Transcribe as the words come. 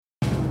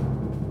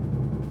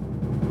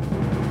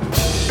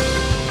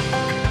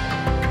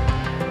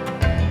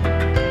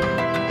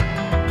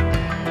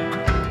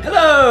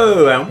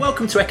Hello and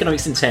welcome to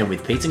Economics in 10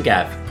 with Pete and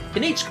Gav.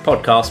 In each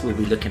podcast we'll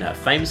be looking at a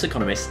famous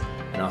economist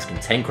and asking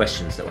 10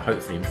 questions that will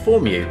hopefully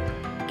inform you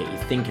and get you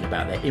thinking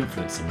about their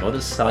influence in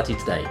modern society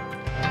today.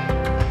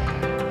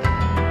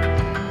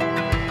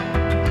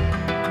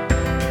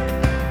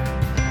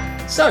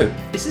 So,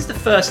 this is the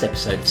first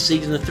episode of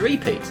season 3,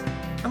 Pete,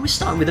 and we're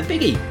starting with a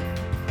biggie.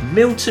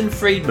 Milton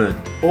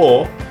Friedman,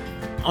 or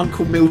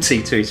Uncle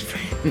Milty to his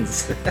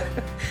friends.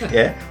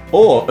 Yeah.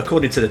 Or,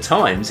 according to the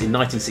Times in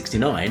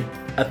 1969,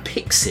 a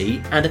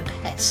pixie and a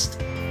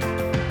pest.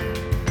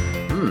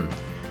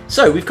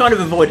 So we've kind of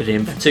avoided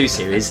him for 2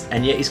 series,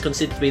 and yet he's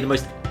considered to be the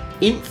most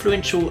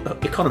influential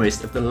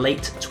economist of the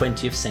late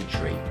 20th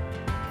century.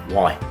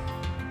 Why?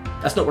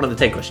 That's not one of the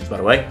 10 questions, by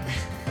the way.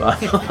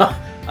 But I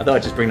thought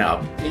I'd just bring that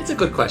up. It's a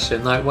good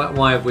question. Like,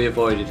 why have we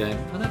avoided him?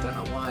 And I don't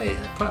know why.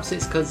 Perhaps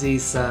it's because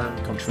he's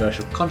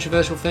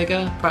controversial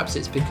figure. Perhaps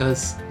it's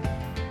because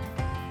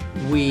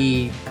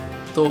we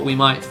thought we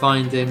might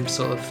find him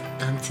sort of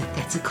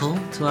antithetical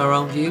to our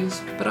own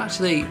views. But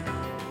actually,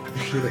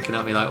 you're looking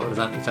at me like, what does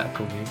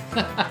antithetical mean?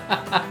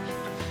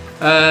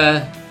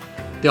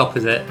 The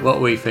opposite, what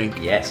we think.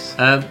 Yes.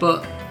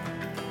 But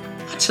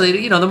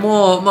actually, you know, the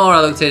more I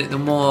looked at it, the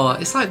more...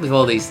 It's like with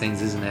all these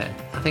things, isn't it?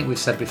 I think we've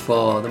said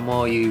before, the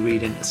more you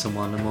read into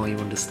someone, the more you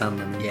understand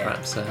them. Yeah.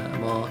 Perhaps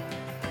more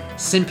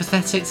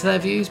sympathetic to their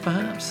views,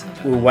 perhaps.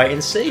 We'll wait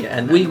and see.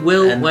 And we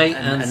will wait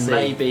and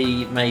see.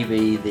 And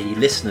maybe the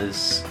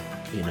listeners,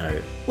 you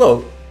know...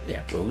 Well,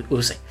 yeah,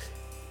 we'll see.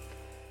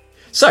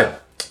 So,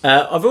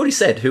 I've already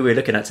said who we're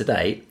looking at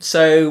today.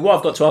 So what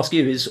I've got to ask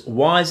you is,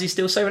 why is he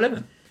still so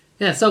relevant?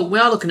 Yeah, so we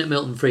are looking at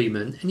Milton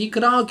Friedman, and you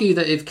could argue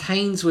that if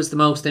Keynes was the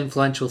most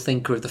influential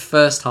thinker of the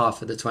first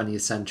half of the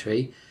 20th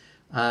century,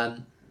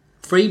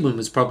 Friedman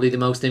was probably the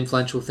most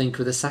influential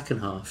thinker of the second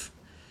half.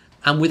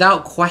 And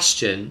without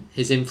question,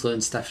 his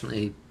influence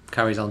definitely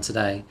carries on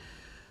today.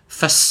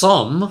 For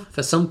some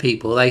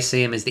people, they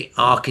see him as the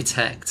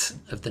architect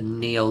of the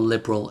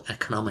neoliberal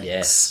economics.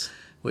 Yes.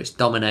 Which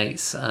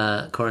dominates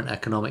current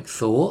economic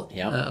thought,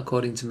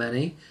 according to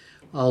many.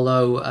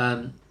 Although,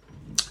 I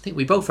think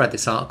we both read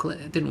this article,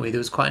 didn't we? There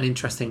was quite an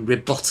interesting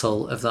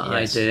rebuttal of that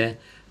idea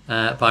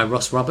by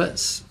Ross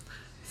Roberts,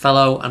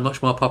 fellow and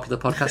much more popular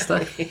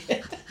podcaster.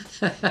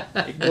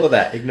 Ignore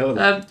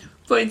that.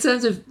 But in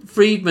terms of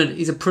Friedman,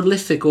 he's a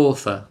prolific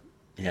author.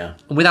 Yeah.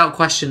 And without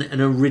question, an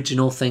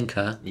original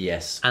thinker.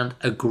 Yes. And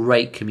a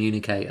great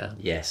communicator.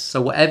 Yes.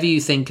 So whatever you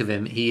think of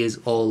him, he is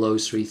all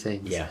those 3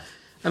 things. Yeah.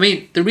 I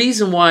mean, the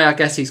reason why I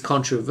guess he's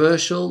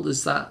controversial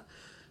is that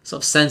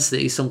sort of sense that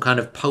he's some kind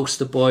of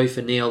poster boy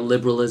for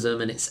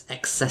neoliberalism and its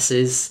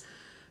excesses.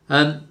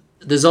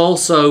 There's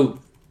also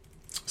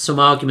some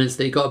arguments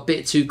that he got a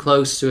bit too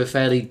close to a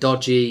fairly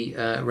dodgy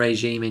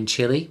regime in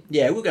Chile.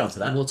 Yeah, we'll get on to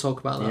that. And we'll talk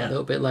about that a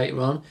little bit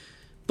later on.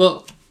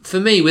 But for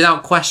me,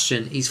 without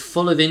question, he's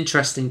full of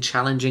interesting,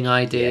 challenging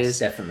ideas.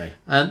 Yes, definitely.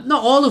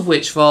 Not all of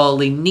which fall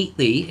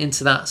neatly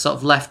into that sort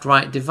of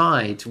left-right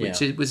divide,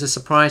 which was a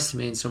surprise to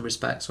me in some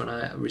respects when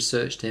I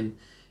researched him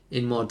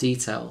in more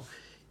detail.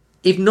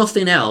 If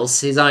nothing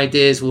else, his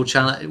ideas will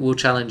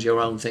challenge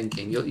your own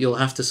thinking. You'll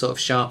have to sort of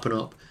sharpen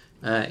up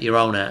your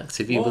own act.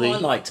 If you believe. What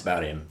I liked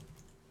about him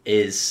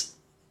is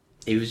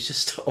he was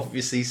just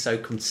obviously so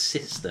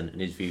consistent in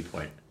his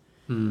viewpoint.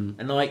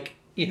 And like,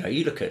 you know,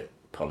 you look at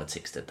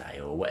politics today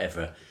or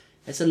whatever,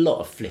 there's a lot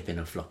of flipping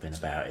and flopping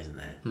about, isn't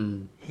there?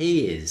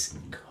 He is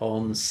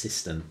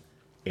consistent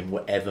in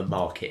whatever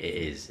market it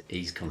is.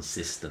 He's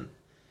consistent.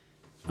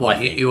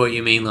 What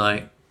you mean,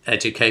 like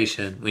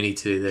education? We need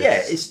to do this.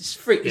 Yeah, it's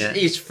free.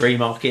 It's free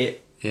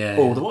market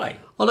all the way.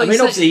 Although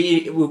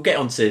obviously we'll get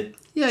onto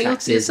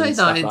taxes you say and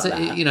stuff like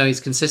that. You know, he's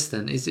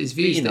consistent. His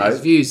views, his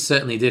views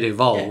certainly did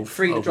evolve. Yeah,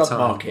 free over drug time.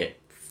 market.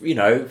 You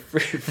know,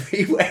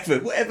 free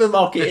whatever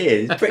market it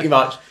is, pretty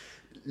much.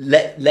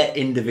 Let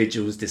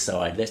individuals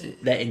decide.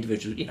 Let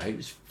individuals, you know,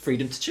 it's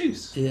freedom to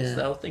choose. Yeah. That's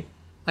the whole thing.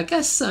 I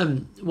guess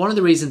one of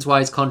the reasons why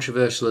he's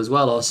controversial as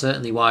well, or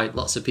certainly why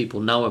lots of people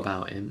know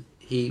about him,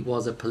 he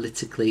was a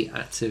politically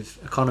active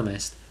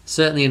economist.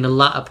 Certainly in the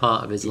latter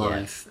part of his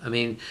life. I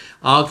mean,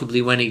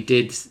 arguably when he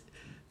did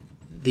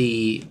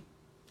the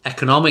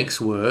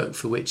economics work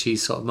for which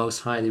he's sort of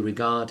most highly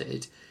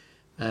regarded,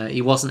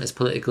 he wasn't as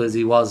political as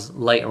he was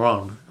later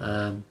on.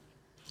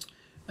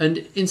 And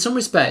in some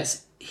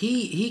respects,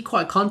 he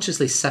quite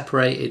consciously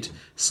separated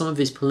some of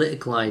his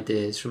political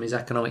ideas from his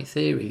economic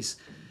theories.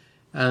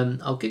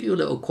 I'll give you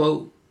a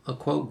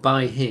quote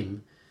by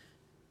him.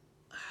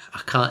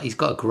 He's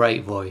got a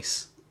great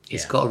voice.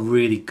 He's got a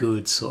really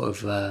good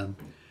sort of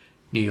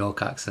New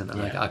York accent.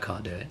 I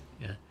can't do it.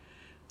 Yeah,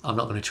 I'm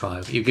not going to try.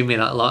 But you give me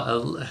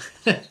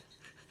that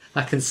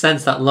I can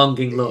sense that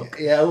longing look.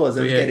 Yeah, I was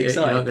getting excited.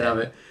 You're not going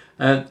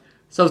to have it.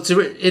 So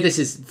this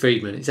is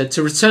Friedman. He said,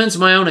 to return to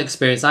my own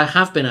experience, I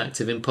have been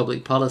active in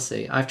public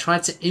policy. I've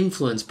tried to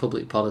influence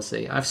public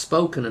policy. I've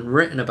spoken and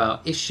written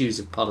about issues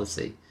of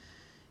policy.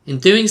 In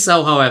doing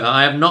so, however,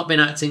 I have not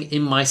been acting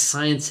in my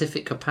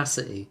scientific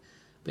capacity,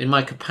 but in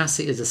my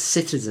capacity as a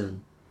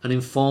citizen, an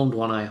informed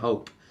one, I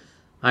hope.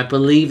 I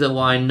believe that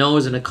what I know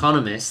as an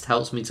economist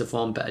helps me to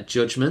form better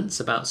judgments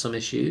about some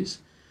issues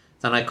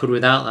than I could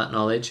without that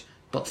knowledge,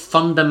 but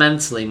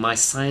fundamentally my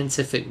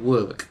scientific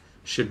work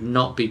should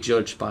not be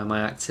judged by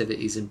my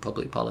activities in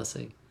public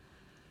policy.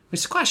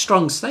 Which is quite a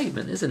strong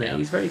statement, isn't it? Yeah.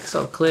 He's very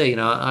sort of clear,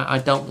 I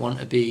don't want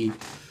to be,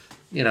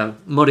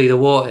 muddy the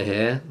water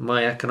here.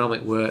 My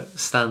economic work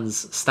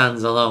stands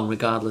alone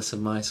regardless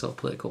of my sort of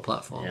political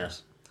platforms. Yeah.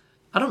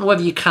 I don't know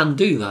whether you can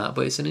do that,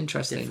 but it's an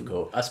interesting...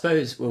 Difficult. I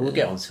suppose, we'll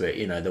get onto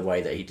it, the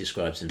way that he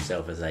describes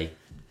himself as a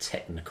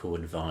technical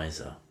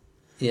advisor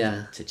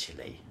to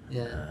Chile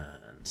and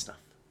stuff.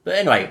 But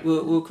anyway,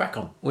 we'll crack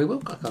on. We will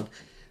crack on.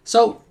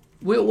 So,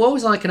 we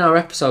always like in our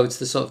episodes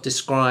to sort of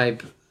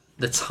describe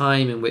the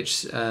time in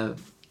which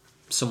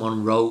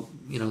someone wrote,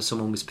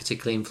 someone was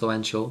particularly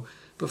influential.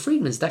 But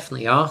Friedman's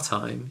definitely our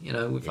time,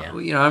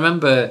 I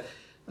remember...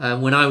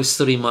 when I was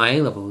studying my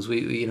A-levels,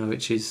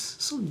 which is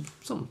some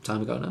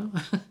time ago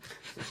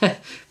now,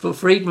 but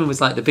Friedman was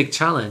like the big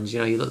challenge.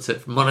 You looked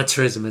at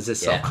monetarism as a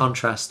sort of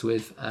contrast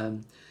with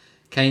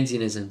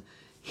Keynesianism.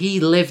 He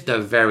lived a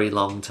very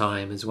long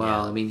time as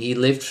well. Yeah. I mean, he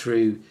lived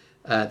through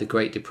the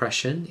Great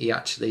Depression. He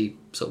actually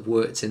sort of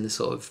worked in the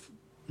sort of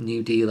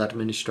New Deal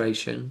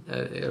administration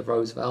of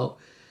Roosevelt.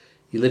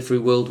 He lived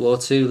through World War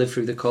II, lived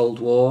through the Cold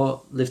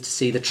War, lived to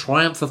see the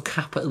triumph of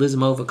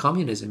capitalism over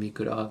communism, you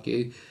could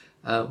argue.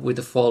 With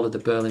the fall of the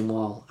Berlin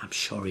Wall. I'm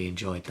sure he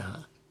enjoyed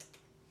that.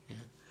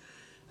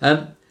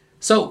 Yeah.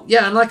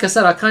 And like I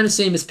said, I kind of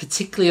see him as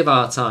particularly of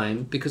our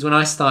time, because when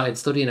I started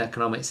studying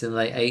economics in the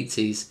late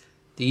 80s,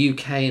 the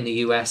UK and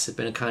the US had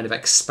been a kind of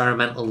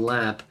experimental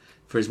lab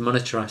for his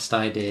monetarist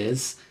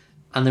ideas,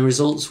 and the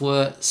results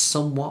were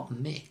somewhat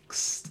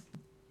mixed.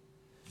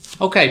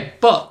 Okay,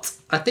 but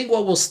I think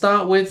what we'll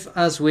start with,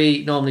 as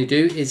we normally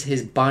do, is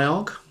his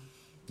biog.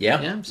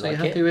 Yeah. So you're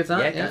happy with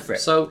that? Yeah, go for it.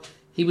 So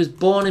he was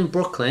born in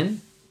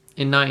Brooklyn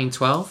in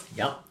 1912,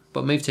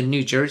 but moved to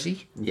New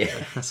Jersey. Yeah.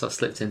 That's what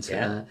slipped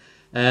into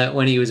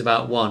when he was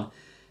about 1.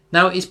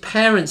 Now, his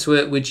parents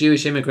were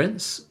Jewish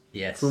immigrants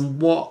from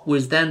what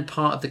was then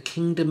part of the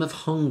Kingdom of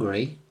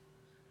Hungary,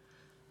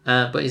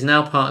 but is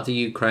now part of the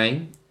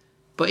Ukraine.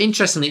 But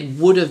interestingly, it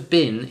would have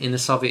been in the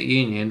Soviet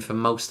Union for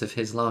most of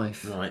his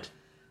life. Right.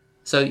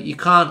 So you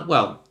can't,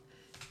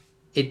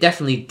 it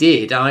definitely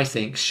did, I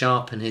think,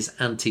 sharpen his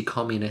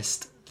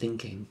anti-communist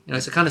thinking.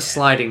 It's a kind of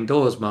sliding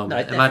doors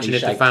moment. No, imagine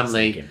if the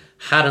family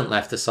hadn't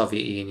left the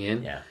Soviet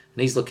Union, and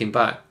he's looking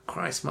back,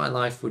 Christ, my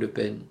life would have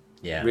been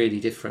really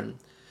different.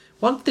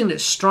 One thing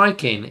that's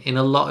striking in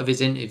a lot of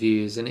his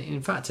interviews, and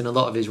in fact in a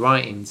lot of his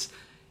writings,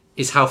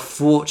 is how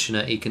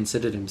fortunate he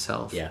considered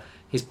himself.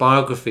 His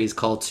biography is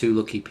called Two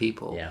Lucky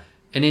People.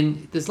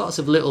 And there's lots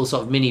of little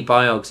sort of mini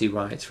biogs he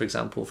writes, for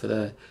example, for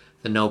the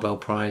Nobel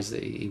Prize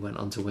that he went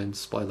on to win,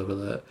 spoiler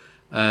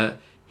alert.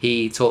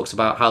 He talks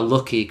about how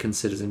lucky he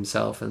considers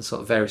himself and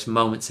sort of various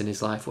moments in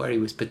his life where he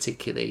was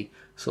particularly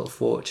sort of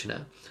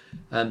fortunate.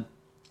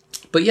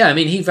 But yeah, I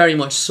mean, he very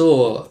much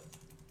saw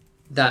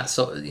that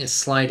sort of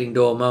sliding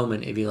door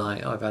moment, if you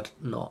like. I've had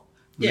not.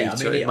 Yeah,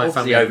 I mean, it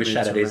obviously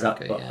overshadowed his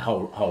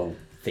whole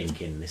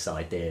thinking, this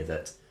idea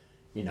that,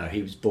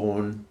 he was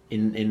born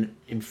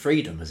in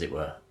freedom, as it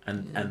were.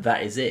 And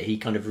that is it. He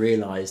kind of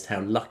realised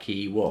how lucky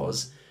he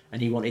was,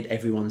 and he wanted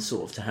everyone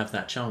sort of to have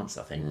that chance,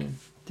 I think.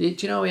 Do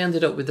you know he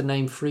ended up with the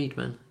name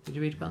Friedman? Did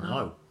you read about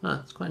that? No.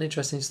 It's quite an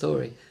interesting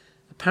story.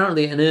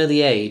 Apparently, at an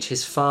early age,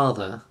 his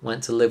father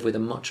went to live with a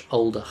much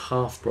older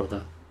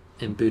half-brother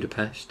in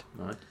Budapest.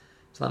 Right.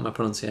 Is that my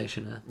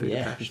pronunciation there?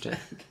 Budapest.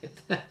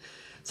 Yeah.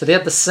 So they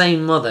had the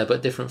same mother,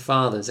 but different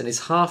fathers, and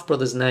his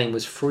half-brother's name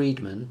was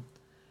Friedman,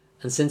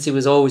 and since he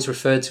was always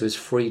referred to as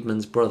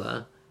Friedman's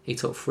brother, he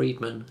took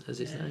Friedman as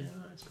his name.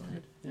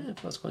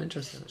 That's quite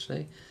interesting,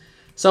 actually.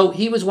 So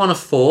he was one of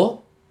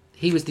 4.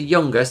 He was the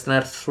youngest and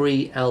had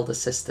 3 elder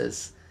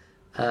sisters.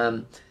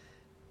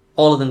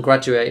 All of them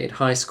graduated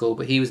high school,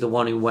 but he was the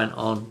one who went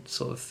on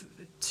sort of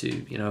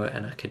to,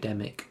 an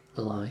academic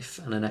life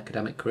and an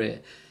academic career.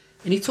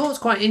 And he talks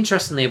quite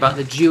interestingly about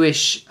the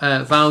Jewish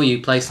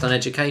value placed on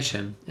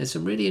education. There's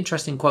some really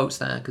interesting quotes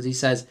there, because he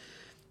says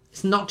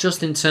it's not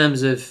just in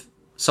terms of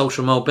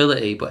social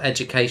mobility, but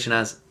education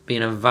as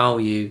being a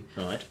value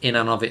in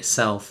and of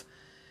itself.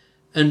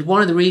 And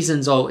one of the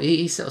reasons,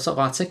 he sort of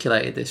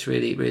articulated this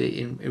really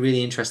in a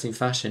really interesting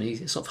fashion.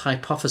 He sort of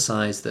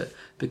hypothesized that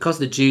because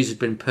the Jews had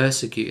been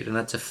persecuted and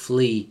had to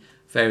flee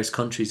various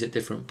countries at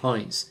different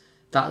points,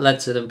 that led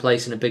to them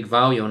placing a big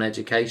value on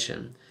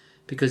education.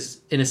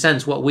 Because, in a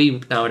sense, what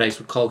we nowadays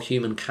would call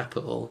human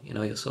capital,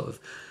 your sort of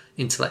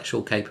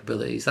intellectual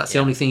capabilities, that's the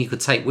only thing you could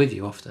take with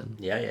you often.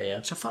 Yeah.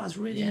 Which I thought was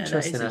really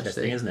interesting, that is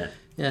interesting, isn't it?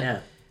 Yeah.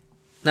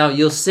 Now,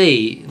 you'll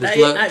see...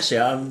 Actually,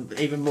 I'm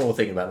even more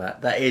thinking about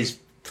that. That is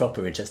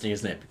proper interesting,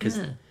 isn't it? Because,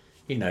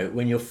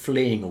 when you're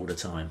fleeing all the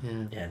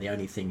time, the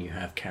only thing you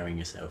have carrying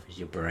yourself is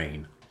your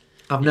brain.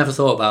 I've never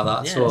thought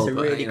about that at all.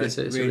 It's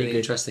a really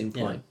interesting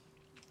point.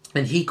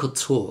 And he could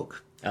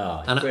talk.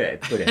 Oh,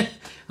 brilliant.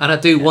 And I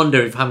do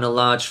wonder if having a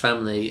large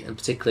family, and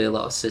particularly a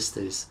lot of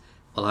sisters,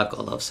 well, I've got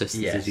a lot of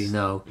sisters, as you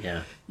know,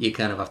 you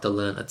kind of have to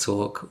learn to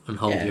talk and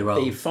hold your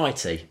own. Be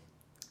fighty.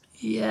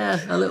 Yeah,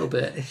 a little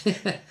bit.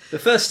 The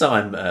first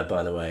time,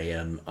 by the way,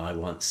 I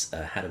once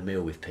had a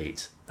meal with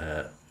Pete,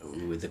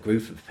 with a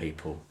group of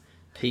people.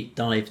 Pete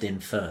dived in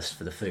first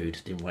for the food,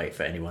 didn't wait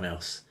for anyone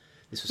else.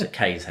 This was at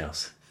Kay's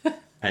house.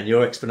 And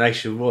your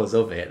explanation was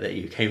of it that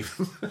you came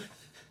from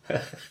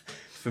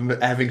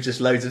having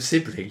just loads of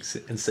siblings,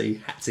 and so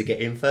you had to get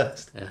in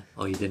first. Yeah,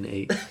 or you didn't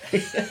eat.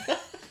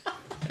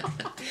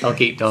 I'll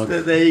keep dog.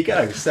 So there you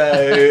go.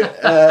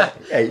 So,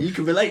 yeah, you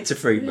can relate to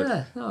Friedman.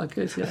 Yeah, oh,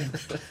 good, yeah.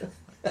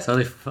 It's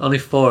only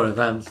 4 of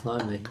them,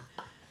 like me.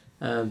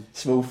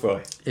 Small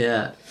fry.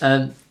 Yeah.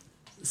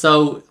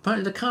 So,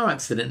 apparently the car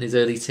accident in his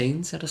early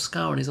teens, he had a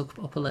scar on his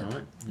upper lip.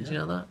 Right, Did you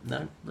know that?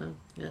 No.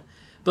 Yeah.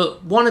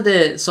 But one of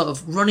the sort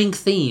of running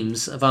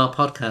themes of our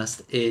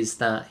podcast is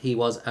that he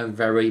was a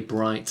very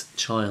bright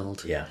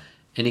child. Yeah.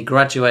 And he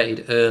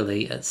graduated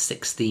early at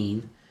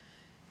 16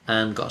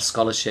 and got a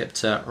scholarship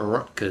to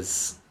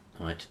Rutgers.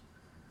 Right.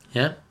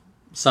 Yeah.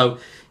 So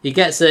he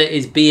gets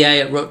his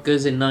BA at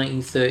Rutgers in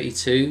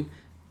 1932,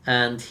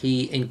 and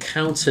he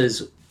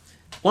encounters...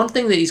 One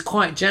thing that he's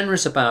quite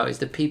generous about is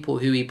the people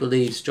who he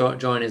believes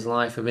during his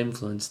life have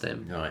influenced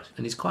him. Right.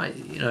 And he's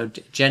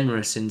quite,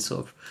 generous in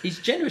sort of... He's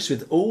generous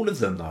with all of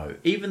them, though.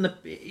 Even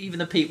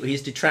the people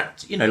he's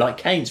detract, like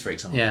Keynes, for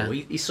example. Yeah.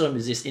 He saw him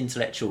as this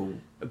intellectual,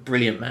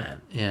 brilliant man,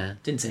 Yeah.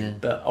 didn't he? Yeah.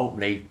 But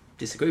ultimately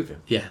disagreed with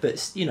him. Yeah.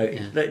 But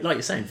like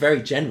you're saying,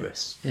 very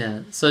generous. Yeah.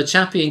 So a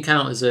chap he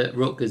encounters at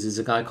Rutgers is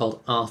a guy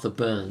called Arthur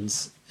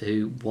Burns,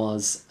 who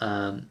was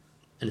an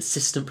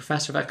assistant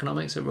professor of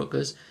economics at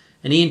Rutgers.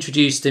 And he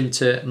introduced him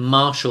to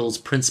Marshall's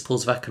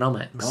Principles of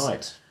Economics.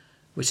 Right.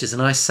 Which is a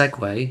nice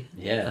segue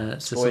Yeah.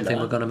 to something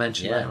we're going to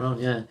mention Yeah. later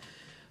on. Yeah.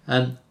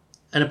 And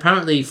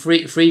apparently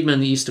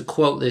Friedman used to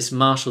quote this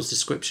Marshall's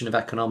description of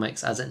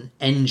economics as an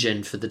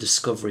engine for the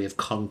discovery of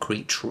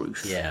concrete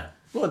truth. Yeah.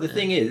 Well, the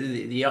thing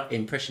is, the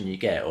impression you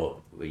get,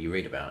 or you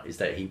read about, is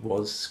that he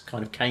was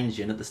kind of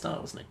Keynesian at the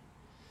start, wasn't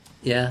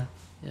he? Yeah.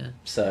 Yeah.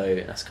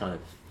 So that's kind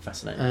of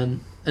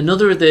fascinating.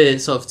 Another of the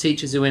sort of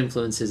teachers who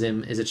influences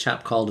him is a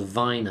chap called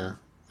Viner.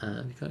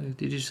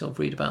 Did you sort of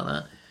read about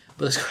that?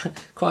 But it's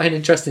quite an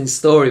interesting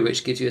story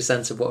which gives you a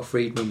sense of what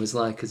Friedman was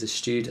like as a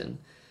student.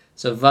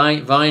 So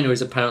Viner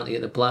is apparently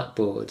at the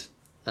blackboard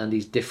and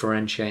he's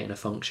differentiating a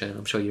function.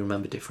 I'm sure you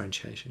remember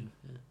differentiation.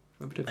 Yeah.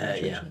 Remember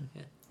differentiation?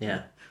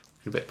 Yeah.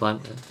 You're a bit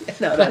blank then.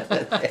 No.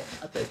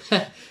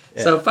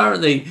 So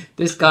apparently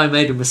this guy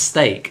made a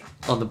mistake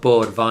on the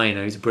board,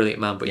 Viner. He's a brilliant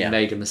man, but he Yeah.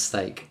 made a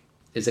mistake.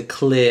 It's a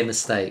clear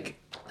mistake.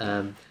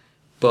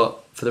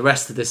 But for the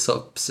rest of this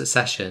sort of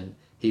session,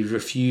 he's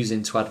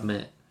refusing to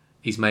admit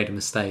he's made a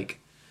mistake.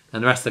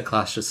 And the rest of the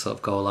class just sort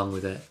of go along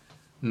with it.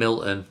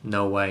 Milton,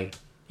 no way.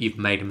 You've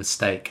made a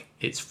mistake.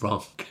 It's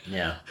wrong.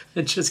 Yeah.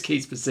 And just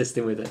keeps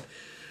persisting with it.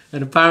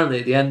 And apparently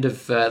at the end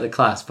of the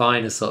class,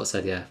 Viner sort of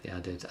said, yeah, I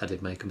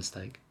did make a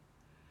mistake.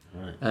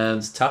 Right.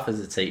 It's tough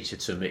as a teacher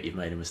to admit you've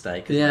made a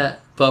mistake. Yeah,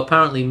 but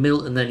apparently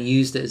Milton then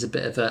used it as a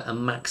bit of a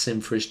maxim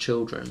for his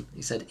children.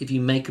 He said, if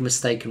you make a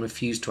mistake and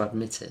refuse to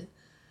admit it,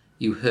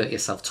 you hurt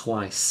yourself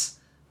twice.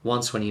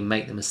 Once when you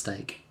make the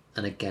mistake,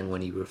 and again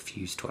when you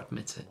refuse to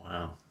admit it.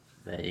 Wow.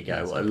 There you go.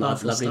 That's What a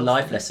powerful lovely stuff,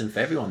 life yeah. lesson for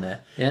everyone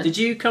there. Yeah. Did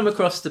you come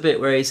across the bit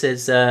where he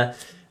says where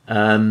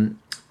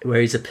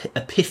his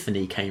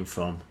epiphany came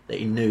from, that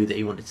he knew that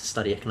he wanted to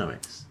study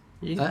economics?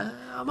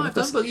 I might have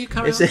done, but you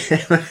carry on.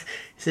 It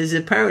says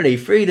apparently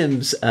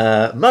Freedom's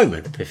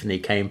epiphany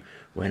came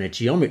when a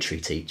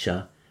geometry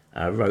teacher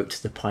wrote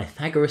the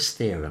Pythagoras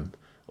theorem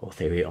or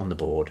theory on the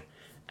board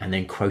and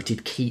then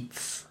quoted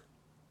Keats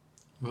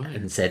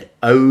and said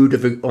ode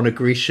on a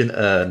Grecian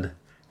urn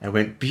and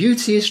went,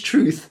 beauty is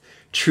truth,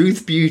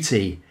 truth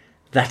beauty,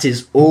 that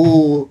is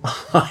all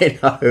I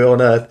know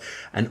on earth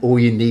and all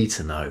you need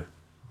to know.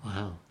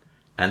 Wow.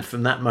 And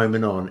from that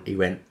moment on he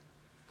went,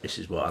 this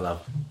is what I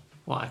love.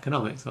 What,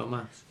 economics or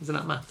maths? Isn't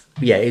that maths?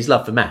 Yeah, his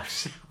love for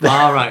maths.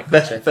 All right,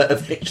 gotcha. but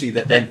eventually,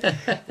 then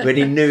when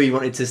he knew he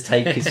wanted to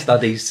take his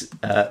studies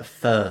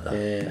further,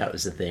 Yeah. that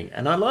was the thing.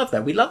 And I love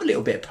that. We love a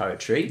little bit of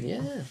poetry.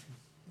 Yeah.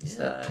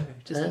 So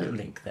just a little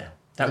link there.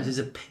 That was his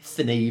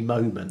epiphany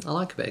moment. I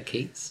like a bit of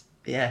Keats.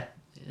 Yeah.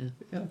 Yeah.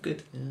 Oh,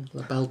 good. Yeah.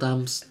 La Belle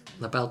Dame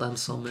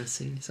sans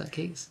merci. Is that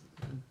Keats?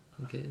 Yeah, I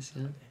think it is,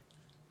 yeah.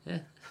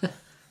 Yeah.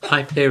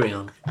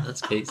 Hyperion.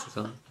 That's Keats as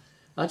well.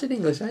 I did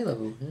English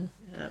A-level, yeah.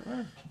 Yeah,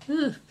 well.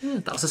 Yeah.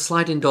 That was a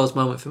sliding doors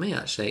moment for me,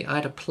 actually. I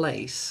had a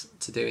place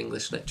to do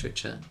English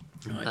literature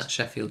Right. at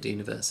Sheffield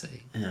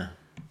University. Yeah.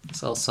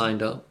 So I was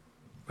signed up,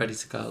 ready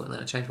to go, and then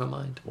I changed my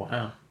mind.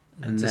 Wow.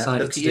 And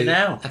Decided look to at you do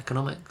now.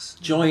 economics.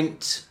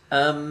 Joint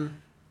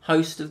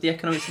host of the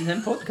Economics in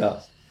 10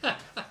 podcast.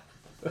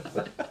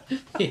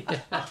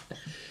 Yeah.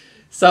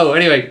 So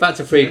anyway, back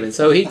to Friedman.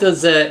 So he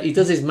does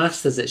his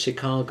masters at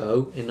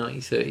Chicago in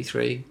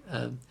 1933,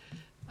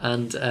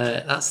 and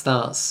that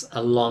starts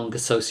a long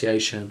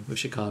association with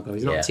Chicago.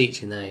 He's not Yeah.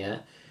 teaching there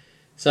yet.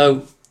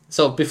 So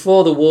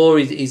before the war,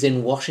 he's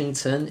in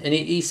Washington, and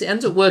he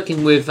ends up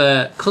working with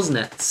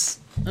Kuznets.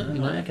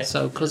 Right, okay.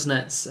 So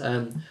Kuznets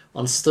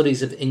on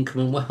studies of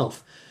income and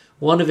wealth.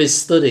 One of his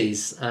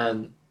studies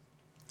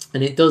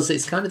And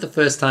it's kind of the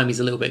first time he's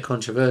a little bit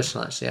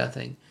controversial, actually, I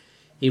think.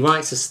 He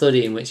writes a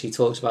study in which he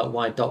talks about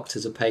why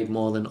doctors are paid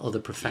more than other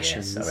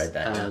professions. Yes, I read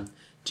that.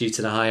 Due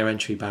to the higher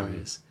entry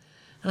barriers.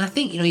 And I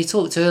think, you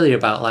talked earlier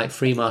about like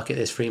free market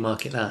this, free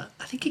market that.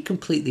 I think he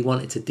completely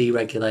wanted to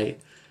deregulate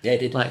Yeah, he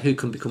did. like who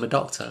can become a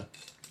doctor.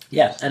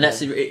 Yeah, and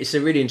it's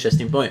a really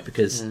interesting point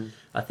because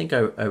I think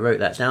I wrote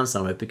that down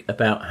somewhere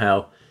about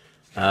how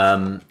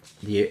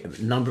the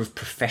number of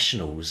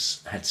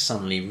professionals had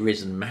suddenly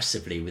risen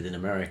massively within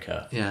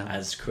America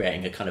as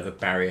creating a kind of a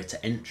barrier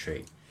to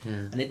entry. Yeah.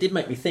 And it did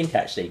make me think,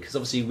 actually, because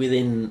obviously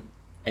within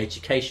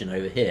education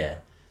over here,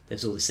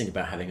 there's all this thing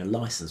about having a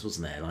license,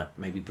 wasn't there? Like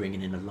maybe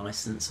bringing in a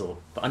license,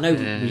 but I know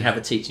we have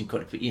a teaching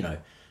college,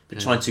 but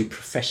trying to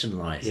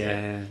professionalise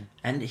it.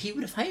 And he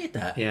would have hated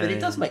that. But it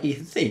does make you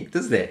think,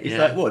 doesn't it? It's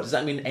like, what does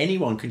that mean?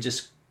 Anyone can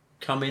just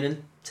come in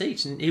and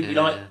teach, and he'd be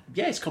like,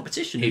 it's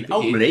competition. And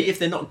ultimately, if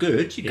they're not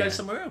good, you go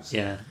somewhere else.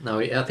 Yeah, no,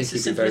 I think it's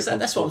as simple as that.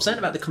 That's what I'm saying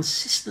about the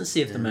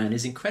consistency of the man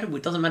is incredible.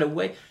 It doesn't matter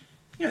where.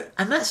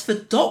 And that's for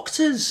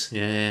doctors.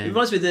 Yeah. It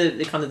reminds me of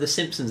the kind of the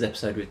Simpsons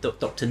episode with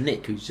Dr.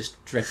 Nick, who's just a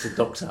dreadful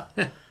doctor.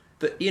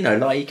 But,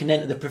 like, he can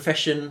enter the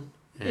profession.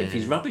 If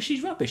he's rubbish,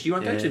 he's rubbish. You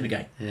won't go to him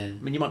again. Yeah. I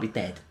mean, you might be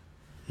dead.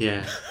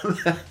 Yeah.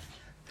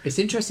 It's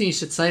interesting you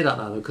should say that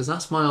now, because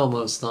that's my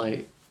almost,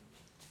 like...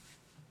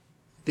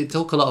 They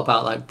talk a lot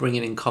about, like,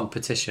 bringing in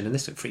competition,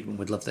 and Friedman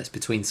would love this,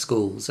 between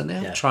schools. And they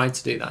have tried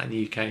to do that in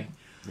the UK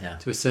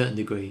to a certain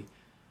degree.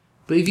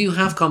 But if you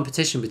have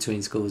competition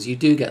between schools, you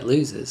do get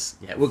losers.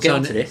 Yeah, we'll get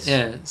onto this.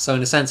 Yeah, so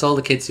in a sense, all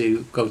the kids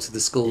who go to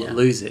the school that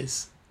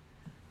loses,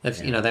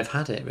 they've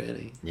had it,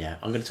 really. Yeah,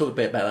 I'm going to talk a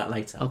bit about that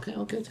later. Okay.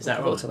 Is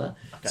that right? To that.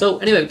 Okay. So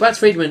anyway, back to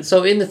Friedman.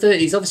 So in the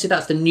 30s, obviously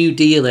that's the New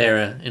Deal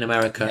era in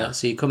America. Yeah.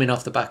 So you're coming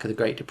off the back of the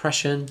Great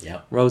Depression.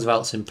 Yeah.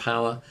 Roosevelt's in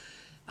power.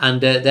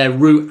 And their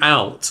route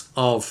out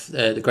of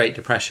the Great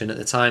Depression at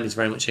the time is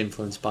very much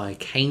influenced by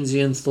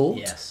Keynesian thought.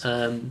 Yes.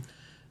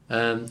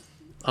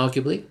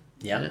 Arguably.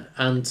 Yeah.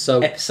 And so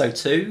episode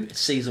 2,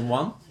 season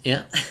 1.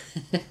 Yeah.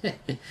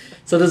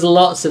 So there's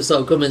lots of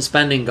sort of government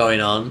spending going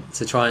on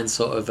to try and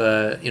sort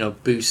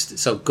of boost.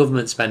 So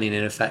government spending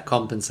in effect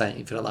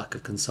compensating for the lack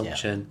of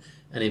consumption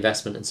and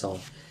investment and so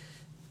on.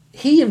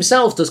 He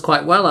himself does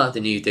quite well out of the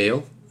New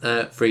Deal,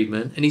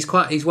 Friedman, and he's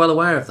well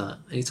aware of that.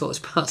 And he talks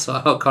about sort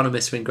of how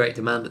economists were in great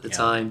demand at the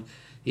time.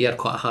 He had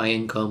quite a high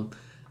income.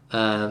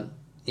 I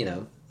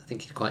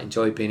think he quite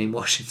enjoyed being in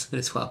Washington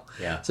as well.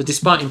 Yeah. So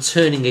despite him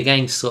turning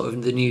against sort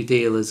of the New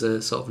Deal as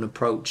a sort of an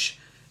approach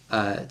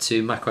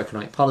to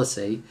macroeconomic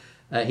policy,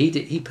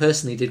 he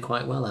personally did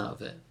quite well out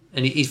of it,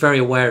 and he's very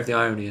aware of the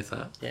irony of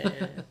that.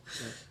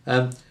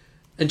 Yeah.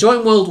 And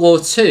during World War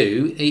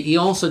II, he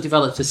also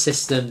developed a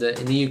system that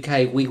in the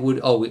UK we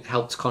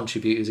helped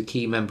contribute as a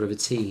key member of a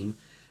team,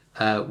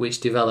 which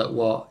developed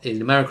what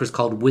in America is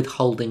called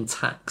withholding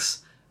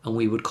tax, and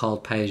we would call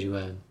pay as you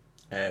earn.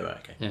 Oh, right,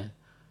 okay. Yeah.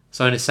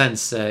 So in a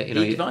sense, he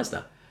devised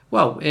that.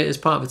 Well, it is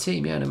part of a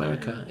team, in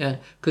America,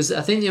 because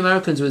I think the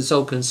Americans were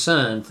so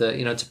concerned that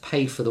to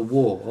pay for the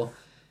war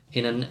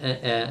in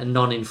a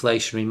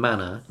non-inflationary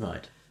manner,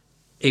 right,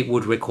 it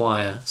would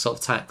require sort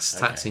of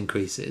tax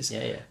increases.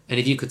 Yeah. And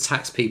if you could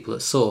tax people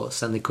at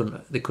source, then they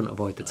couldn't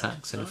avoid the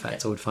tax. In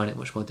effect, I would find it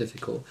much more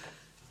difficult.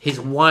 His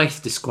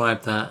wife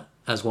described that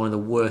as one of the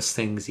worst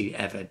things he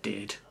ever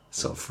did.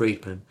 Sort of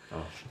Friedman,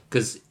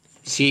 because.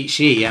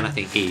 She and I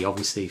think he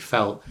obviously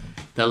felt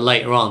that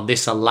later on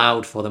this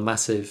allowed for the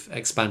massive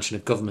expansion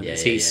of government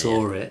as he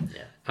saw it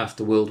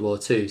after World War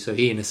II. So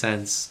he, in a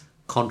sense,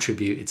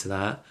 contributed to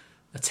that,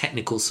 a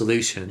technical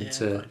solution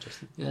to.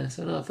 I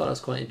thought that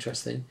was quite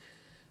interesting.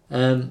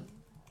 Again,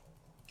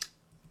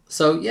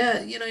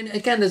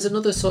 there's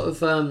another sort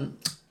of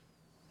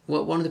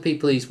one of the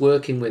people he's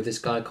working with, this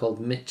guy called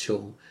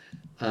Mitchell.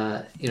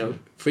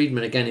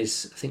 Friedman again I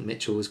think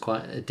Mitchell was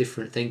quite a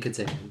different thinker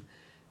to him,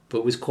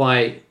 but he's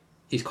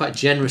quite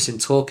generous in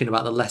talking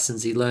about the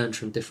lessons he learned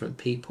from different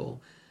people.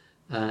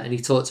 And he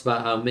talks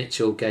about how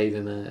Mitchell gave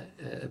him a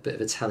bit of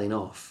a telling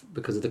off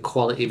because of the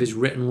quality of his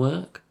written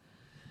work.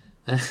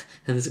 And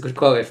there's a good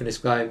quote here from this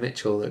guy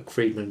Mitchell that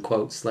Friedman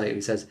quotes later.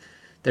 He says,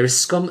 "There is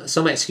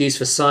some excuse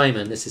for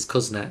Simon," this is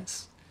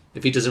Kuznets,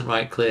 "if he doesn't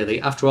write clearly.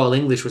 After all,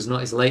 English was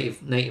not his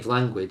native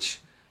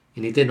language,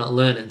 and he did not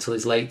learn it until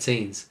his late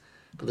teens.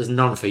 But there's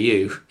none for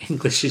you.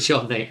 English is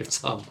your native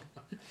tongue."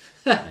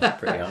 That's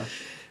pretty hard.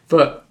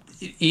 But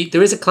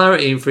there is a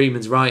clarity in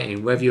Friedman's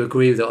writing, whether you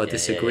agree with it or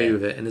disagree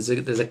with it, and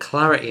there's a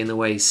clarity in the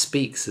way he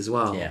speaks as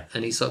well. Yeah.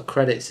 And he sort of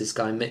credits this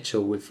guy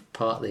Mitchell with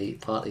partly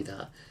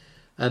that.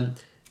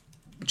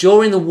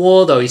 During the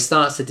war, though, he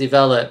starts to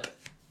develop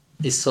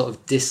his sort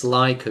of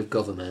dislike of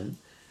government,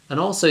 and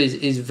also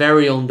is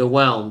very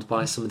underwhelmed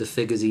by some of the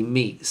figures he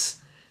meets.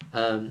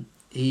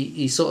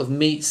 He sort of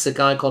meets a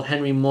guy called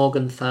Henry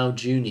Morgenthau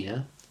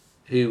Jr.,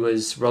 who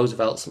was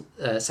Roosevelt's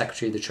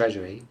Secretary of the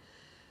Treasury.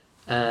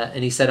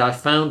 And he said, "I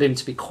found him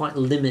to be quite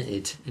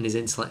limited in his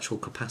intellectual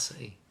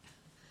capacity."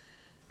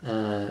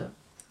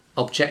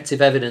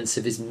 objective evidence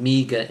of his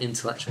meagre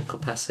intellectual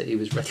capacity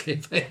was readily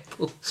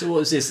available. So what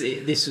was this?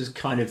 This was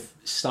kind of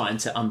starting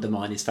to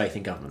undermine his faith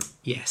in government.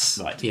 Yes.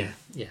 Right. Yeah,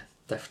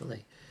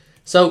 definitely.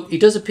 So he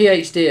does a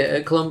PhD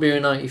at Columbia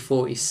in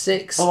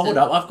 1946. Oh, hold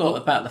up. I've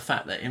got about the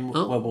fact that in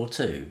World War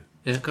II,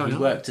 Yeah, he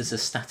worked as a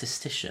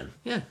statistician.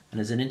 Yeah. And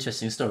there's an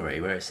interesting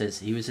story where it says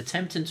he was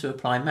attempting to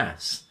apply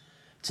maths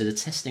to the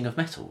testing of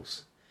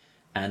metals.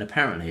 And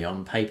apparently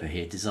on paper he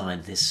had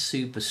designed this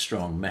super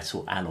strong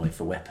metal alloy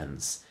for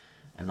weapons.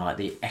 And like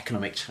the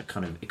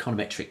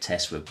econometric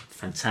tests were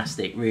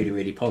fantastic, really,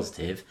 really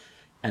positive.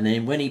 And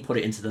then when he put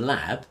it into the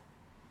lab,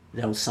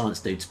 the old science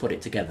dudes put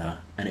it together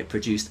and it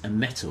produced a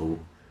metal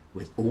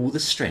with all the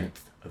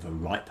strength of a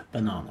ripe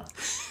banana.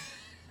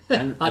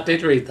 And I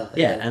did read that.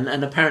 yeah,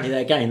 and apparently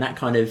again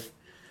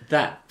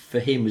that for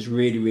him was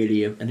really,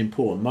 really an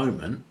important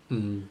moment.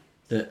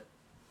 That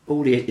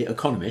all the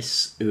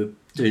economists who were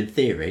doing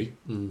theory,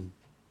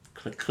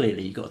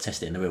 clearly you've got to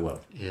test it in the real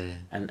world. Yeah.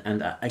 And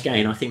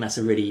again, I think that's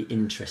a really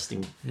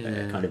interesting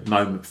kind of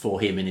moment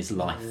for him in his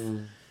life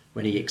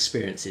when he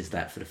experiences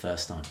that for the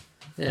first time.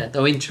 Yeah,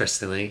 though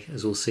interestingly,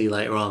 as we'll see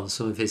later on,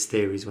 some of his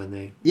theories when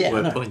they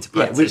were put into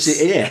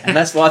practice. And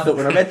that's what I thought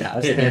when I read that. I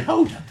was thinking,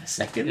 hold up a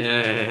second.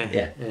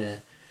 Yeah.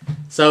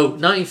 So,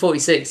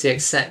 1946, he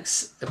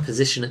accepts a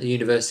position at the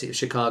University of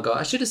Chicago.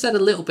 I should have said a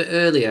little bit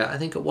earlier, I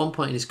think at one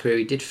point in his career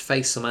he did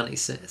face some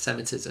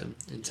anti-Semitism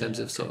in terms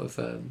of sort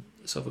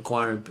of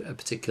acquiring a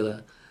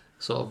particular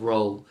sort of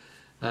role.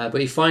 But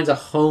he finds a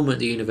home at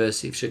the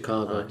University of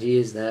Chicago. Right. He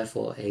is there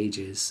for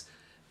ages.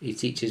 He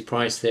teaches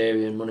price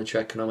theory and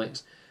monetary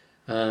economics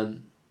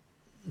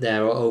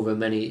there over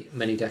many,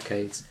 many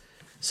decades.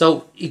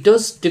 So he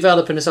does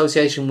develop an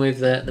association with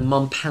the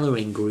Mont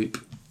Pelerin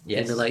group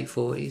in the late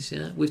 40s.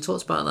 Yeah, we've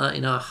talked about that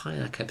in our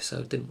Hayek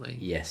episode, didn't we?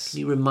 Yes.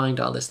 Can you remind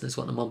our listeners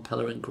what the Mont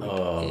Pelerin group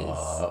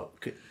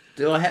is?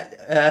 Do I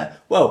have?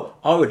 Well,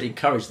 I would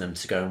encourage them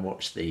to go and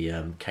watch the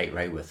Kate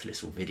Rayworth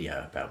little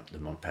video about the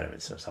Mont Pelerin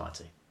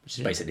Society, which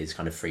is basically this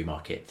kind of free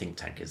market think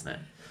tank, isn't it?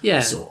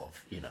 Yeah. Sort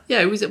of, you know.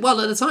 Yeah, it was. Well,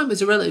 at the time, it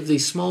was a relatively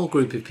small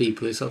group of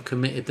people who sort of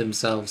committed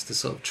themselves to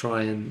sort of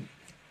try and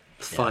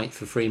fight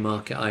for free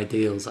market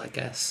ideals, I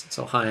guess.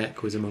 So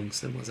Hayek was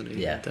amongst them, wasn't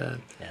he? Yeah.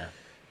 And,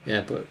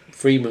 yeah, but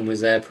Friedman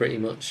was there pretty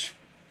much,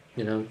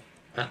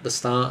 at the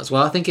start as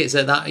well. I think it's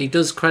that he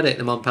does credit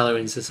the Mont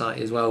Pelerin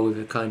Society as well with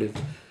a kind of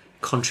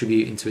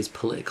contributing to his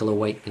political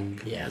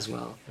awakening as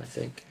well, I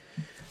think.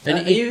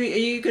 And are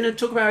you going to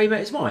talk about how he met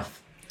his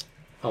wife?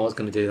 I was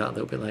going to do that a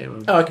little bit later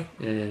on. Oh, okay.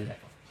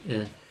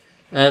 Yeah.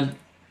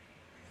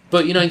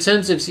 But in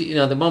terms of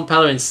the Mont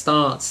Pelerin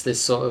starts this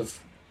sort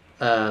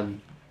of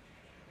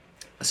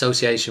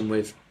association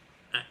with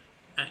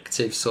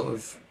active sort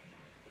of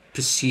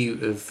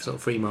pursuit of sort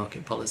of free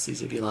market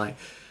policies, if you like,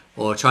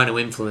 or trying to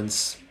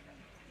influence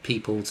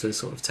people to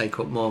sort of take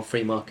up more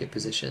free market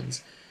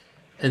positions.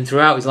 And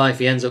throughout his life,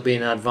 he ends up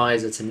being an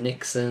advisor to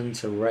Nixon,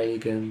 to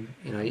Reagan.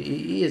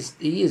 He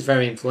is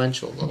very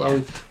influential.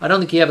 Although I don't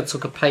think he ever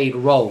took a paid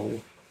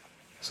role,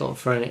 sort of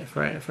for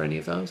any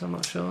of those. I'm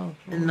not sure.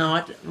 No,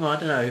 I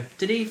don't know.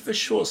 Did he for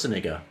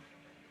Schwarzenegger?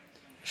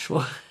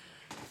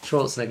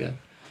 Schwarzenegger.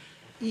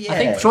 Yeah. I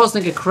think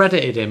Schwarzenegger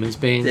credited him as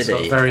being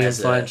sort of very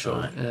influential.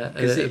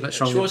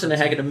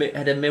 Schwarzenegger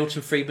had a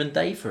Milton Friedman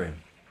Day for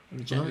him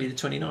on January the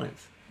 29th.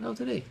 Oh,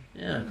 did he?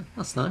 Yeah.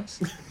 That's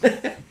nice.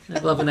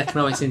 We'll have an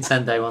economics in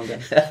 10 day one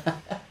day.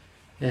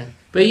 Yeah.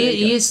 But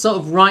he is sort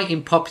of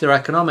writing popular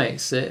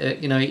economics.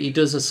 He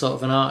does a sort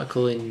of an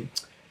article in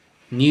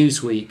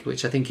Newsweek,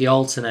 which I think he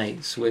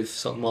alternates with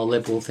sort of more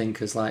liberal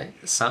thinkers like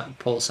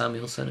Paul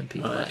Samuelson and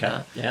people like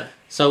that. Yeah.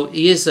 So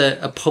he is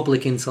a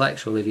public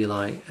intellectual, if you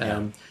like.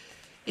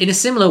 In a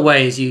similar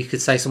way as you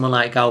could say someone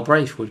like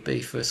Galbraith would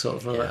be for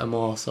sort of a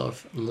more sort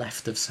of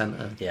left of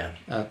centre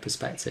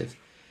perspective.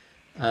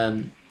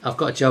 I've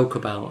got a joke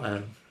about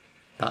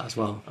that as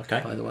well,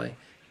 by the way.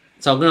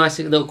 So I'm going to ask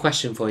you a little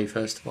question for you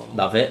first of all.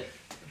 Love it.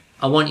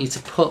 I want you to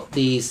put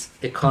these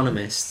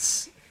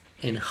economists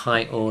in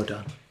high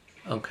order,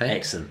 okay?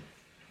 Excellent.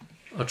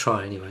 I'll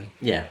try anyway.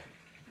 Yeah.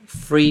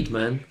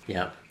 Friedman,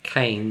 Yeah.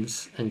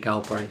 Keynes and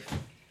Galbraith.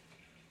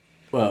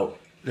 Well,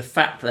 the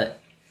fact that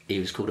he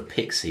was called a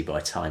pixie by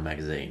Time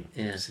magazine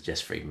Yeah.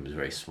 suggests Friedman was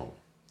very small.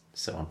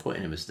 So I'm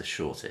putting him as the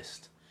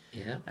shortest.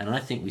 Yeah. And I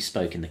think we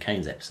spoke in the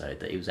Keynes episode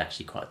that he was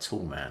actually quite a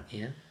tall man.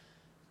 Yeah.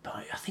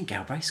 But I think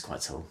Galbraith's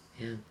quite tall.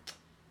 Yeah.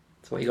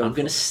 So what are you going I'm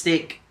going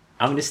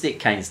to stick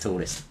Keynes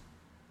tallest.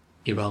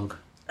 You're wrong.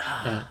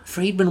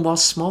 Friedman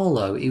was small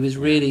though. He was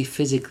really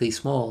physically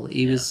small.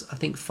 He was, I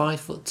think,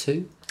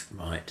 5'2",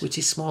 Right. which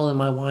is smaller than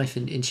my wife,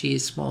 and she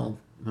is small.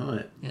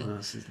 Right. Yeah. Well,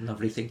 that's a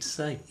lovely thing to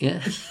say.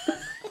 Yeah.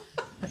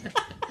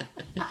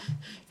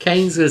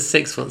 Keynes was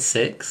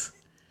 6'6".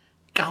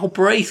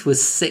 Galbraith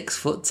was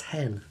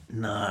 6'10".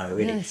 No,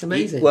 really. Yeah, it's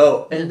amazing.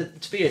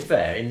 To be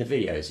fair, in the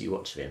videos you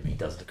watch of him, he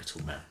does look a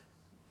tall man.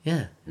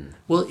 Yeah.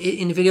 Well,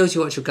 in the videos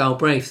you watch of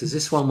Galbraith, there's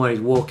this one where he's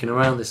walking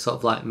around this sort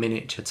of like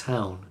miniature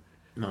town.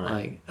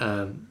 Right.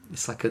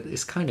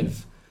 It's kind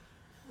of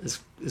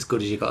as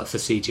good as you got for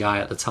CGI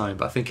at the time,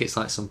 but I think it's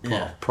like some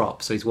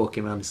prop. So he's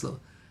walking around this little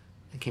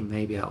thinking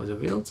maybe that was a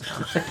real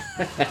time.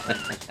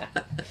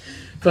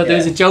 But there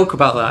was a joke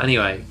about that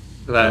anyway.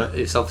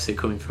 It's obviously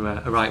coming from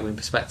a right-wing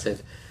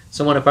perspective.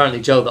 Someone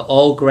apparently joked that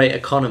all great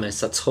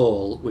economists are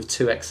tall, with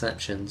two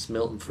exceptions: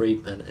 Milton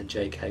Friedman and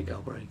J.K.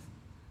 Galbraith.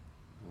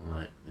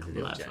 Right.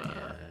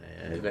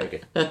 Very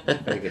good.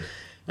 Very good.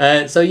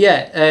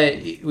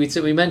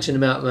 We mentioned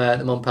about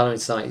the Mont Pelerin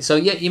Society. So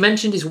yeah, you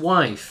mentioned his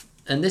wife,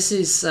 and this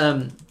is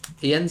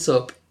he ends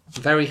up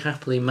very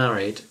happily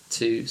married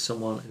to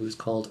someone who was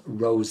called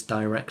Rose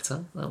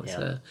Director. That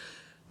was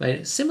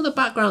made a similar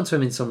background to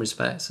him in some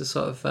respects, a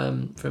sort of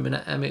from an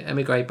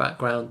emigre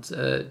background,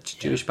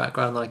 Jewish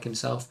background like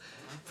himself,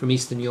 from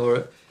Eastern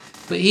Europe.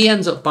 But he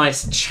ends up by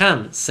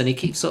chance, and he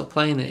keeps sort of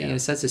playing it. He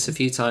says this a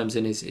few times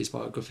in his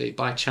biography.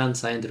 By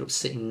chance, I ended up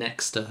sitting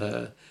next to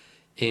her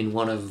in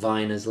one of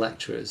Weiner's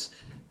lectures.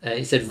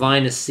 He said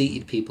Weiner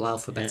seated people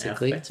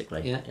alphabetically.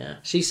 Yeah.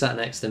 She sat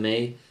next to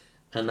me,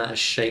 and that has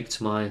shaped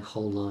my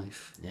whole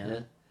life.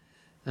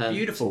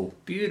 Beautiful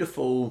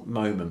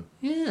moment.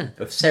 Yeah.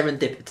 Of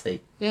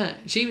serendipity. Yeah,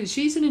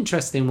 she's an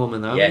interesting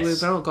woman though. Yes.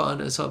 We've not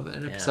got an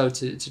episode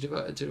to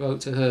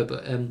devote to her,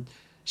 but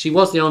she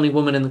was the only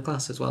woman in the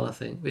class as well, I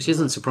think, which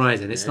isn't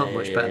surprising. It's not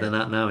much better than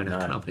that now in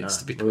economics,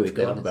 to be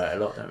perfectly honest. We've gone about it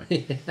a lot,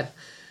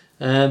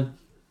 don't we?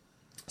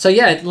 So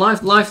yeah,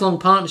 lifelong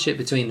partnership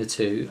between the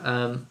two,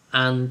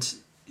 and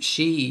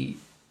she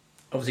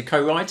obviously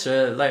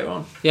co-writer later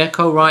on. Yeah,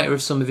 co-writer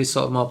of some of his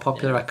sort of more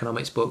popular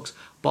economics books,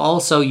 but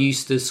also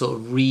used to sort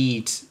of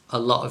read a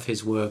lot of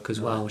his work as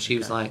well. She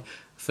was like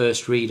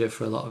first reader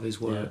for a lot of his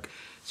work.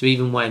 So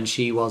even when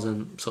she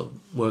wasn't sort of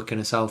working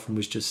herself and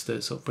was just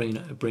sort of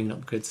bringing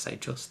up the kids, say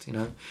just,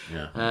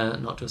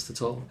 not just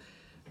at all.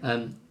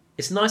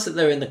 It's nice that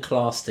they're in the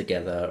class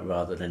together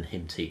rather than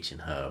him teaching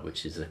her,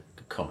 which is a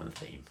common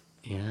theme.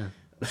 Yeah.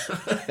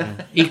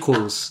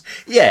 Equals.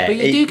 Yeah. But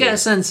you do get a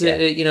sense that,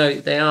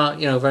 they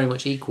are, very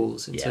much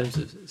equals in terms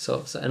of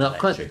sort of... And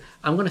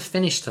I'm going to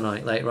finish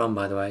tonight, later on,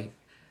 by the way,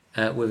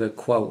 with a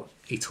quote.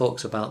 He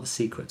talks about the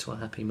secret to a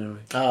happy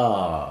marriage.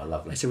 Oh,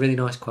 lovely. It's a really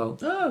nice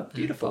quote. Oh,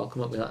 beautiful. I'll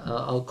come up with that.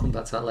 I'll come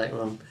back to that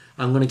later on.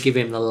 I'm going to give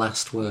him the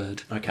last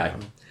word. Okay,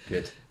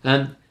 good.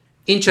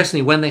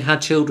 Interestingly, when they had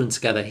children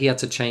together, he had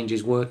to change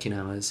his working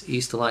hours. He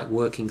used to like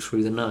working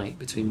through the night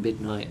between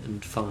midnight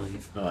and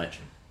 5. Right.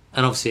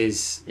 And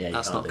obviously,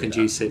 that's not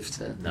conducive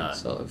to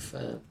sort of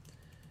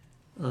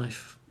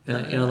life.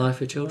 Life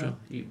with children.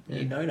 You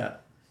know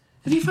that.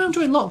 Have you found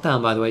during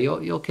lockdown, by the way,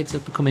 your kids are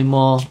becoming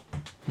more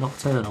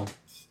nocturnal?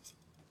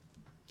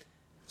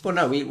 Well,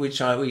 no,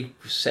 we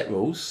set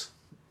rules.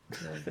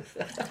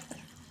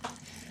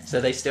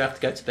 So they still have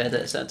to go to bed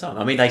at a certain time.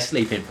 I mean, they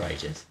sleep in for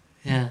ages.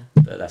 Yeah.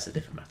 But that's a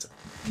different matter.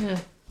 Yeah.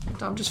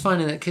 I'm just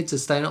finding that kids are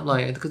staying up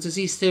later because there's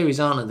these theories,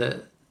 aren't there,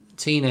 that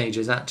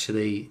teenagers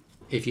actually,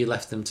 if you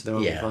left them to their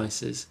own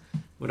devices,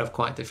 would have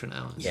quite different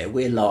hours. Yeah,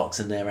 we're larks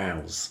and they're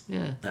owls.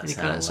 Yeah. That's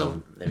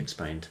how they're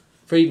explained.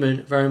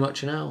 Friedman, very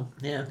much an owl.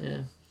 Yeah.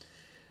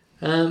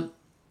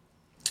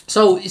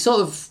 So he's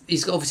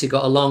obviously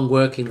got a long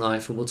working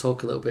life, and we'll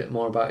talk a little bit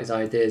more about his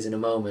ideas in a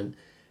moment.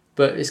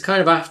 But it's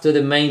kind of after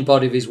the main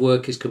body of his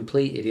work is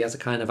completed, he has a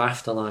kind of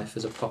afterlife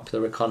as a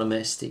popular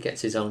economist. He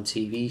gets his own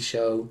TV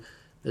show.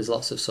 There's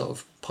lots of sort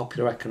of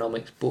popular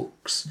economics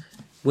books.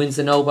 Wins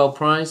the Nobel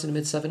Prize in the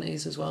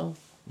mid-70s as well.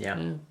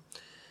 Yeah.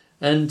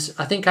 And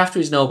I think after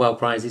his Nobel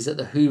Prize, he's at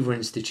the Hoover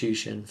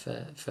Institution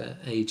for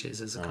ages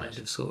as a kind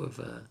of sort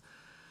of...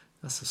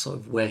 that's the sort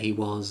of where he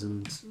was,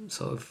 and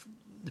sort of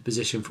the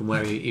position from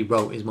where he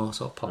wrote his more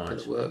sort of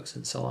popular works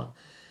and so on.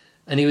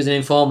 And he was an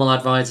informal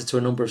advisor to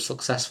a number of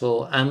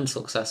unsuccessful and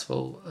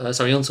successful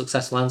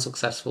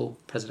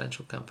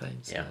presidential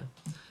campaigns. Yeah.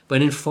 But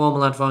an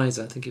informal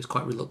advisor, I think he was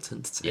quite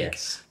reluctant to take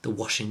the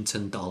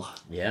Washington dollar.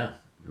 Yeah.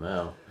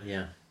 Well,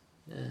 yeah.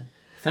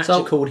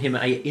 Thatcher called him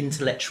a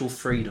intellectual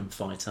freedom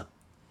fighter.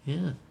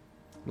 Yeah.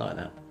 Like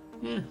that.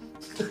 Yeah.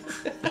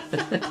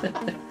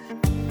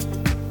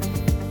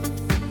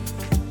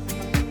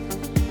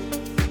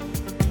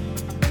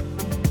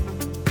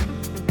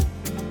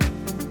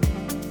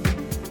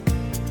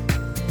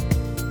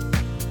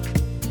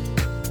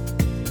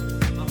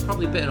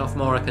 Bitten off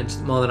more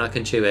than I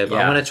can chew here, but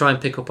I'm going to try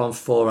and pick up on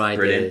 4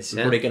 ideas.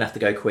 We're probably going to have to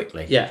go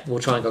quickly. Yeah, we'll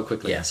try and go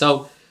quickly. Yeah.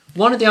 So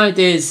one of the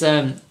ideas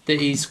that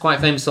he's quite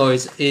famous for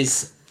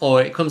is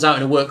it comes out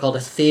in a work called A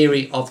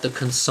Theory of the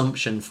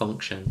Consumption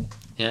Function.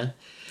 Yeah.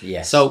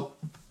 Yes. So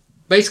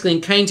basically,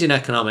 in Keynesian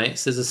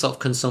economics, there's a sort of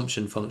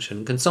consumption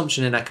function.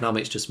 Consumption in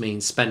economics just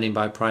means spending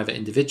by private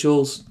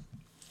individuals,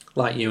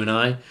 like you and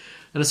I.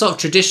 And a sort of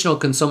traditional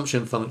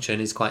consumption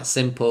function is quite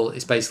simple.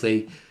 It's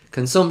basically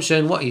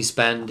consumption, what you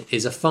spend,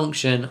 is a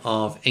function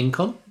of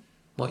income,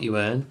 what you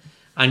earn,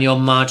 and your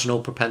marginal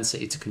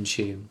propensity to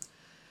consume.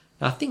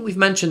 Now, I think we've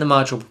mentioned the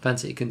marginal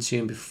propensity to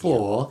consume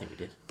before, I think we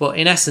did. But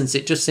in essence,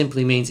 it just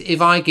simply means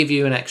if I give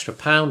you an extra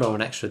 £1 or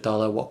an extra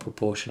 $1, what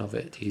proportion of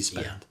it do you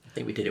spend? Yeah, I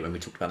think we did it when we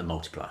talked about the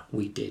multiplier.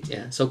 We did,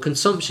 yeah. So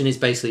consumption is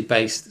basically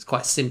it's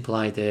quite a simple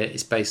idea.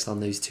 It's based on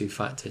these 2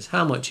 factors: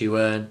 how much you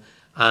earn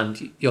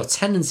and your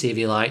tendency, if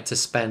you like, to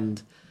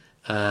spend,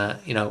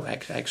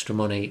 extra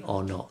money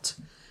or not.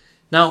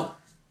 Now,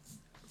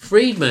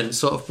 Friedman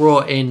sort of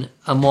brought in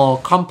a more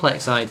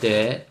complex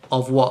idea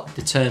of what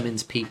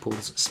determines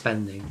people's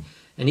spending.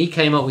 And he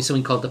came up with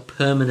something called the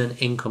permanent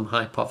income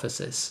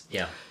hypothesis.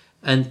 Yeah.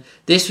 And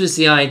this was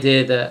the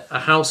idea that a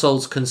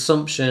household's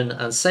consumption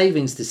and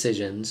savings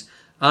decisions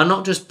are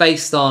not just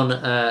based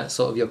on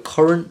sort of your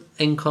current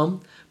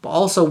income, but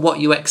also what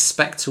you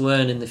expect to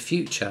earn in the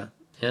future,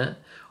 yeah,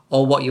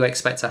 or what you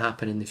expect to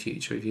happen in the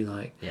future, if you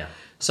like. Yeah.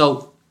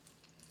 So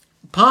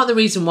part of the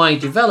reason why he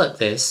developed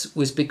this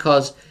was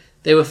because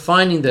they were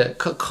finding that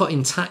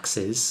cutting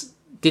taxes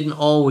didn't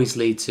always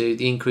lead to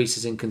the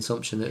increases in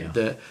consumption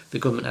that the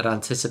government had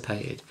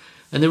anticipated.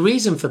 And the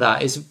reason for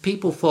that is if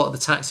people thought the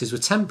taxes were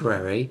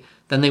temporary,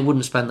 then they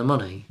wouldn't spend the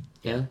money.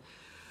 Yeah.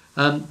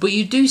 But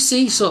you do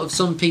see sort of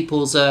some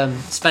people's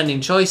spending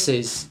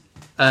choices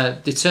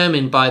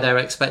determined by their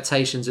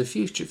expectations of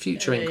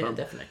future income.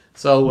 Yeah, definitely.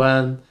 So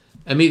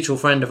a mutual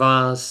friend of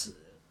ours,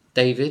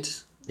 David.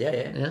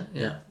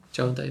 Yeah.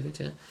 Joe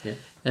David,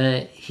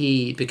 Yeah.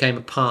 He became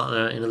a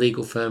partner in a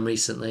legal firm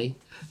recently.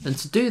 And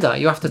to do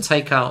that, you have to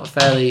take out a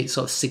fairly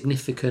sort of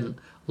significant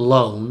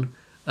loan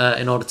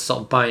in order to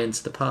sort of buy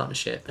into the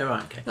partnership. All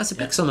right, okay. That's a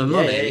big sum of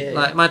money. Yeah.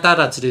 Like my dad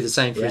had to do the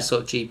same for his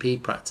sort of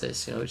GP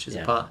practice, which is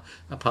Yeah.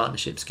 a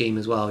partnership scheme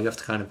as well. You have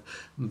to kind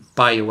of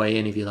buy your way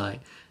in, if you like.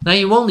 Now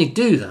you only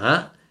do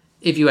that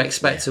if you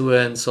expect to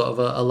earn sort of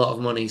a lot of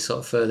money sort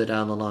of further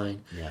down the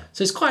line. Yeah.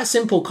 So it's quite a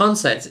simple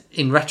concept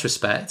in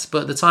retrospect,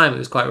 but at the time it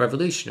was quite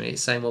revolutionary.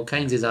 It's saying, well,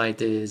 Keynes's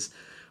ideas,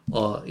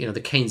 or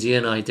the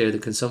Keynesian idea of the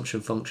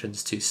consumption function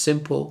is too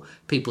simple.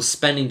 People's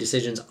spending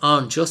decisions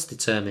aren't just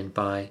determined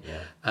by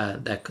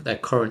their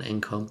current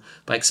income,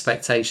 but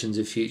expectations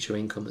of future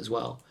income as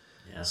well.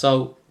 Yeah.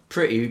 So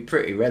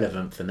pretty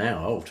relevant for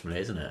now, ultimately,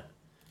 isn't it?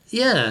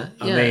 Yeah.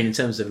 I mean, in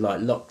terms of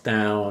like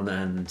lockdown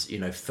and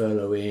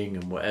furloughing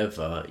and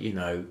whatever,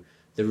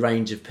 the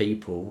range of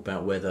people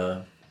about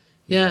whether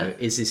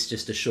is this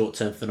just a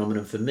short-term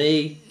phenomenon for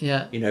me?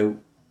 Yeah.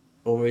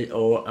 Or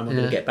am I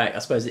going to get back? I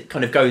suppose it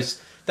kind of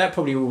goes. That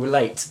probably will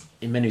relate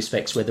in many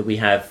respects whether we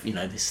have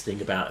this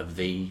thing about a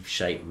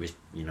V-shaped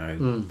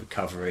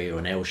recovery or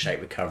an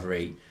L-shaped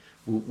recovery.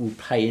 We'll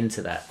play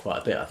into that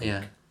quite a bit, I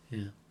think.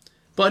 Yeah.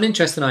 But an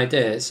interesting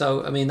idea.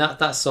 So I mean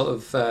that's sort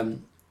of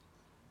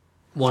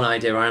one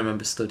idea I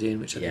remember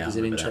studying, which I think is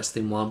an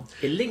interesting one.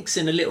 It links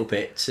in a little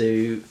bit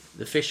to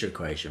the Fisher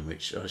equation,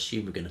 which I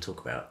assume we're going to talk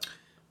about.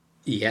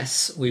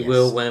 Yes, we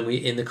will when we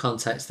in the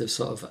context of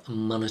sort of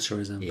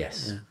monetarism.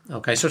 Yes. Yeah.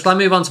 Okay, so shall I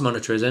move on to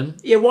monetarism?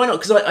 Yeah, why not?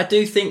 Because I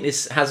do think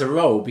this has a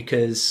role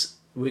because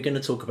we're going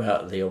to talk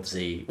about the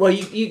obviously. Well,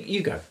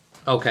 you go.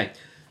 Okay,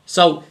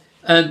 so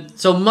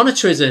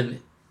monetarism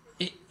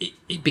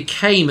it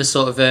became a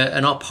sort of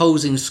an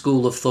opposing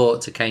school of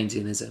thought to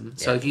Keynesianism.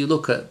 So if you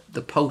look at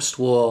the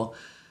post-war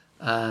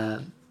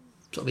sort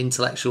of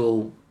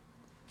intellectual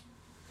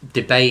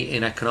debate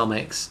in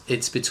economics,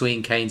 it's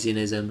between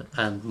Keynesianism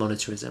and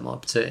monetarism, or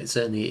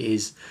certainly it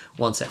is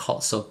once it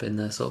hots up in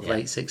the sort of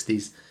late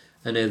 60s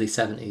and early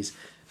 70s.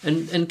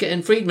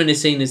 And Friedman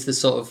is seen as the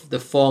sort of the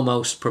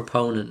foremost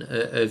proponent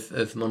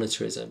of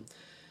monetarism.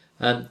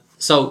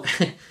 So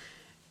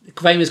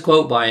famous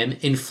quote by him: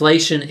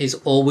 "Inflation is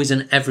always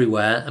and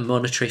everywhere a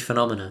monetary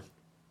phenomena."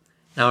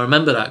 Now I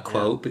remember that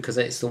quote because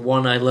it's the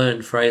one I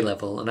learned for A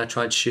level, and I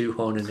tried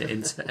shoehorning it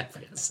into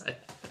every essay.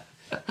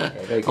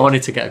 I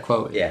wanted to get a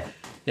quote. Yeah.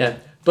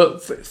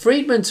 But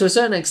Friedman, to a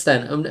certain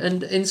extent,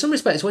 and in some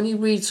respects, when you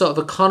read sort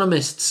of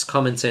economists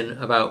commenting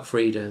about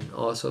Friedman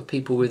or sort of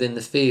people within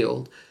the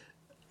field,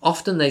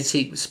 often they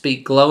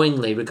speak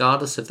glowingly,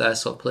 regardless of their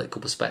sort of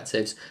political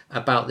perspectives,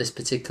 about this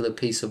particular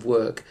piece of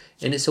work.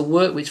 And it's a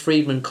work which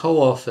Friedman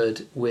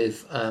co-authored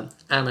with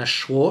Anna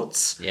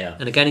Schwartz. Yeah.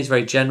 And again, he's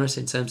very generous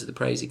in terms of the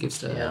praise he gives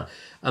to her.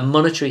 A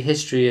Monetary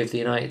History of the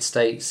United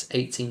States,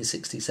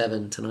 1867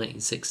 to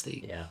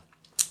 1960. Yeah.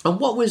 And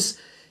what was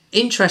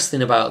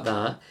interesting about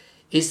that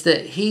is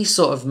that he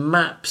sort of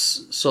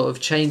maps sort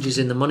of changes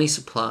in the money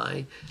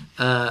supply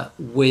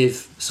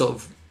with sort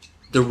of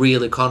the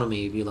real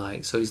economy, if you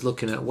like. So he's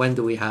looking at when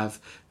do we have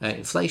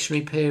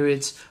inflationary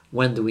periods,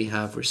 when do we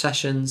have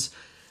recessions,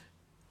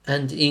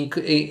 and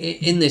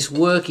in this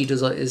work he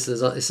does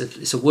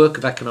it's a work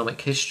of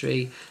economic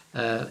history.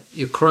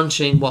 You're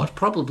crunching what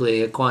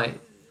probably are quite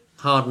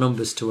hard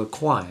numbers to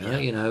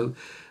acquire,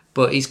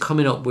 but he's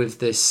coming up with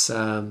this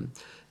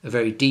a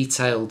very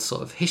detailed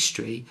sort of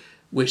history,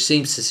 which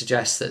seems to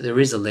suggest that there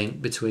is a link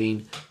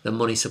between the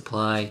money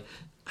supply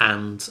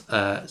and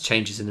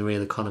changes in the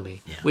real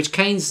economy, which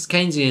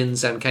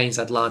Keynesians and Keynes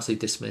had largely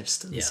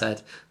dismissed and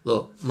said,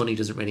 look, money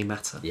doesn't really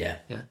matter.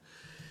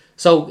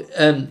 So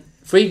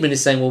Friedman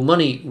is saying, well,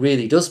 money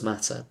really does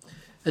matter.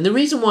 And the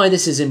reason why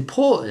this is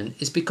important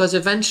is because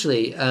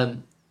eventually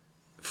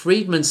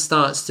Friedman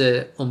starts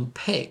to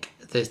unpick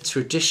the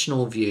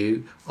traditional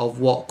view of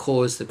what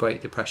caused the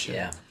Great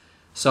Depression.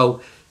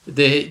 So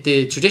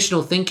the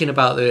traditional thinking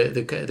about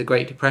the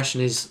Great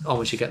Depression is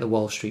almost you get the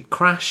Wall Street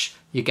crash,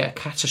 you get a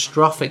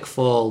catastrophic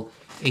fall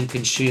in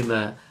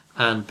consumer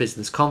and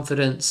business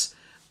confidence,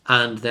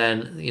 and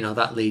then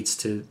that leads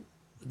to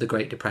the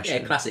Great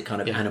Depression. Yeah, classic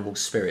kind of animal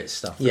spirit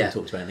stuff that we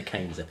talked about in the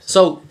Keynes episode.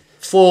 So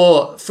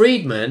for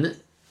Friedman,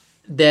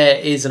 there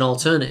is an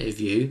alternative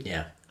view,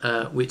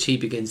 which he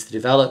begins to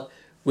develop,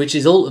 which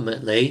is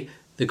ultimately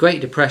the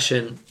Great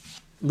Depression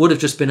would have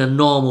just been a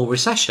normal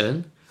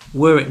recession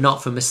were it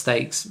not for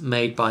mistakes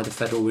made by the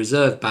Federal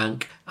Reserve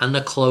Bank and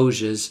the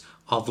closures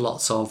of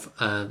lots of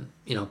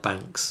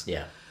banks.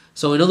 Yeah.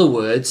 So in other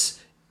words,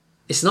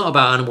 it's not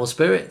about animal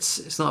spirits,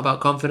 it's not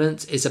about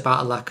confidence, it's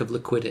about a lack of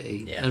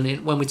liquidity. Yeah.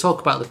 And when we talk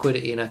about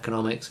liquidity in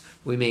economics,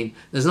 we mean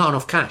there's not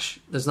enough cash.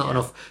 There's not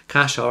enough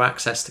cash or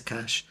access to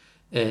cash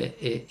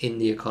in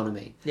the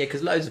economy. Yeah,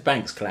 because loads of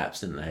banks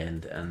collapsed, didn't they?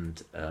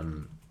 And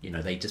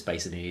they just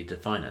basically needed to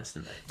finance,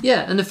 didn't they?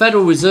 Yeah, and the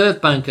Federal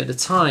Reserve Bank at the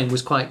time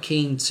was quite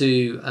keen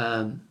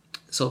to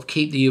sort of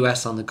keep the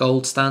US on the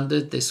gold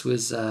standard. This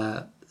was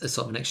a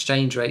sort of an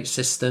exchange rate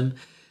system.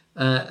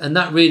 And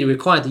that really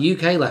required the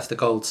UK left the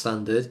gold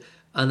standard,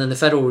 and then the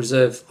Federal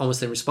Reserve,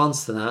 almost in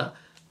response to that,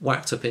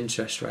 whacked up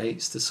interest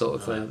rates to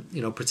sort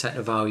of protect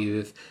the value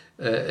of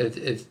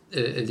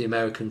the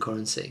American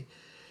currency.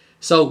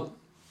 So,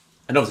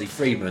 and obviously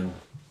Friedman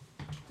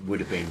would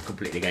have been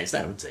completely against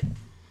that, wouldn't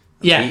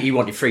he? Yeah, he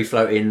wanted free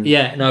floating.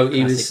 Yeah, no,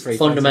 he was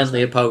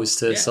fundamentally opposed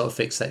to sort of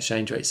fixed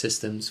exchange rate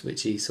systems,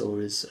 which he saw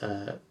as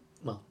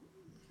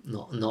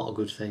not a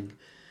good thing.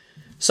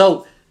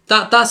 So.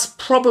 That's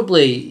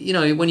probably,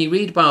 when you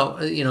read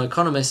about,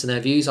 economists and their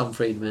views on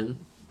Friedman,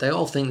 they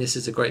all think this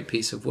is a great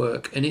piece of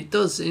work. And it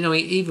does,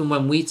 even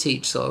when we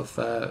teach sort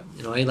of,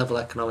 A-level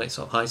economics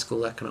or high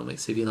school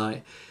economics, if you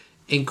like,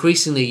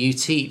 increasingly you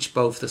teach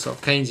both the sort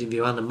of Keynesian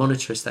view and the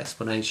monetarist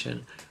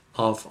explanation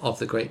of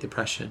the Great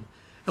Depression.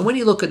 And when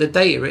you look at the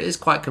data, it is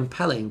quite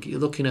compelling.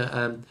 You're looking at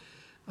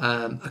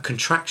a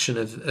contraction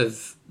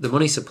of the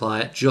money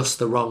supply at just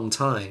the wrong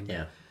time.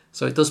 Yeah.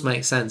 So it does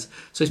make sense.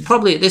 So it's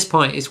probably at this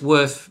point it's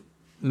worth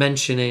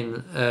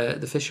mentioning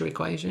the Fisher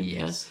equation.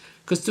 Yes.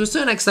 Because to a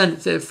certain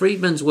extent,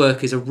 Friedman's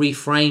work is a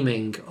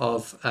reframing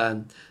of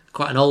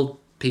quite an old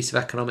piece of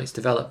economics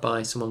developed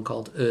by someone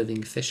called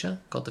Irving Fisher,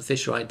 called the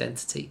Fisher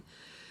identity.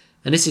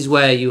 And this is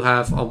where you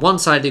have on one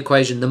side of the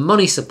equation the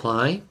money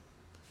supply.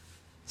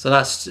 So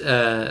that's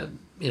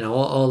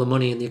all the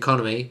money in the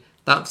economy.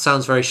 That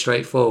sounds very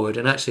straightforward,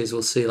 and actually, as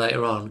we'll see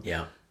later on,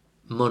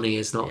 money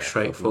is not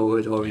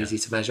straightforward or easy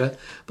to measure.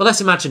 But let's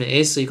imagine it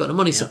is. So you've got the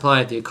money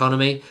supply of the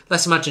economy.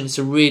 Let's imagine it's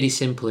a really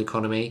simple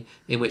economy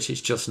in which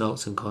it's just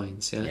notes and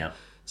coins.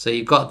 So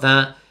you've got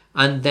that,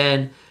 and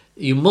then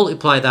you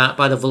multiply that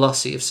by the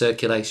velocity of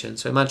circulation.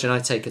 So imagine I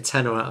take a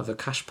tenner out of a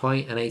cash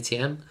point, an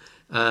ATM.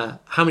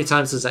 How many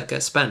times does that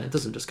get spent? It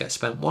doesn't just get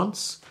spent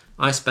once.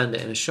 I spend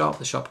it in a shop.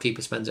 The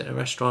shopkeeper spends it in a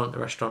restaurant. The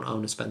restaurant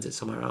owner spends it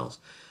somewhere else.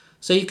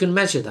 So you can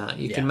measure that.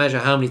 You can measure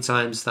how many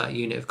times that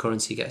unit of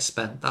currency gets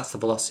spent. That's the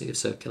velocity of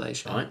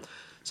circulation. Right.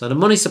 So the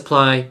money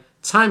supply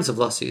times the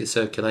velocity of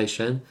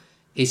circulation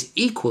is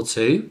equal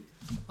to,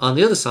 on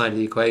the other side of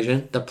the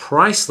equation, the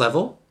price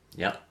level,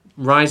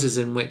 rises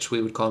in which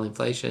we would call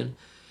inflation,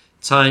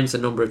 times the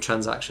number of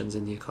transactions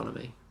in the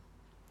economy.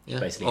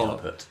 Basically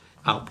output.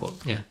 Output,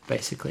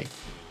 basically.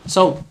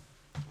 So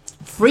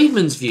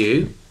Friedman's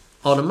view,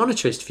 or the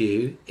monetarist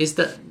view, is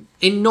that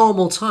in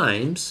normal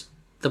times,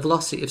 the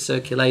velocity of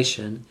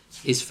circulation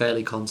is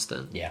fairly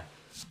constant. Yeah.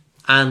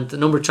 And the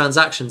number of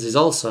transactions is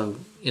also,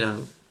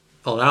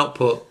 or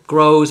output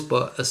grows,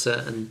 but a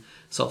certain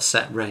sort of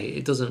set rate.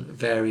 It doesn't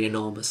vary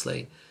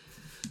enormously.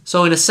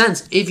 So in a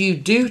sense, if you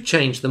do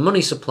change the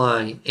money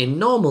supply in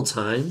normal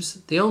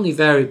times, the only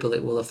variable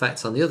it will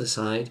affect on the other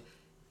side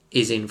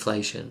is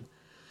inflation.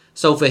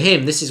 So for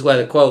him, this is where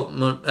the quote,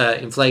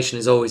 inflation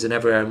is always an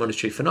everywhere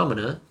monetary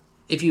phenomena.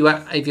 If you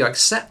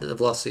accept that the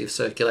velocity of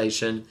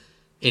circulation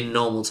in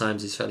normal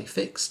times is fairly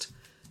fixed,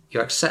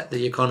 you accept that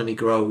the economy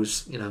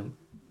grows,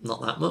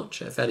 not that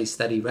much, at a fairly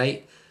steady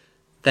rate,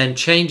 then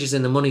changes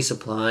in the money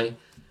supply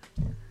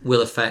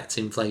will affect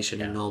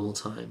inflation in normal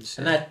times.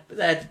 And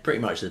they had pretty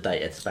much the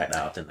data to back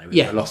that up, didn't they,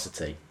 with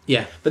velocity?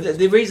 Yeah. But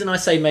the reason I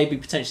say maybe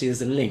potentially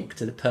there's a link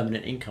to the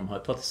permanent income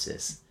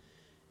hypothesis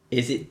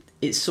is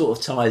it sort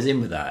of ties in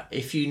with that.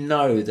 If you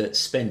know that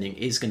spending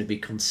is going to be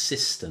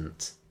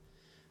consistent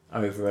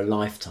over a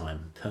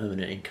lifetime,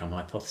 permanent income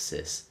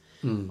hypothesis,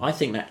 I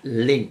think that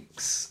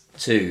links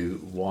to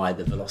why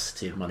the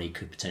velocity of money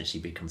could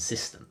potentially be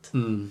consistent,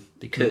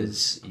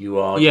 because you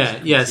are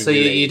so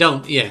you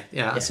don't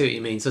I see what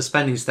you mean. So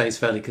spending stays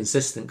fairly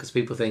consistent because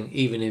people think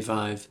even if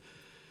I've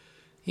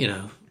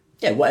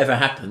whatever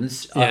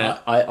happens,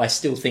 I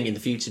still think in the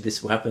future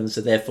this will happen,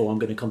 so therefore I'm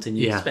going to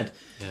continue to spend.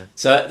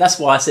 So that's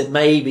why I said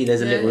maybe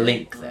there's a little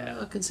link there.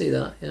 I can see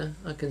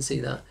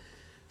that.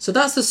 So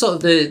that's the sort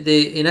of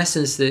the in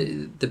essence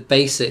the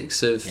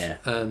basics of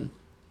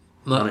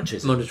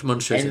monetarism.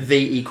 NV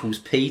equals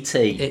PT.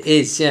 It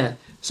is,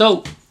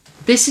 So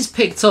this is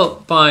picked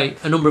up by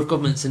a number of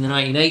governments in the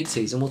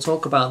 1980s, and we'll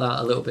talk about that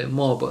a little bit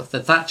more. But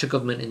the Thatcher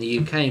government in the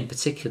UK, in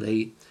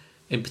particular,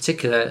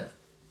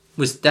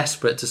 was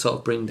desperate to sort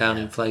of bring down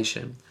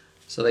inflation.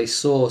 So they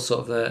saw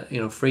sort of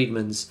the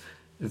Friedman's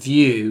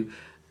view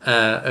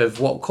of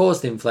what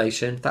caused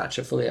inflation.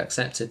 Thatcher fully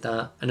accepted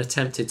that and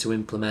attempted to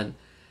implement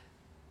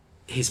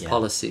his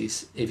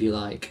policies, if you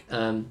like.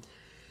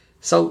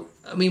 So,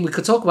 I mean, we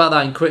could talk about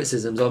that in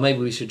criticisms, or maybe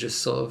we should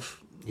just sort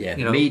of...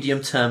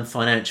 medium-term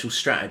financial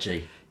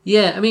strategy.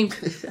 Yeah, I mean,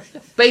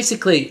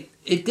 basically,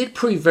 it did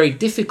prove very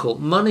difficult.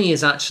 Money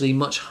is actually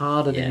much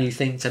harder than you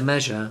think to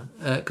measure,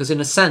 because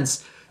in a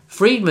sense,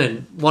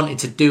 Friedman wanted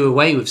to do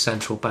away with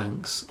central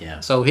banks.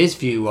 Yeah. So his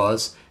view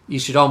was you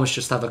should almost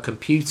just have a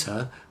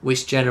computer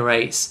which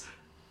generates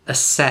a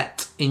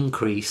set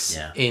increase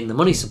in the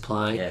money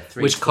supply,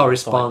 3, which 4,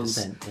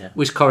 corresponds 5%,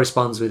 which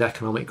corresponds with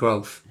economic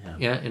growth.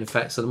 Yeah. In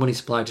effect, so the money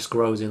supply just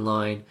grows in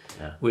line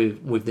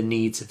with the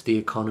needs of the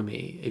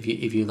economy, if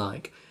you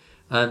like.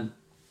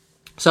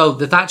 So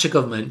the Thatcher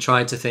government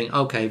tried to think,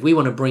 okay, if we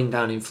want to bring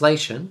down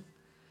inflation,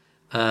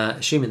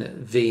 assuming that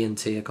V and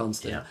T are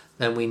constant,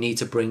 then we need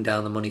to bring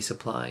down the money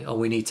supply, or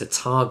we need to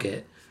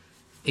target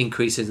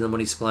increases in the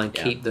money supply and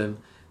keep them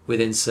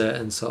within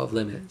certain sort of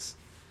limits.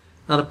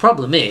 Now the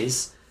problem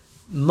is,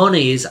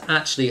 money is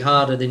actually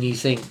harder than you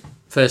think,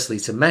 firstly,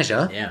 to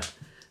measure. Yeah.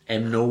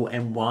 M0,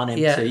 M1, M2.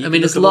 Yeah, You I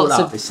mean, there's look it all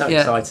lots up. of... It's so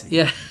exciting.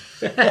 Yeah.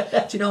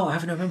 Do you know what? I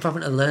remember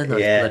having to learn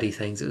those bloody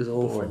things. It was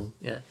awful. Boring.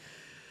 Yeah.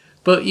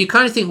 But you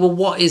kind of think, well,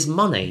 what is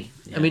money?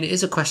 I mean, it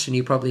is a question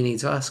you probably need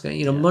to ask.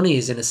 You know, money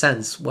is, in a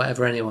sense,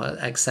 whatever anyone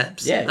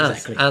accepts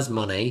as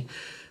money.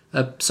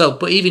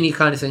 But even you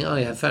kind of think, oh,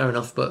 yeah, fair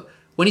enough. But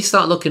when you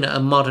start looking at a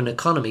modern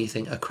economy, you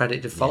think, are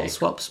credit default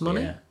swaps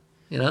money? Yeah.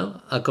 You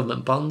know, are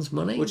government bonds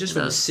money? Well, just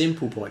from a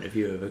simple point of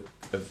view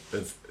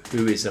of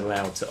who is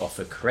allowed to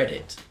offer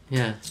credit.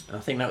 Yeah. And I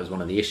think that was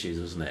one of the issues,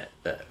 wasn't it,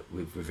 that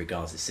with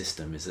regards to the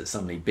system, is that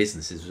suddenly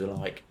businesses were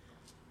like,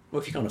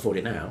 well, if you can't afford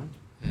it now,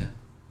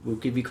 we'll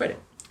give you credit.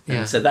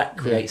 And so that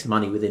creates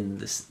money within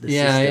the system.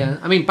 Yeah.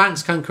 I mean,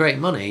 banks can create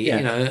money, you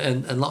know,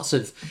 and lots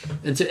of...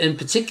 And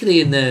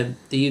particularly in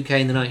the UK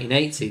in the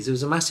 1980s, there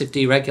was a massive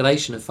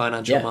deregulation of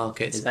financial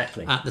markets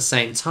at the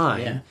same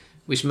time,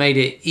 which made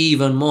it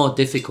even more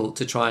difficult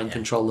to try and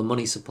control the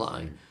money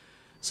supply.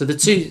 So the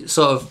two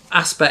sort of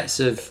aspects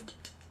of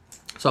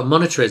sort of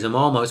monetarism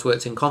almost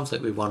worked in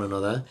conflict with one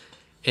another,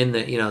 in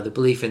that, you know, the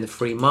belief in the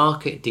free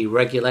market,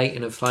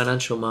 deregulating of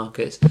financial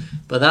markets,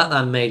 but that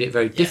then made it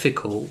very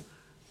difficult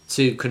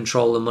to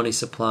control the money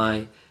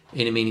supply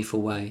in a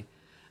meaningful way.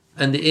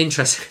 And the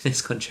interest in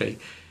this country,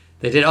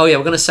 they did, we're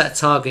going to set a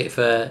target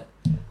for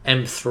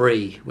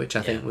M3, which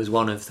I think was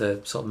one of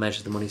the sort of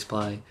measures of the money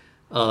supply.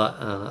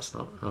 That's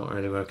not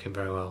really working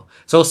very well.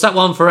 So we'll set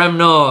one for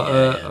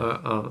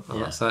M0.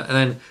 That's that. And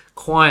then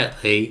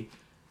quietly,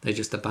 they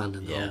just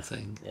abandoned the whole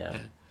thing. Yeah.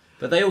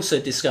 But they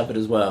also discovered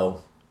as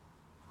well,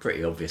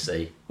 pretty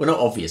obviously, well, not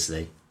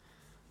obviously,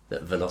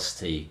 that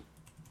velocity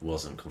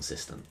wasn't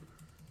consistent.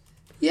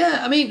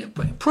 Yeah, I mean,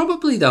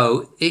 probably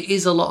though, it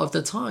is a lot of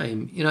the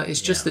time. You know,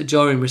 it's just that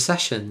during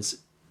recessions,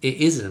 it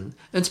isn't.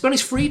 And to be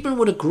honest, Friedman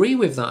would agree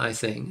with that, I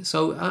think.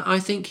 So I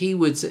think he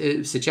would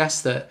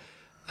suggest that,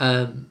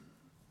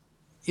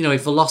 you know,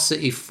 if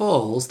velocity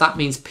falls, that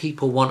means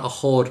people want to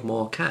hoard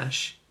more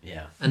cash.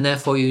 Yeah. And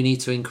therefore you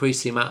need to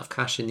increase the amount of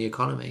cash in the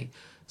economy.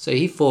 So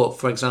he thought,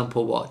 for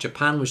example, what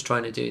Japan was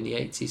trying to do in the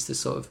 80s to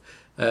sort of,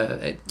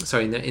 in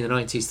the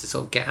 90s to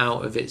sort of get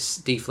out of its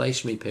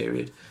deflationary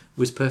period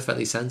was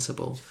perfectly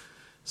sensible.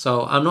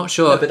 So I'm not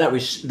sure... No, but that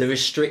was the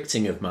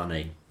restricting of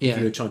money. If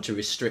you were trying to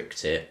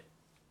restrict it,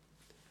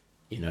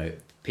 you know,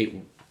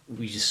 people...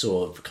 We just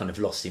saw kind of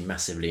velocity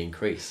massively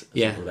increase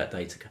as all that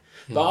data.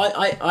 But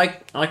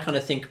I kind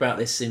of think about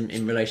this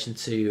in relation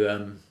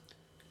to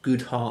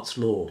Goodhart's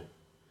law.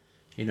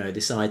 You know,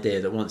 this idea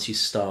that once you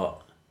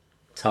start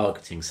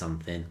targeting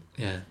something,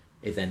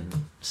 it then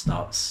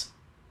starts,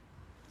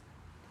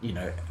 you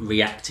know,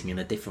 reacting in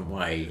a different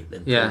way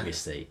than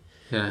previously.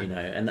 You know,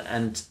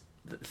 and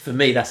for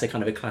me, that's a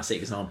kind of a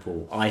classic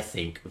example, I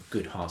think, of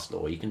Goodhart's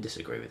law. You can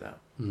disagree with that.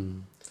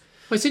 Well,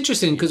 it's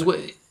interesting because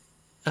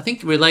I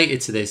think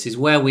related to this is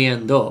where we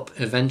end up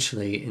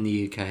eventually in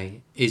the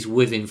UK is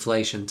with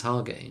inflation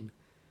targeting.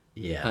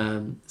 Yeah.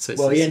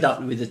 You end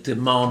up with a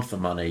demand for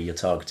money you're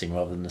targeting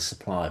rather than the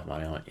supply of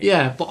money, aren't you?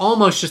 Yeah, but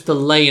almost just the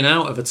laying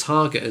out of a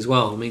target as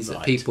well means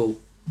that people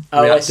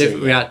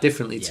react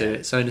differently to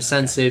it. So in a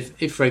sense,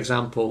 if for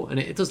example, and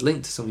it does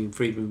link to something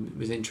Friedman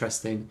was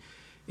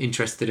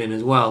interested in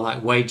as well,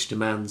 like wage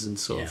demands and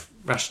sort of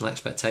rational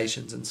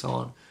expectations and so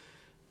on.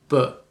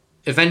 But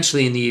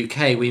eventually in the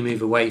UK, we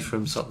move away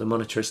from sort of the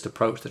monetarist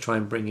approach to try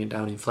and bring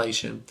down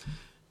inflation.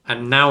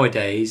 And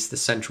nowadays, the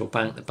central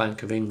bank, the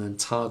Bank of England,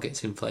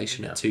 targets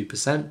inflation at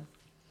 2%.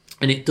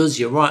 And it does,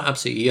 you're right,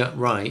 absolutely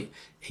right.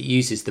 It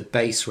uses the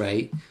base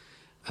rate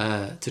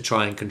to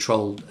try and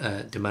control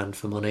demand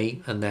for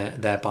money and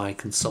thereby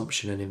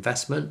consumption and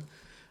investment.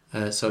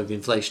 So if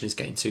inflation is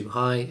getting too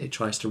high, it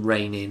tries to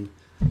rein in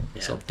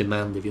sort of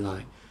demand, if you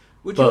like.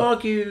 Would you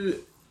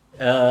argue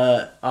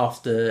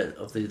after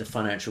the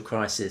financial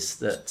crisis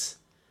that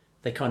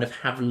they kind of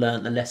have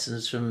learnt the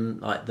lessons from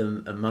like the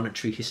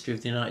monetary history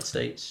of the United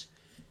States?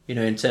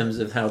 in terms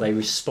of how they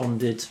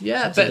responded.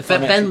 Yeah, to the but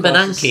financial Ben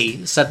crisis.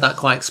 Bernanke said that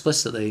quite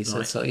explicitly. He said,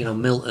 Right. so,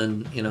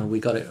 Milton, we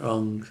got it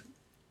wrong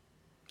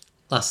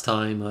last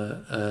time,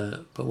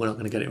 but we're not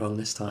going to get it wrong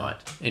this time. Right.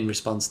 In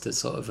response to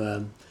sort of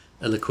a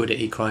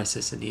liquidity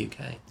crisis in the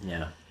UK.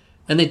 Yeah.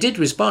 And they did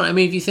respond. I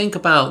mean, if you think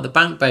about the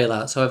bank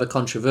bailouts, however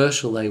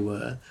controversial they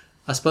were,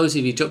 I suppose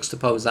if you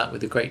juxtapose that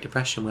with the Great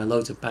Depression, where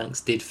loads of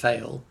banks did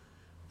fail,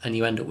 and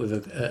you end up with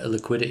a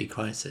liquidity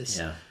crisis,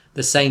 Yeah.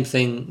 the same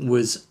thing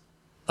was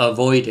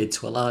avoided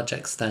to a large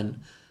extent,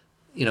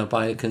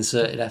 by the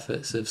concerted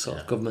efforts of sort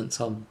of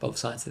governments on both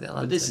sides of the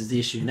Atlantic. But this is the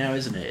issue now,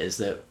 isn't it? Is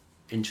that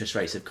interest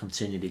rates have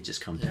continually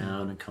just come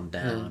down and come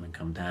down and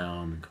come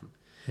down,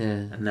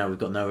 and now we've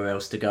got nowhere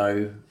else to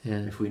go.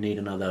 Yeah. If we need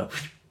another.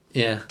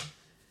 Yeah.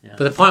 Yeah.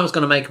 But the point I was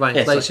going to make about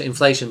Yeah,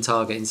 inflation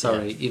targeting,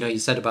 you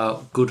said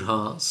about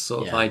Goodhart's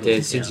sort of idea,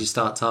 as soon as yeah. you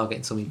start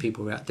targeting something,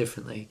 people react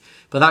differently.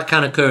 But that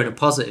can occur in a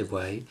positive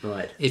way.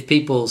 Right. If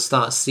people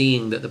start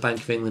seeing that the Bank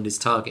of England is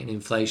targeting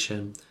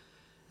inflation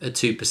at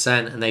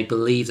 2% and they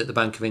believe that the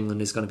Bank of England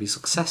is going to be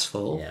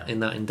successful in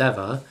that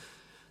endeavour,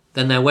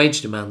 then their wage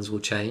demands will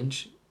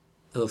change.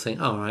 They'll think,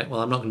 all right,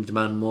 well, I'm not going to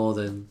demand more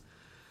than,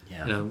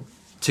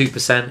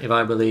 2% if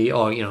I believe,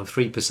 or,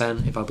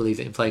 3% if I believe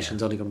that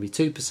inflation's only going to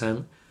be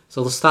 2%.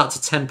 So they'll start to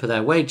temper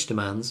their wage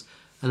demands,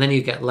 and then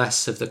you get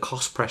less of the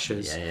cost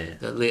pressures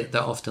that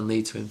often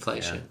lead to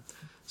inflation. Yeah.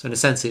 So in a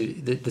sense,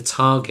 the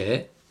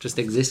target, just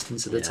the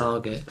existence of the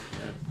target,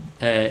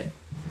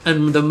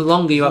 and the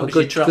longer you have a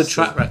good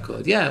track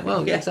record,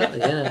 exactly,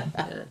 yeah.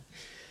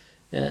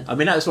 I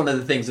mean, that was one of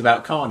the things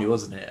about Carney,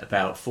 wasn't it?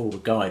 About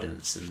forward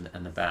guidance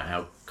and about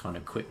how kind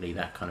of quickly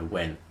that kind of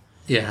went.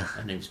 Yeah.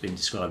 And it's been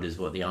described as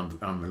the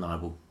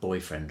unreliable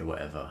boyfriend or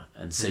whatever.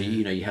 And so,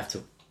 you have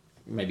to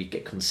maybe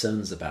get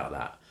concerns about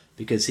that,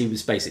 because he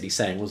was basically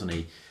saying, wasn't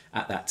he,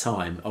 at that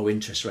time,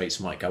 interest rates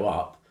might go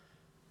up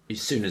as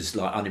soon as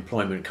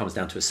unemployment comes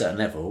down to a certain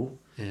level.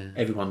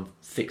 Everyone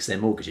fixed their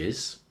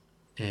mortgages,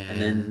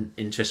 and then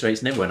interest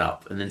rates never went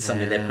up, and then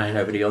suddenly they're paying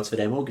over the odds for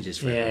their mortgages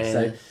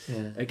forever.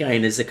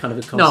 Again, there's a kind of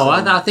a concern. No,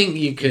 I think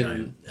you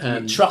can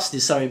trust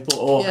is so important,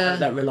 or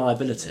that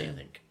reliability. I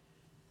think.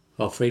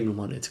 Well, Friedman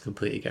wanted to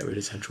completely get rid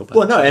of central banks.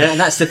 Well, no, and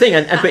that's the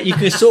thing, but you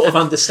can sort of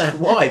understand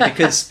why,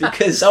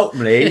 because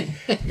ultimately,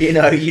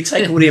 you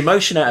take all the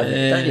emotion out of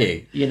it, don't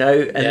you?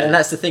 And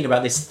that's the thing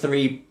about this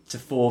 3 to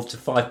 4 to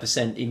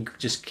 5%.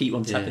 Just keep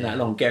on tapping that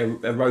along, get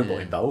a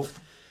robot involved,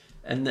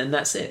 and then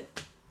that's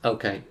it.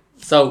 Okay,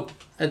 so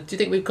do you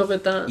think we've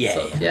covered that?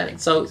 Yeah.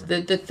 So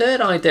the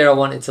third idea I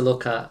wanted to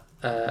look at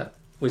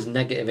was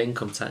negative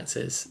income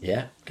taxes.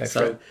 Yeah, go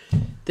for it.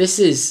 This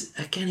is,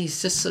 again,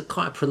 he's just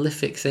quite a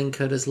prolific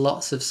thinker. There's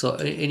lots of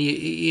and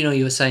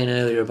you were saying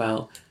earlier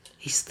about,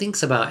 he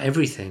thinks about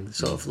everything,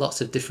 sort of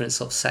lots of different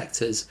sort of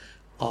sectors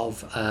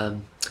of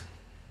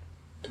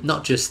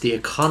not just the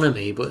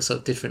economy, but sort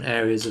of different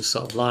areas of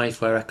sort of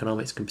life where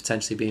economics can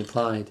potentially be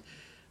applied.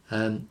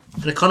 An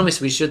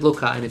economist we should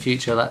look at in the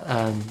future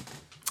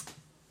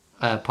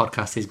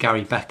podcast is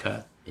Gary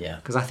Becker. Yeah.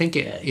 Because I think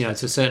to a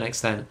certain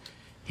extent,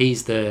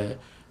 he's the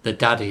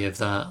daddy of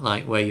that,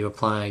 like where you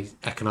apply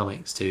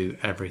economics to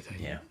everything.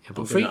 Yeah.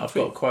 But I've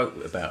got a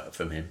quote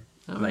from him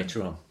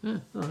later on. Yeah.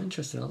 Oh,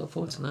 interesting. I look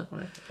forward to that.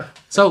 Right.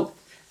 So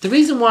the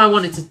reason why I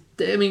wanted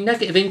to,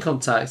 negative income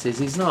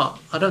taxes is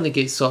not, I don't think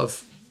it's sort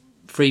of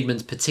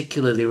Friedman's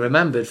particularly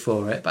remembered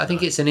for it, but I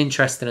think it's an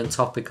interesting and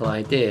topical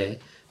idea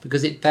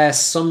because it bears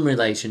some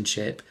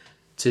relationship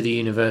to the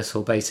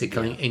universal basic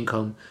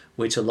income,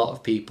 which a lot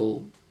of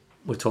people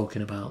were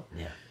talking about.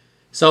 Yeah.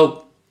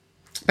 So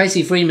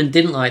basically, Friedman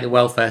didn't like the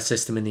welfare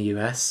system in the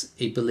US.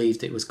 He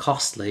believed it was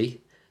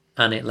costly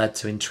and it led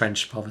to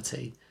entrenched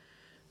poverty.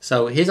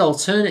 So his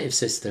alternative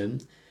system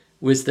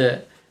was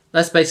that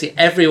basically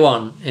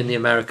everyone in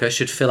America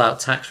should fill out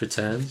tax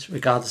returns,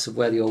 regardless of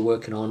whether you're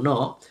working or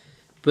not.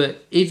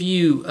 But if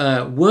you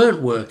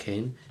weren't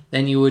working,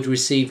 then you would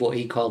receive what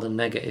he called a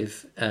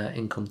negative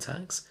income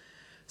tax.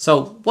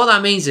 So what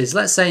that means is,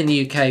 let's say in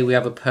the UK we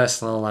have a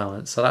personal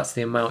allowance. So that's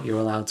the amount you're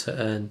allowed to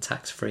earn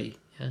tax-free.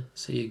 Yeah.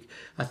 So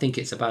I think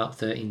it's about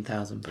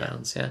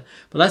 £13,000. Yeah.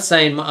 But let's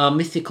say in our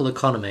mythical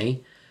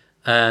economy,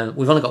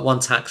 we've only got one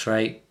tax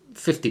rate,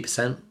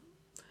 50%,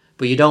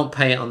 but you don't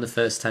pay it on the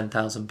first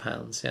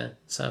 £10,000. Yeah.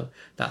 So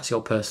that's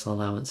your personal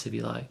allowance, if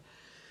you like.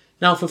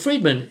 Now for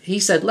Friedman, he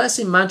said, let's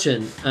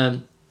imagine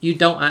you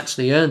don't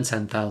actually earn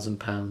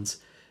 £10,000.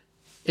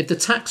 If the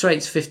tax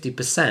rate's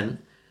 50%,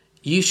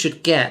 you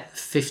should get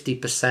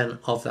 50%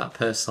 of that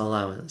personal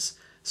allowance.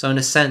 So in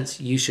a sense,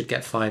 you should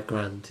get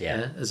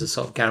 $5,000 as a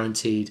sort of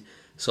guaranteed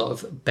sort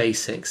of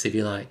basics, if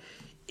you like.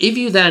 If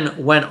you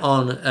then went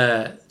on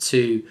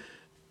to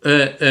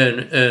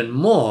earn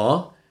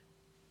more,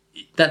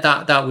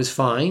 that was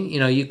fine.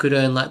 You could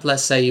earn,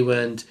 let's say you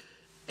earned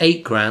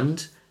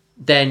 $8,000,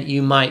 then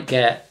you might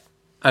get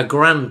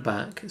 $1,000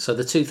 back. So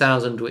the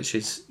 2,000, which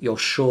is you're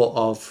short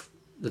of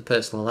the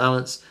personal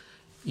allowance,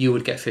 you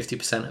would get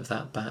 50% of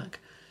that back.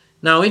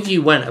 Now, if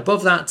you went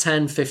above that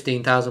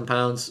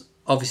 £10,000-15,000,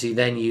 obviously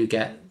then you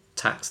get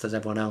taxed as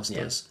everyone else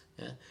does.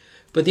 Yeah.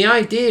 But the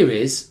idea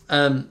is,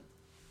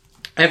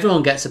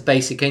 everyone gets a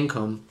basic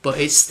income, but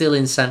it still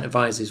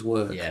incentivizes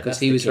work, because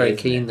he was very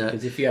keen that.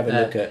 Because if you have a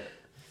look at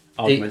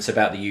arguments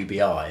about the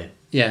UBI,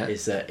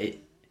 is that it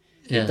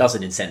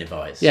doesn't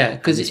incentivise. Yeah,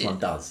 because this one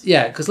does.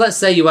 Yeah, because let's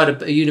say you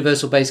had a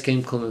universal basic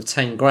income of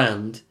 10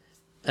 grand,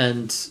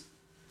 and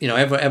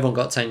everyone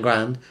got 10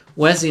 grand.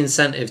 Where's the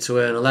incentive to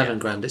earn 11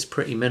 grand? It's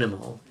pretty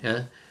minimal.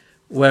 Yeah,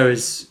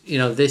 whereas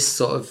this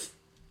sort of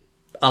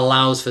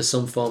allows for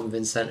some form of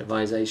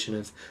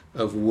incentivization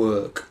of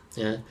work.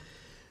 Yeah.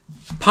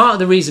 Part of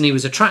the reason he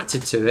was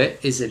attracted to it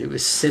is that it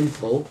was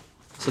simple,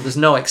 so there's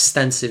no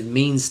extensive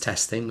means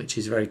testing, which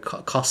is very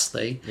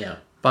costly. Yeah.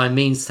 By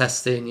means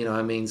testing,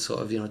 I mean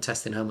sort of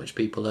testing how much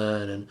people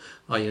earn and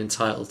are you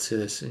entitled to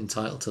this,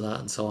 entitled to that,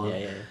 and so on.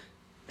 Yeah.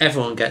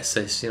 Everyone gets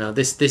this.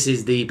 This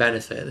is the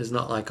benefit. There's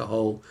not like a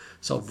whole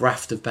sort of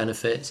raft of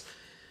benefits,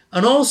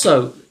 and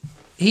also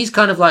he's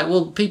kind of like,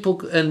 well,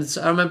 people, and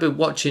I remember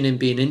watching him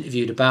being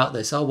interviewed about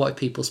this. Oh, what if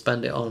people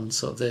spend it on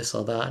sort of this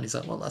or that? And he's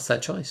like, well, that's their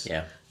choice.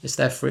 Yeah. It's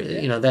their free,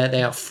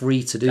 they are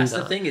free to do that.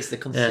 That's the thing, it's the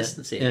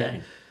consistency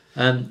again.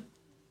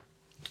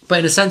 But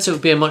in a sense, it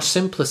would be a much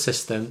simpler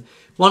system.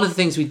 One of the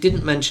things we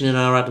didn't mention in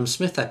our Adam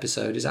Smith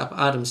episode is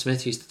Adam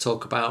Smith used to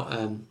talk about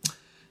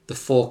the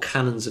 4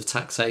 canons of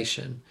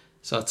taxation.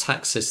 So a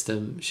tax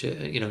system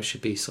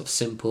should be sort of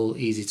simple,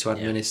 easy to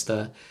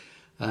administer.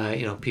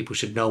 People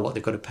should know what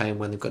they've got to pay and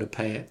when they've got to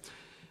pay it.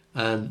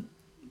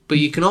 But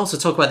you can also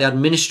talk about the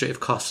administrative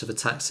costs of a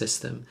tax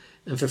system.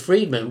 And for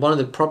Friedman, one of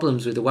the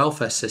problems with the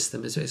welfare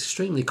system is it's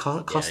extremely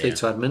costly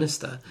to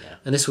administer. Yeah.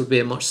 And this would be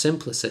a much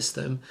simpler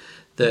system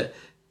that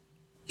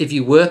if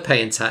you were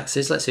paying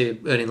taxes, let's say you're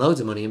earning loads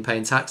of money and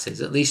paying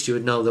taxes, at least you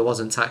would know there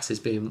wasn't taxes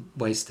being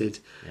wasted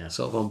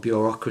sort of on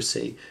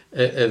bureaucracy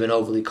of an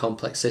overly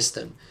complex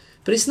system.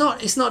 But it's not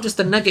just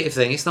a negative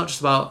thing. It's not just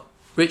about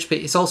rich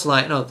people. It's also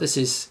like, no, this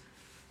is...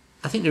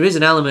 I think there is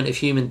an element of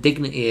human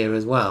dignity here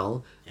as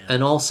well. Yeah.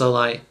 And also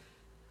like...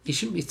 You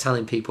shouldn't be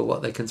telling people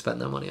what they can spend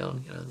their money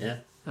on. Yeah.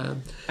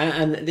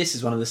 And this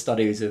is one of the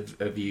studies of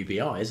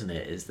UBI, isn't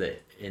it? Is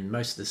that in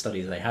most of the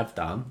studies they have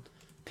done,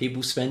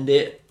 people spend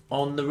it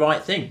on the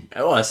right thing.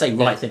 Oh, I say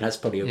right thing, that's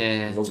probably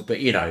wrong, but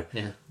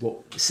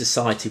what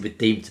society would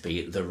deem to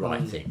be the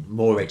right thing.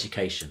 More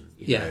education,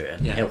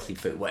 and healthy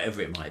food,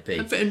 whatever it might be.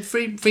 And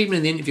Friedman,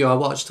 in the interview I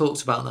watched,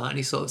 talks about that, and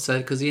he sort of said,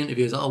 because the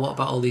interview was like, oh, what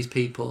about all these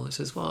people? He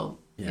says, well,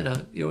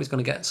 you're always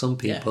going to get some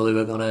people who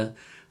are going to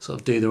sort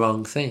of do the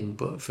wrong thing,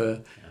 but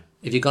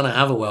if you're going to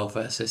have a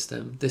welfare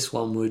system, this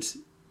one would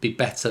be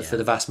better for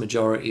the vast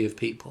majority of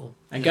people.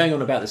 And going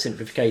on about the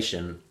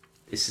simplification,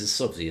 this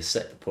is obviously a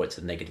set point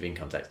to the negative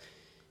income tax.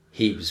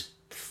 He was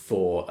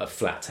for a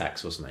flat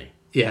tax, wasn't he?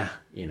 Yeah.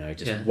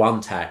 Just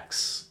one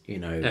tax,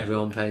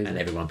 everyone pays and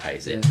it. everyone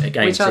pays it. Yeah.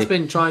 Again, which has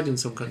been tried in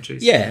some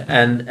countries. Yeah,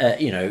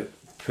 and,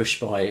 pushed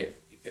by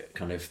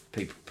kind of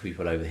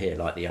people over here,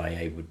 like the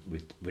IA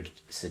would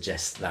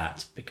suggest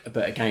that.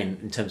 But again,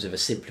 in terms of a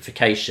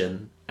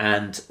simplification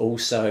and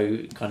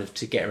also kind of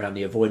to get around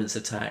the avoidance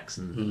of tax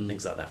and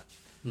things like that.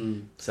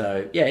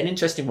 So, an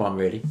interesting one,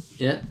 really.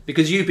 Yeah.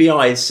 Because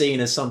UBI is seen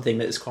as something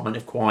that is kind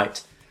of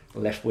quite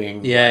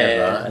left-wing,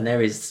 and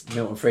there is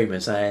Milton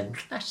Friedman saying,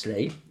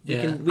 actually, we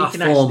can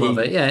form of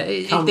it. Yeah,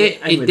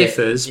 it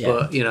differs,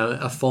 but,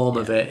 a form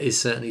of it is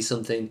certainly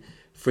something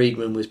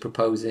Friedman was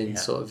proposing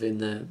sort of in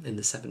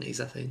the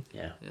 70s, I think.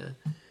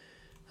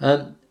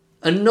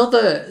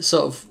 Another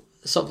sort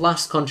of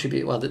last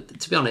contributor, well,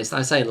 to be honest,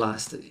 I say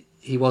last,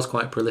 he was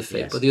quite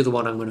prolific, but the other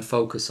one I'm going to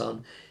focus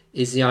on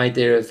is the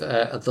idea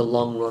of the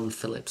long-run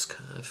Phillips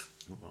curve.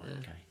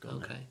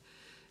 Okay.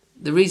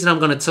 The reason I'm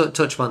going to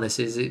touch on this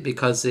is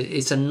because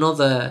it's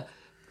another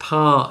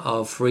part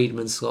of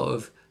Friedman's sort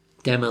of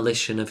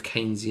demolition of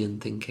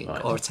Keynesian thinking,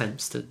 or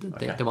attempts to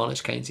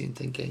demolish Keynesian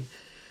thinking.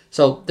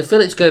 So the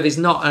Phillips curve is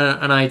not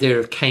an idea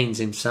of Keynes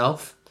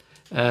himself.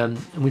 And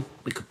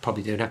we could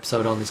probably do an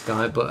episode on this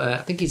guy, but I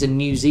think he's a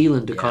New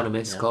Zealand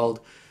economist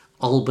called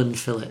Alban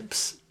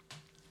Phillips.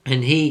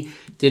 And he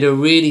did a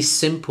really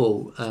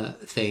simple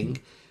thing,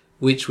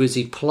 which was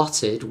he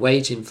plotted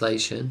wage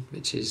inflation,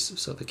 which is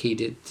sort of a key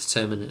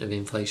determinant of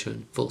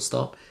inflation, full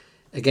stop,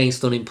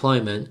 against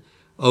unemployment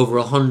over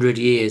 100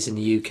 years in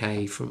the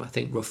UK from, I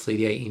think, roughly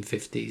the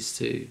 1850s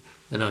to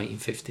the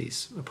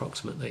 1950s,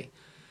 approximately.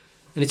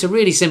 And it's a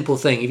really simple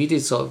thing. If you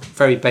did sort of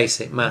very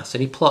basic maths,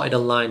 and he plotted a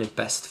line of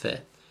best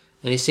fit,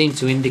 and it seemed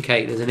to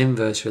indicate there's an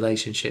inverse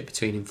relationship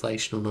between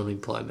inflation and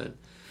unemployment.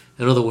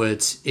 In other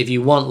words, if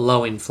you want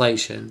low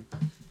inflation,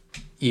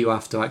 you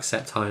have to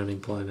accept high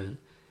unemployment.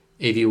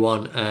 If you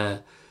want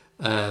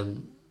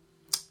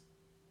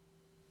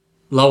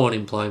low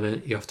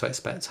unemployment, you have to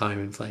expect higher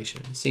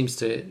inflation. It seems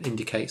to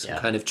indicate some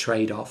kind of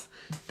trade-off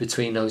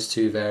between those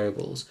two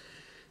variables.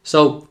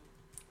 So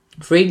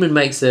Friedman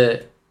makes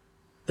a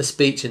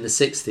speech in the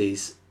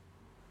 60s,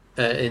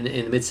 in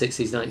the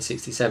mid-60s,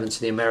 1967,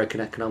 to the American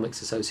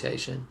Economics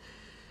Association.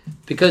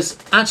 Because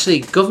actually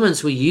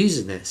governments were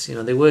using this,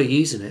 they were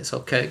using it.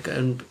 So,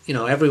 and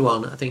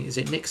everyone, I think, is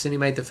it Nixon who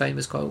made the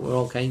famous quote, "We're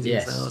all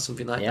Keynesians now," or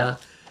something like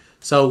that.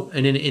 So,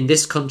 and in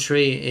this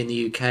country, in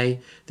the UK,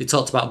 they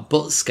talked about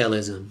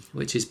Buttskellism,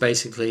 which is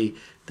basically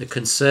the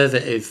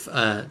Conservative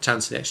Chancellor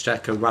of the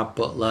Exchequer, Rab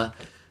Butler,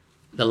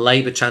 the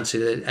Labour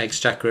Chancellor of the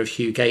Exchequer of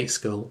Hugh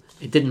Gaitskell,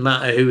 it didn't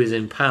matter who was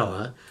in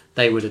power,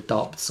 they would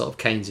adopt sort of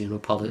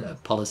Keynesian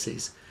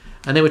policies.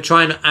 And they were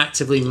trying to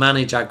actively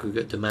manage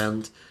aggregate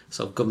demand,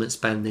 sort of government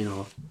spending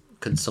or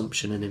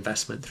consumption and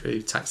investment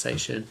through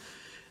taxation.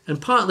 And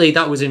partly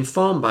that was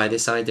informed by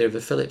this idea of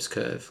a Phillips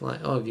curve. Like,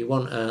 oh, if you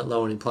want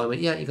lower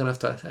unemployment, yeah, you're going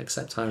to have to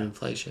accept higher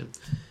inflation.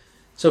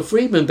 So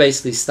Friedman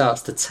basically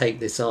starts to take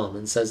this on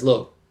and says,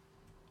 look,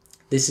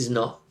 this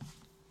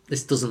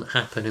doesn't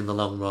happen in the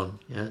long run.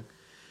 Yeah.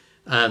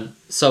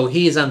 So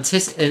he is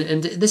anticipating,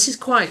 and this is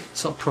quite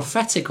sort of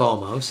prophetic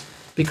almost,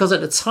 because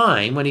at the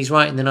time when he's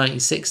writing the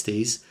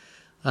 1960s,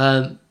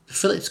 the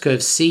Phillips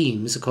curve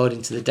seems,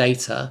 according to the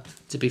data,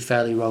 to be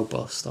fairly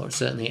robust, or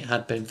certainly it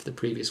had been for the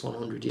previous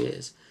 100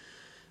 years.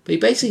 But he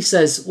basically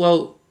says,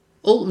 well,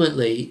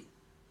 ultimately,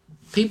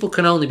 people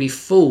can only be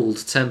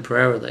fooled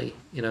temporarily.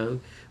 You know,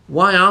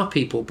 why are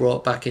people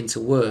brought back into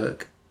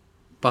work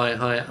by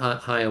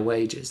higher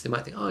wages? They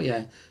might think, oh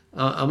yeah,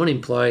 I'm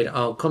unemployed,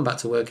 I'll come back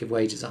to work if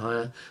wages are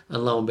higher,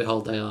 and lo and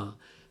behold, they are.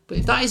 But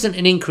if that isn't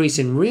an increase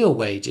in real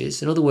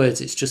wages, in other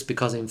words, it's just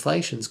because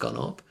inflation's gone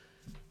up,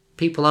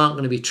 people aren't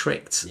going to be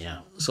tricked,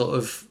 sort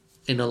of,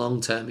 in the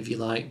long term, if you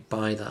like,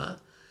 by that.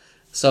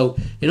 So,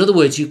 in other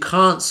words, you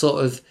can't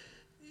sort of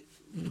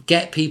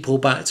get people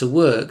back to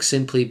work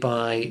simply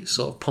by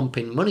sort of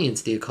pumping money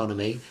into the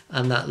economy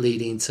and that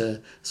leading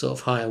to sort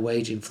of higher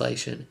wage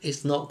inflation.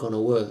 It's not going to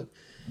work.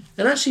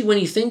 And actually, when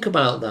you think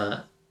about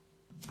that,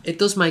 it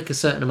does make a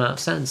certain amount of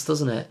sense,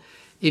 doesn't it?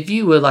 If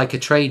you were like a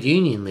trade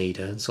union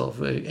leader and sort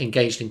of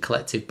engaged in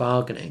collective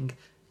bargaining,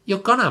 you're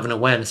going to have an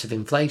awareness of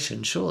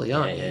inflation, surely,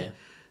 aren't you? Yeah.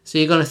 So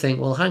you're going to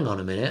think, well, hang on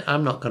a minute,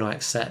 I'm not going to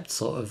accept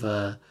sort of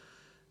a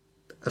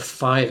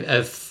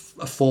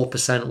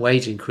 4%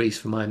 wage increase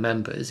for my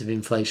members if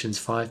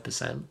inflation's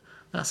 5%.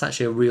 That's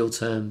actually a real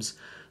terms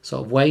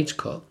sort of wage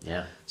cut.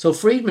 Yeah. So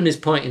Friedman is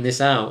pointing this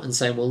out and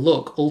saying, well,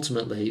 look,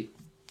 ultimately,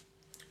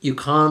 you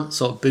can't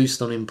sort of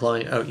boost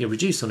unemployment, or you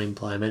reduce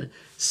unemployment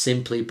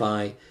simply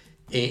by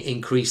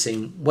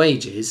increasing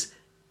wages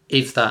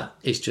if that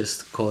is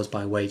just caused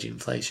by wage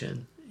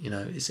inflation. You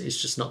know, it's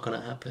just not going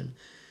to happen.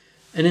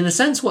 And in a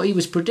sense, what he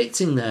was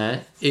predicting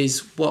there is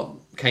what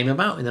came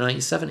about in the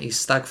 1970s,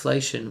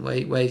 stagflation,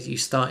 where you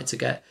started to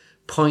get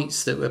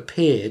points that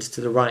appeared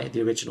to the right of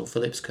the original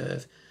Phillips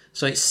curve.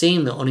 So it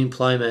seemed that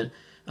unemployment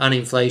and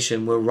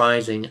inflation were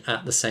rising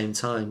at the same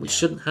time, which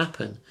shouldn't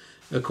happen,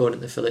 according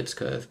to the Phillips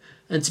curve.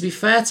 And to be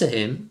fair to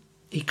him,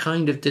 he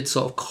kind of did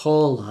sort of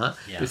call that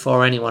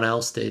before anyone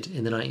else did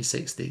in the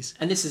 1960s.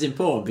 And this is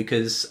important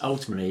because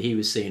ultimately he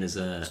was seen as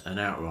an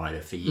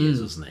outrider for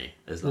years, wasn't he?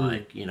 As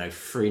like, you know,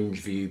 fringe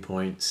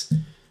viewpoints.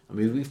 I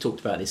mean, we've talked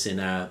about this in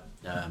our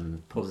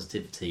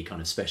positivity kind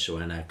of special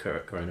and our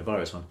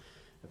coronavirus one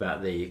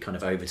about the kind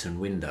of Overton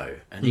window.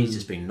 And he's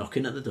just been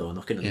knocking at the door,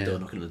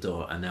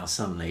 and now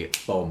suddenly,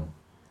 boom.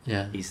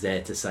 Yeah, he's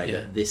there to say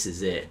that this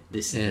is it.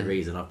 This is the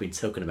reason. I've been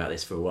talking about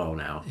this for a while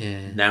now.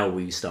 Yeah. Now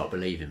will you start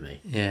believing me?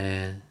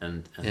 Yeah.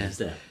 And he's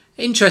there.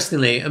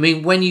 Interestingly, I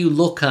mean, when you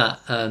look at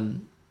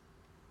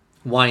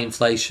why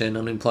inflation,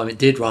 unemployment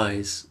did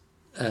rise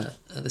at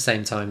the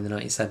same time in the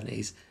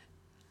 1970s,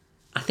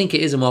 I think it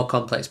is a more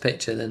complex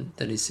picture than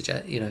is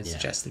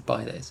suggested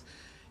by this.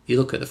 You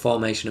look at the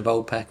formation of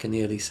OPEC in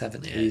the early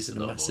 70s and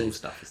the massive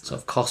sort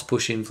of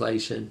cost-push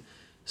inflation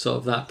sort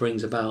of that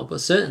brings about. But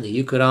certainly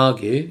you could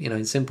argue, you know,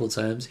 in simple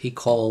terms, he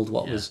called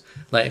what was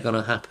later going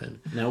to happen.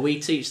 Now, we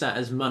teach that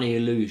as money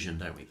illusion,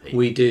 don't we, Pete?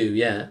 We do,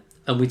 yeah.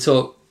 And we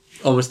talk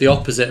almost the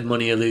opposite of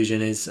money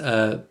illusion is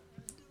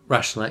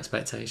rational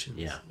expectations.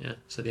 Yeah.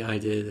 So the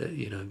idea that,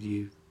 you know,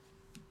 you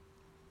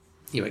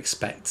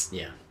expect...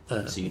 Yeah.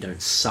 So you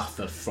don't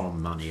suffer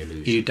from money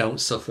illusion. You don't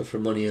suffer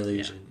from money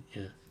illusion.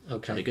 Yeah.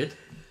 Okay. Very good.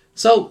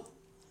 So...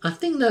 I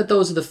think that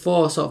those are the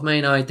four sort of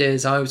main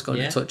ideas I was going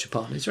to touch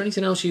upon. Is there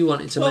anything else you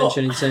wanted to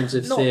mention in terms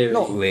of theory?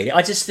 Not really.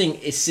 I just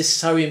think it's just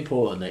so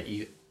important that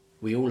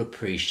we all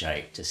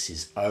appreciate just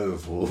his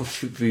overall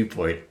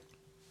viewpoint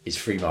is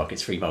free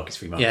markets.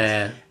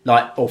 Yeah.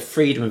 Like, or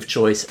freedom of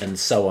choice and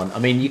so on. I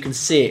mean, you can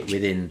see it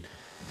within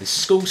the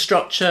school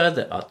structure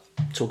that I'll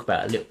talk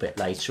about a little bit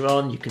later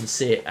on. You can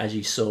see it, as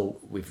you saw,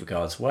 with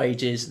regards to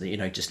wages, that, you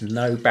know, just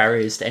no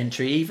barriers to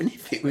entry, even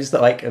if it was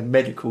like a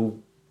medical,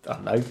 I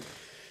don't know,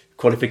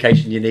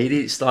 qualification you need,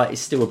 it's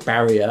still a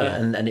barrier,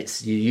 and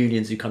it's your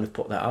unions who kind of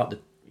put that up,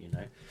 you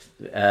know.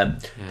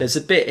 There's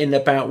a bit in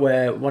about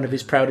where one of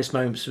his proudest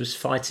moments was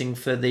fighting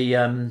for the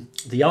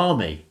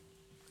army.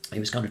 He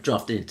was kind of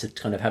drafted in to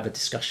kind of have a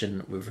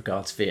discussion with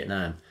regards to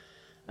Vietnam,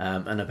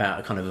 and about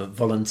a kind of a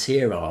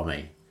volunteer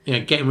army. Yeah,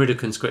 getting rid of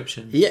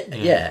conscription.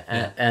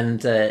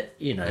 And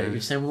you know,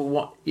 you're saying, well,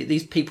 what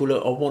these people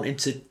are wanting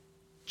to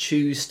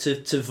choose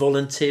to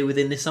volunteer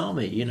within this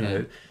army, you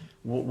know.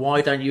 Why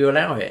don't you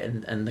allow it?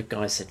 And the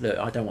guy said, look,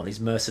 I don't want these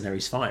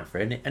mercenaries fighting for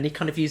it. And he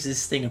kind of uses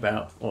this thing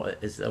about, well,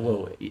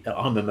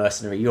 I'm a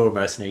mercenary, you're a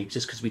mercenary,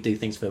 just because we do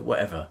things for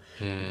whatever.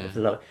 And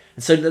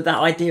so that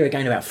idea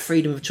again about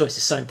freedom of choice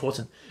is so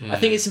important. I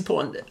think it's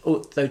important,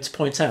 though, to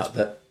point out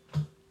that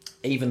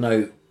even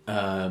though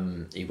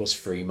he was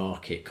free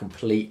market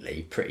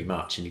completely, pretty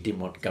much, and he didn't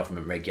want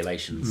government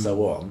regulation and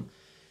so on,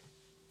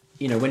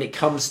 when it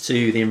comes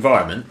to the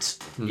environment,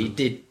 he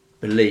did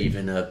believe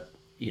in a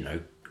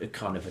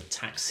kind of a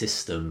tax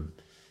system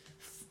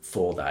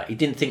for that. He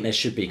didn't think there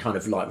should be kind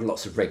of like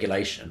lots of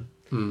regulation,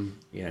 in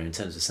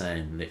terms of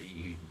saying that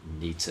you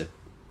need to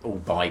all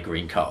buy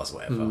green cars or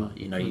whatever.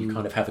 You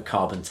kind of have a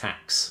carbon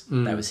tax.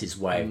 That was his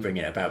way of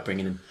bringing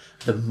in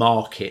the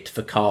market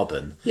for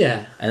carbon.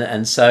 Yeah.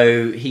 And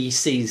so he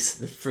sees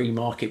the free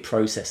market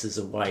process as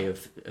a way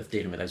of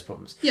dealing with those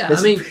problems. Yeah,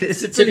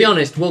 to be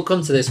honest, we'll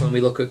come to this when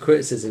we look at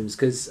criticisms,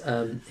 because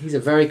he's a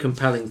very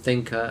compelling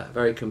thinker, a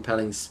very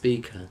compelling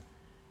speaker.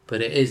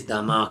 But it is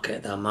the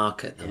market.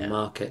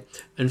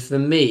 And for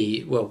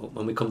me, well,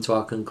 when we come to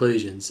our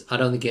conclusions, I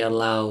don't think it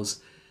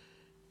allows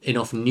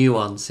enough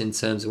nuance in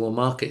terms of, well,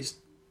 markets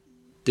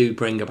do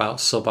bring about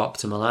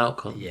suboptimal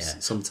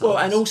outcomes sometimes. Well,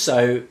 and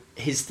also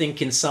his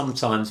thinking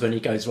sometimes when he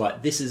goes,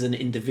 right, this is an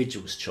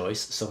individual's choice,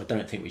 so I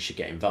don't think we should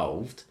get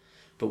involved.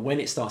 But when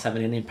it starts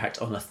having an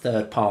impact on a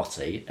third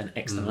party, an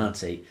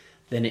externality,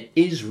 then it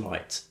is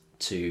right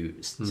to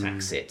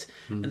tax it.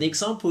 And the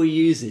example he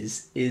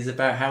uses is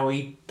about how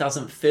he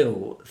doesn't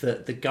feel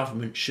that the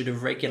government should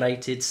have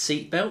regulated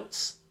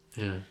seatbelts,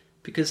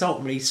 because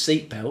ultimately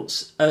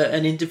seatbelts are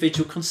an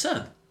individual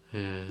concern.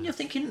 And you're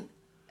thinking,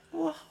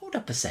 well, hold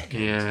up a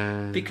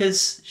second,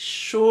 because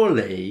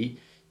surely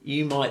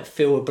you might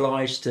feel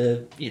obliged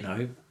to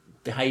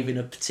behave in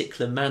a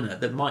particular manner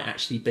that might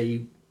actually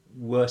be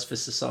worse for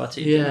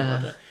society,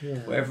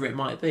 wherever it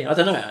might be. I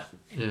don't know.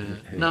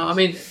 No, I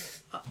mean,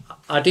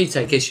 I do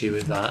take issue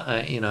with that,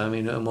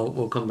 and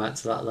we'll come back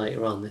to that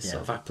later on, this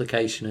sort of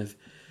application of...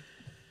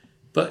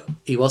 But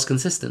he was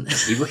consistent.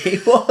 He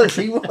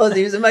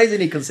was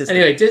amazingly consistent.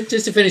 Anyway,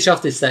 just to finish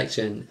off this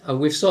section,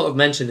 we've sort of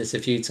mentioned this a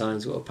few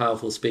times, what a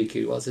powerful speaker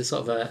he was. He's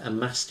sort of a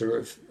master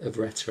of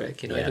rhetoric,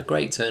 he had a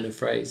great turn of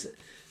phrase.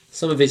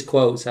 Some of his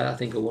quotes, I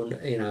think,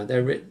 are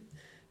they're written...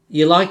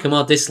 You like them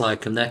or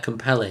dislike them, they're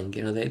compelling.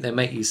 They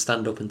make you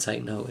stand up and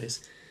take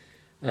notice.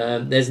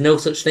 There's no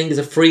such thing as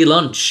a free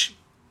lunch.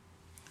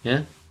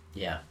 Yeah?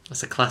 Yeah.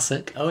 That's a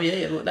classic. Oh,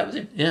 yeah. Well, that was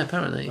him. Yeah,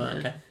 apparently. Right,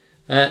 okay.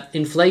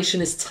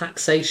 Inflation is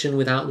taxation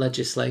without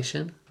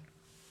legislation.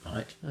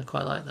 Right. I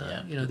quite like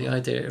that. Yeah. The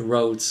idea it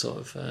erodes sort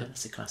of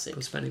that's a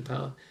classic. spending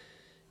power.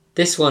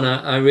 This one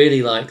I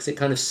really like, because it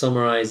kind of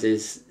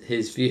summarises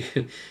his view.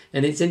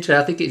 And it's interesting.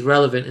 I think it's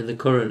relevant in the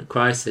current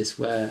crisis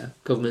where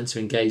governments are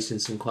engaged in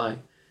some quite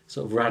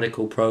sort of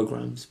radical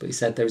programmes. But he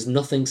said there is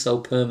nothing so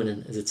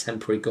permanent as a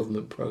temporary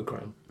government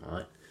programme.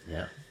 Right,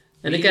 yeah.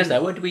 And again,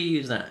 where do we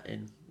use that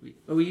in?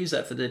 Well, we use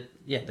that for the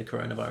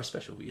coronavirus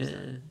special. We use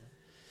that.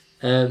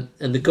 And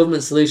the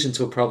government solution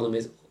to a problem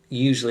is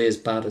usually as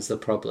bad as the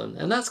problem,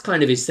 and that's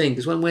kind of his thing.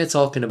 Because when we're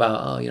talking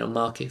about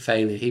market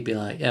failure, he'd be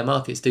like, "Yeah,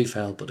 markets do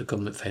fail, but the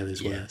government failure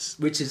is worse."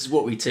 Which is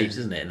what we teach,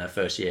 isn't it? In our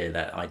first year,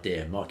 that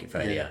idea: market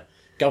failure,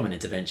 government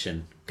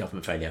intervention,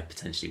 government failure,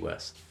 potentially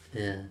worse.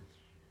 Yeah.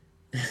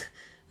 And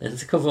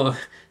there's a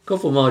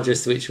couple more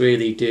just which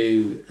really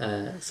do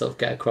sort of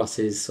get across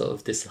his sort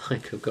of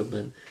dislike of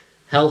government.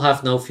 Hell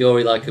hath no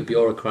fury like a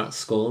bureaucrat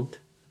scorned.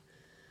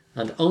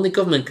 And only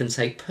government can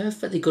take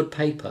perfectly good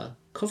paper,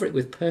 cover it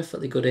with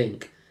perfectly good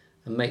ink,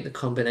 and make the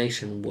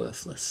combination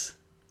worthless.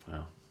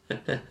 Wow.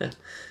 And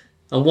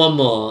one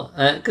more,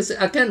 because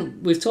again,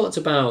 we've talked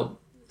about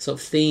sort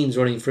of themes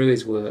running through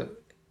his work.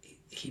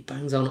 He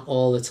bangs on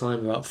all the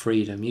time about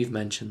freedom. You've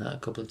mentioned that a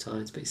couple of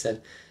times, but he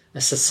said,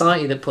 a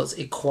society that puts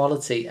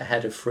equality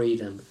ahead of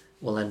freedom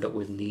will end up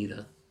with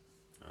neither.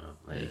 Oh,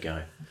 there you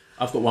go.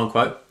 I've got one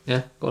quote.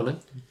 Yeah, go on then.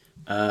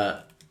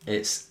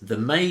 It's the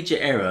major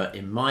error,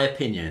 in my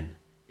opinion,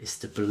 is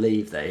to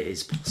believe that it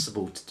is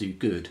possible to do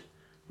good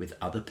with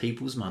other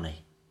people's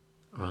money.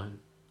 Right.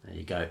 There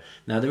you go.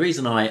 Now, the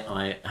reason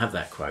I have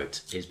that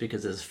quote is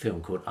because there's a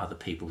film called Other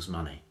People's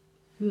Money,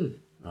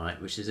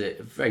 right, which is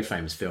a very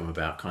famous film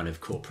about kind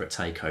of corporate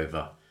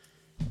takeover.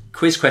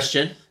 Quiz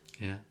question.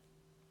 Yeah.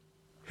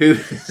 Who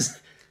is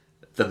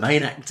the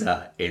main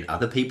actor in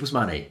Other People's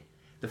Money?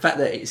 The fact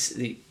that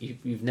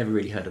you've never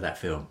really heard of that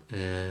film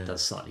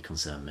does slightly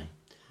concern me.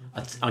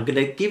 I'm going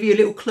to give you a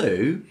little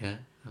clue. Yeah,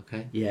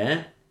 okay.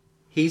 Yeah.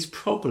 He's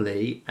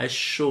probably as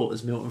short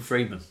as Milton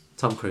Friedman.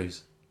 Tom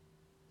Cruise.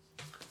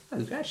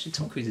 Oh, actually,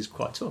 Tom Cruise is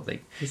quite tall, I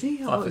think. Is he?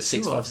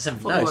 5'6", 5'7".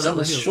 Oh, No,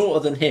 someone's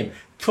shorter than him.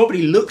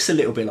 Probably looks a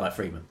little bit like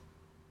Friedman.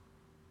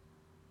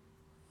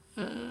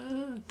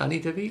 Danny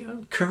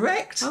DeVito?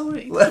 Correct. Oh,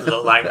 he doesn't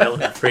look like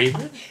Milton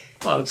Friedman.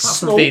 Well,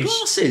 small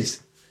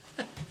glasses.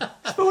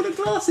 Smaller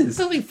glasses.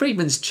 I don't think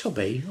Friedman's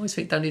chubby. I always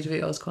think Danny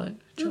DeVito's quite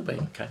chubby.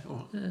 Okay.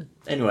 Well,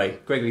 anyway,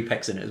 Gregory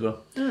Peck's in it as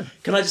well.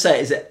 Can I just say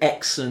it's an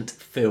excellent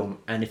film,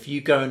 and if you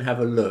go and have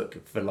a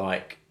look for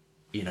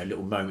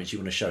little moments you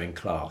want to show in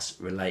class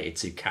related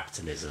to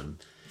capitalism,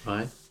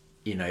 right?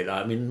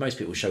 Most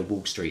people show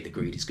Wall Street, the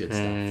greed is good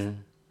stuff.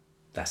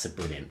 That's a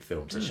brilliant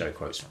film to show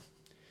quotes from.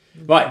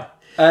 Right,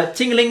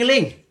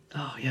 ting-a-ling-a-ling.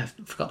 Oh yeah,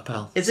 forgot the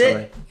bell. Is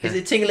it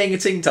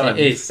ting-a-ling-a-ting time?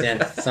 It is.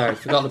 Yeah. Sorry,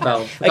 forgot the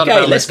bell.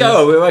 Okay, let's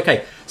go. We're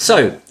okay.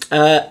 So,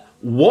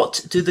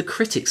 What do the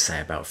critics say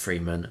about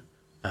Friedman?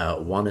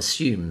 One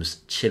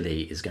assumes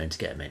Chile is going to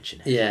get a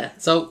mention here. Yeah,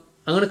 so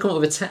I'm going to come up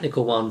with a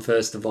technical one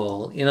first of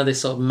all. You know,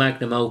 this sort of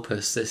magnum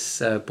opus, this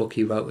book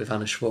he wrote with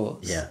Anna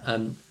Schwartz. Yeah.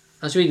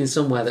 I was reading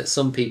somewhere that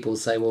some people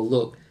say, well,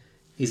 look,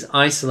 he's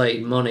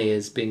isolated money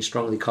as being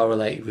strongly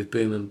correlated with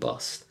boom and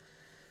bust.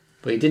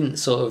 But he didn't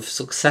sort of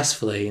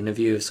successfully, in the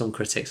view of some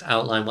critics,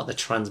 outline what the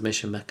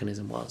transmission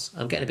mechanism was.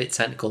 I'm getting a bit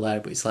technical there,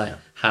 but it's like,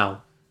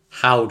 how?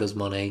 How does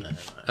money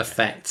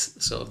affect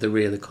sort of the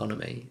real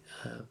economy?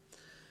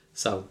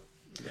 So,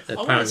 I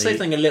want to say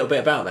something a little bit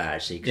about that,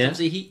 actually. Because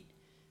obviously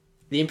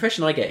the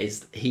impression I get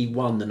is he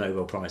won the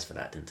Nobel Prize for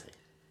that, didn't he?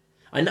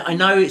 I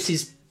know it's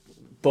his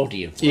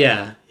body of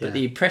work, but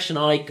the impression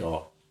I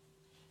got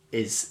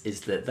is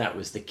that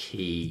was the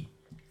key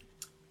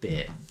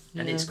bit.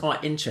 And it's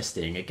quite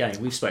interesting.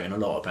 Again, we've spoken a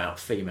lot about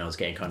females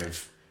getting kind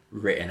of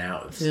written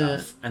out of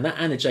stuff. And that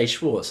Anna J.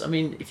 Schwartz, I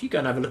mean, if you go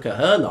and have a look at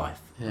her life,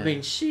 I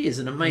mean, she is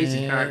an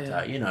amazing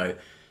character, you know.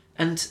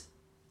 And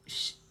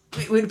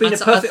it would have been a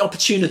perfect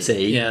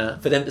opportunity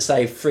for them to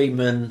say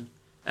Friedman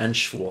and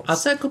Schwartz. I'll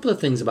say a couple of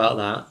things about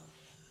that.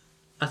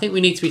 I think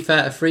we need to be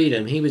fair to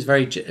Friedman. He was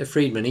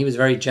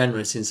very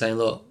generous in saying,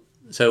 look,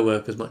 it's her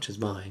work as much as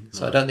mine.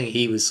 So I don't think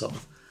he was sort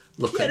of,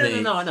 look at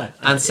me. No, I know.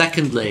 And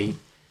secondly,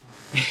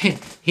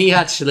 he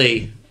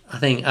actually, I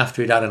think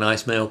after he'd had a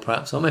nice meal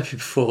perhaps, or maybe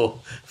before,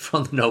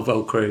 from the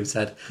Nobel crew,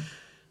 said, I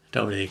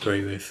don't really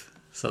agree with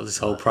sort of this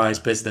whole prize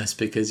business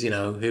because, you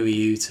know, who are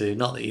you to,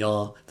 not that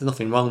there's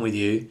nothing wrong with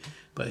you,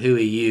 but who are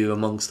you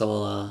amongst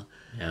all our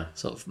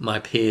sort of my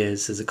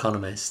peers as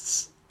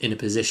economists in a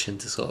position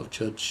to sort of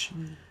judge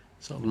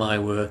sort of my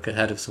work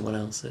ahead of someone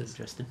else's.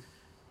 Interesting.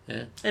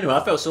 Yeah. Anyway,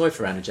 I felt sorry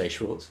for Anna J.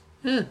 Schwartz.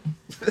 Yeah.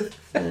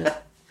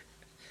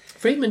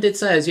 Friedman did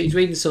say, as he was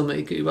reading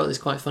he wrote this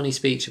quite funny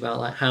speech about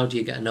like how do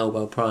you get a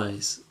Nobel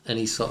Prize, and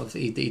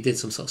he did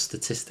some sort of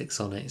statistics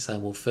on it. He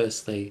said, well,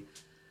 firstly,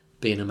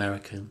 be an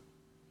American,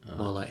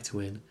 more likely to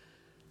win.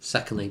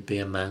 Secondly, be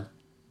a man,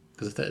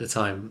 because at the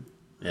time,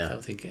 I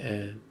don't think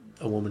a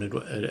woman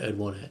had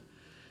won it.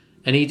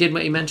 And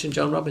he mentioned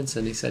Joan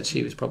Robinson. He said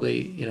she was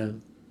probably, you know,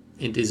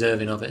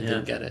 deserving of it and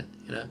didn't get it,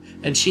 you know.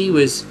 And she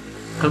was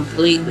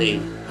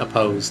completely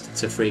opposed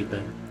to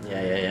Friedman.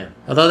 Yeah.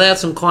 Although they had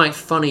some quite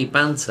funny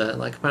banter.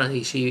 Like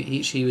apparently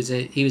he was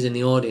in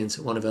the audience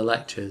at one of her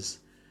lectures,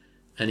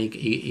 and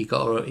he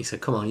got her. He said,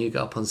 "Come on, you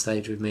get up on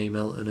stage with me,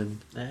 Milton,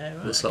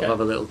 and we'll sort of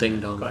have a little ding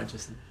dong." Quite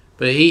interesting.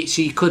 But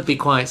she could be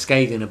quite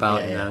scathing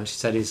about it now. She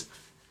said his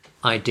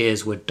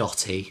ideas were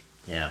dotty.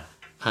 Yeah.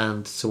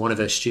 And so one of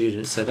her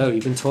students said, "Oh,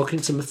 you've been talking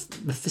to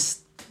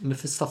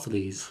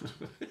Mephistopheles."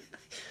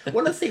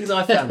 One of the things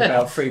I found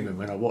about Friedman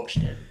when I watched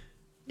him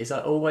is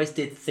I always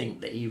did think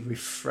that he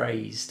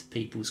rephrased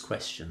people's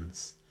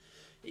questions.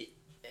 I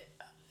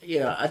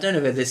don't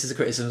know whether this is a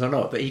criticism or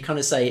not, but he kind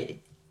of say,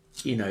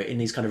 you know, in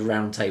these kind of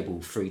round table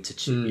free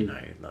to, you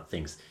know, like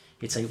things,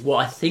 he'd say,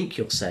 what I think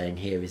you're saying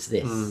here is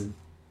this. And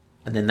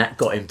then that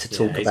got him to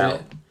talk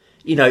about,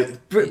 you know,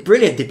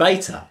 brilliant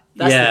debater.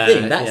 That's the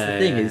thing. That's the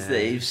thing is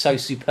that he was so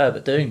superb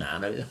at doing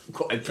that. And I'm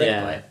quite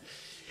impressed by it.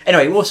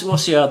 Anyway,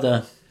 what's your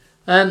other...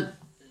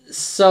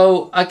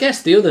 So I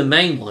guess the other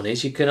main one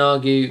is you can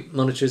argue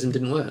monetarism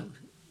didn't work.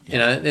 You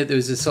know, there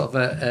was a sort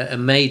of a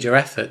major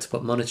effort to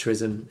put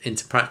monetarism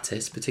into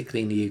practice,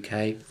 particularly in the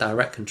UK.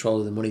 Direct control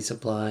of the money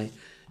supply.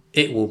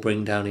 It will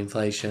bring down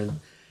inflation.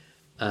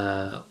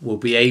 We'll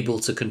be able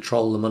to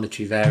control the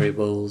monetary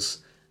variables.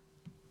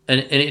 And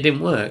it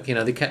didn't work. You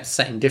know, they kept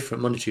setting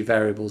different monetary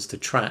variables to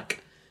track.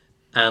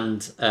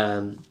 And,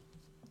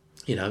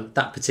 you know,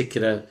 that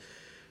particular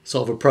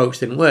sort of approach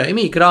didn't work. I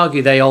mean, you could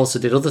argue they also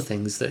did other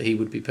things that he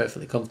would be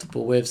perfectly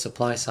comfortable with,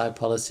 supply side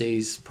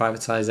policies,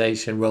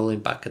 privatisation, rolling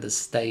back of the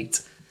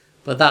state.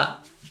 But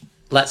that,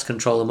 let's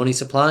control the money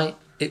supply,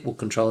 it will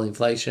control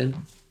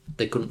inflation.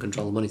 They couldn't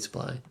control the money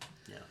supply.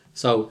 Yeah.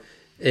 So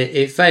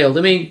it failed.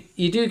 I mean,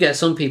 you do get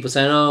some people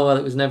saying, oh, well,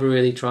 it was never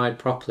really tried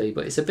properly,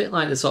 but it's a bit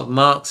like the sort of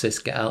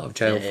Marxist get out of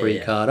jail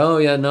free card. Oh,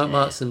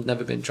 Marxism's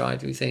never been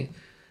tried. We think,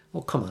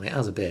 well, come on, it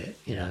has a bit,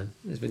 you know.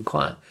 There's been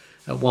quite,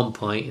 at one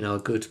point, you know, a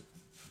good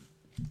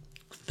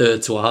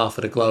third to a half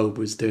of the globe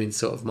was doing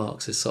sort of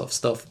Marxist sort of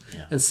stuff.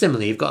 Yeah. And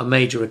similarly, you've got a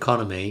major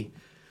economy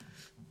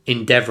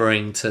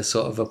endeavouring to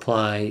sort of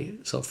apply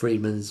sort of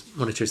Friedman's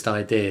monetarist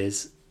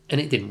ideas,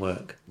 and it didn't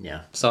work.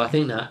 Yeah. So I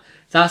think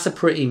that's a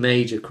pretty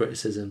major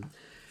criticism.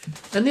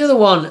 And the other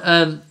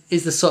one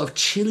is the sort of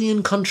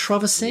Chilean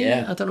controversy.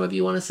 Yeah. I don't know if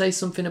you want to say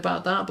something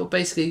about that, but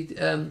basically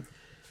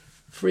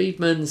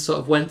Friedman sort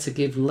of went to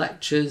give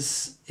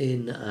lectures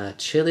in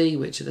Chile,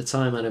 which at the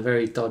time had a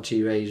very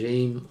dodgy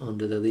regime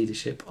under the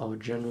leadership of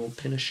General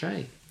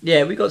Pinochet.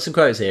 Yeah, we got some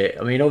quotes here.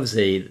 I mean,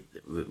 obviously,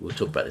 we'll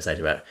talk about this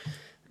later about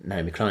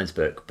Naomi Klein's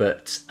book,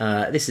 but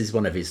this is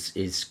one of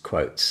his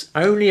quotes.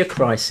 Only a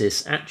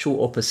crisis, actual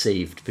or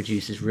perceived,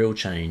 produces real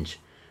change.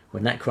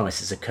 When that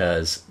crisis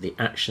occurs, the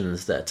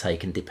actions that are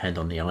taken depend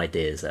on the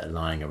ideas that are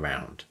lying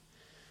around.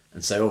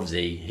 And so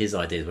obviously his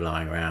ideas were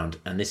lying around,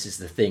 and this is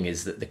the thing,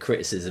 is that the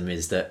criticism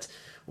is that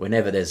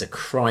whenever there's a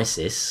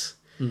crisis,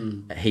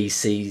 he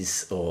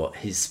sees, or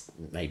his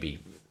maybe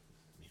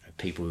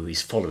people,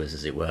 his followers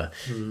as it were,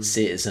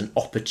 see it as an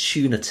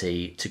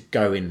opportunity to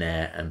go in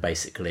there and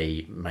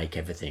basically make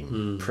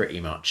everything pretty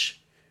much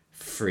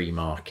free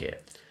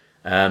market.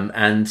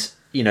 And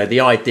the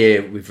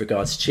idea with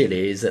regards to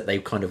Chile is that they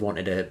kind of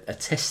wanted a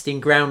testing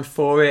ground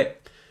for it.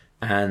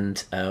 And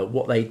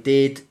what they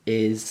did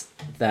is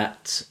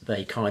that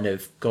they kind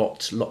of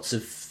got lots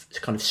of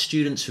kind of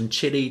students from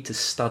Chile to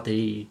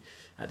study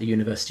at the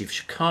University of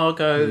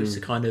Chicago to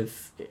kind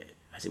of,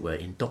 as it were,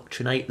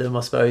 indoctrinate them,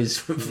 I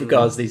suppose, with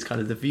regards to these kind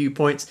of the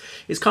viewpoints.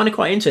 It's kind of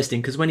quite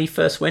interesting because when he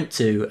first went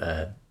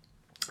to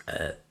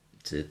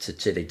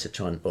Chile to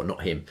try and, or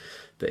not him,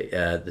 but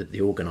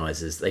the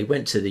organisers, they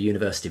went to the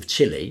University of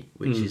Chile,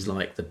 which is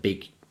like the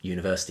big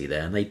university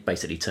there, and they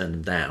basically turned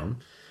them down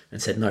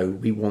and said, no,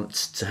 we want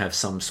to have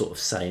some sort of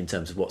say in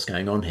terms of what's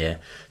going on here.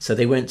 So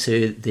they went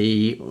to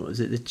the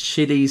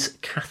Chile's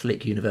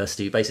Catholic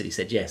University, who basically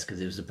said yes, because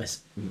it was the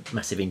best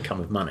massive income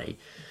of money.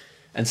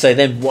 And so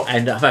then what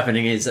ended up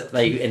happening is that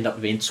they end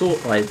up being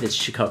taught by this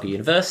Chicago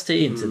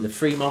University into the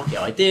free market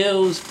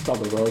ideals, blah,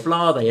 blah, blah,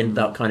 blah. They ended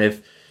up kind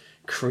of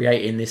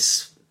creating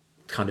this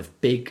kind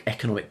of big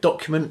economic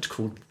document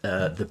called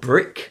the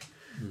BRIC.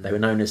 They were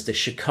known as the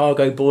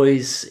Chicago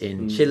Boys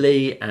in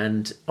Chile,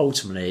 and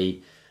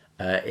ultimately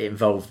it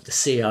involved the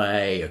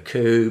CIA, a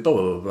coup, blah,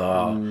 blah,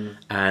 blah, blah.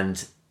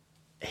 And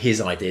his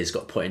ideas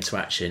got put into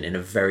action in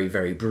a very,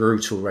 very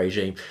brutal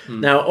regime.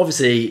 Now,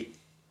 obviously,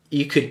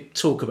 you could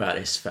talk about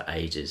this for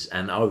ages,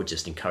 and I would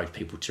just encourage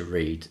people to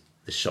read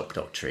The Shock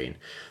Doctrine.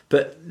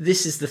 But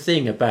this is the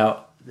thing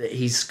about,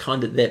 he's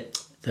kind of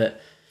that.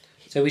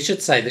 So we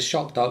should say The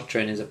Shock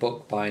Doctrine is a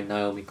book by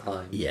Naomi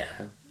Klein. Yeah.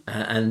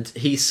 And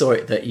he saw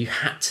it that you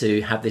had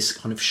to have this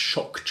kind of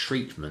shock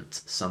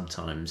treatment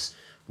sometimes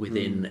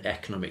within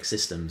economic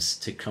systems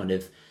to kind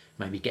of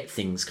maybe get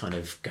things kind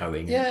of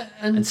going. Yeah.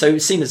 And so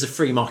it's seen as a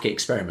free market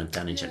experiment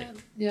down in Chile.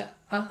 Yeah,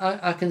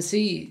 I can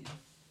see.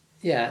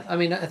 Yeah, I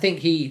mean, I think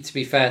he, to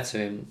be fair to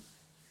him,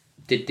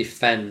 did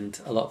defend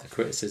a lot of the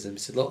criticism. He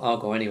said, look, I'll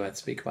go anywhere to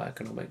speak about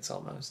economics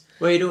almost.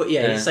 Well,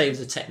 he'd say he was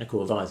a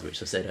technical advisor,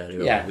 which I said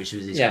earlier on, which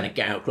was his kind of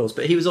get out clause.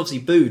 But he was obviously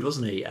booed,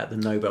 wasn't he, at the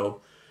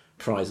Nobel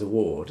Prize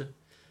Award?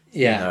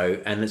 Yeah.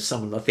 And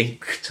someone, I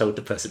think, told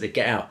the person to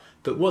get out.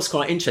 But what's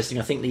quite interesting,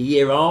 I think the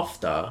year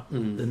after,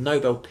 the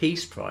Nobel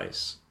Peace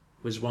Prize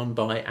was won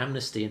by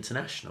Amnesty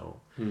International.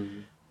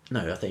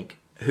 No, I think,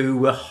 who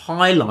were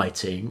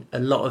highlighting a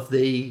lot of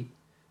the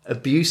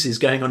abuses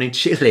going on in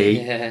Chile,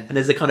 and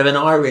there's a kind of an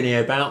irony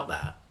about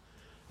that.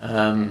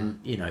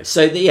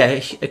 So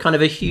a kind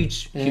of a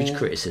huge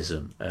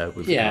criticism.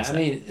 With I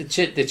mean,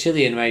 the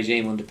Chilean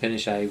regime under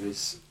Pinochet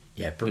was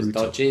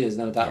dodgy. There's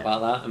no doubt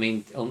about that. I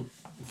mean,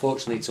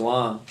 unfortunately, to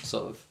our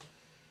sort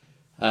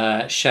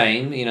of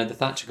shame, the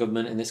Thatcher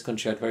government in this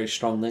country had very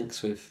strong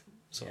links with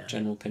sort of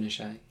General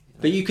Pinochet.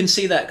 But you can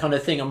see that kind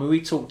of thing. I mean, we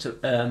talked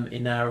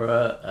in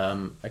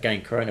our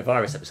again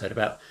coronavirus episode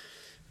about,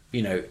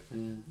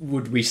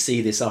 would we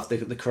see this after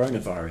the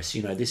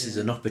coronavirus? This is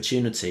an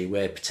opportunity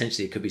where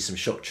potentially it could be some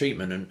shock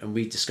treatment. And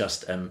we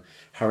discussed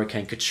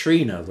Hurricane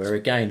Katrina, where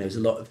again, there was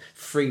a lot of,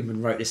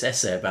 Friedman wrote this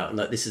essay about,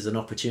 like, this is an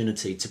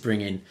opportunity to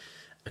bring in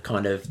a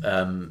kind of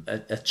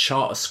a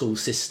charter school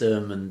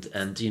system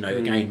and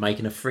again,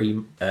 making a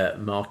free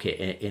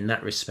market in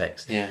that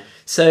respect. Yeah.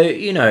 So,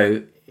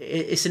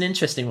 it's an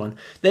interesting one.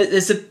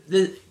 There's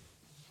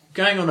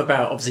going on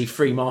about, obviously,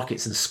 free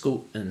markets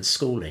and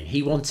schooling.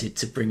 He wanted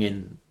to bring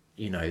in,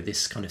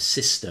 this kind of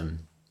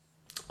system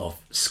of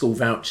school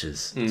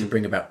vouchers to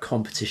bring about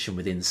competition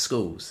within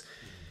schools.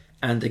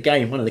 And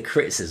again, one of the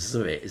criticisms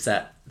of it is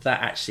that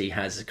actually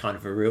has a kind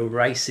of a real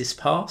racist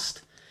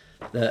past.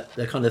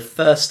 The kind of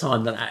first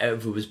time that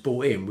ever was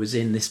brought in was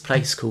in this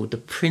place called the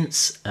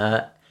Prince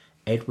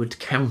Edward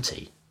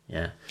County.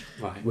 Yeah,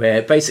 right.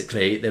 Where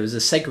basically there was a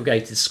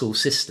segregated school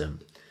system,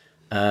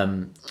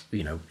 from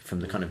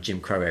the kind of Jim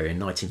Crow area in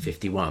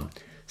 1951.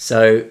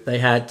 So they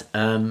had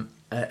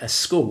a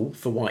school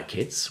for white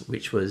kids,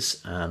 which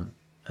was,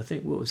 I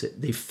think, what was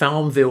it? The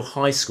Farmville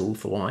High School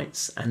for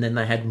whites, and then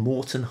they had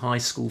Morton High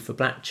School for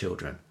black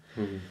children.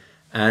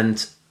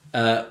 And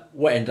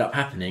what ended up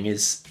happening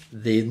is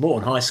the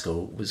Morton High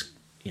School was,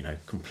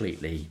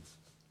 completely,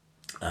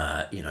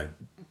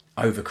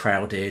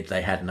 overcrowded.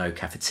 They had no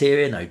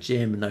cafeteria, no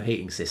gym, no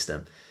heating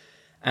system.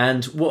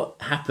 And what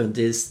happened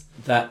is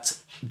that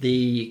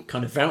the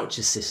kind of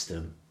voucher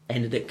system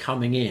ended up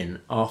coming in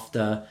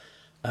after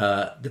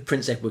the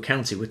Prince Edward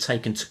County were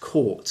taken to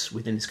court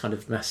within this kind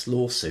of mass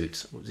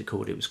lawsuit. What was it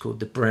called? It was called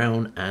the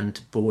Brown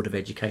and Board of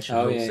Education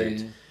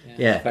lawsuit.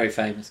 Yeah. Very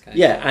famous case.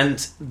 Yeah,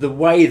 and the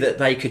way that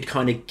they could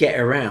kind of get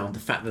around the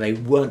fact that they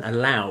weren't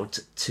allowed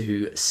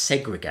to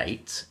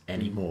segregate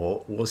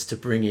anymore was to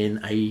bring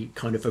in a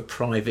kind of a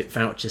private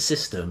voucher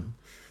system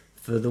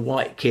for the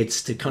white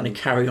kids to kind of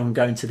carry on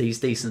going to these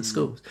decent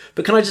schools.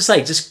 But can I just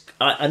say,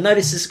 I know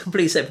this is a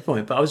completely separate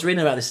point, but I was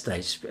reading about this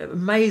today.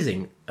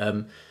 Amazing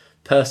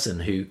person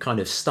who kind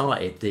of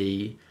started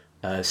the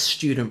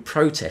student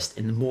protest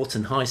in the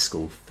Morton High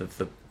School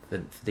for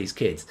for these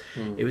kids.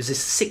 It was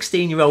this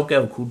 16-year-old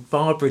girl called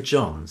Barbara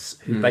Johns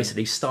who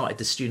basically started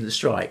the student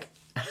strike.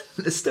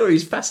 The story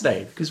is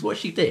fascinating because what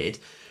she did,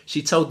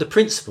 she told the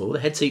principal, the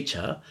head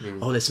teacher,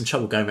 oh, there's some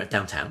trouble going around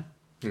downtown.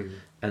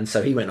 And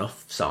so he went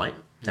off site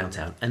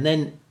downtown. And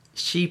then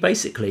she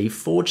basically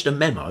forged a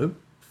memo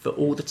for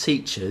all the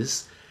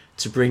teachers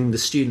to bring the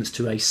students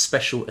to a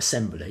special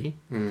assembly.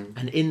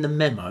 And in the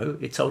memo,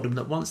 it told them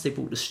that once they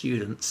brought the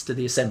students to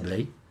the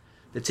assembly,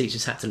 the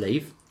teachers had to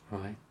leave.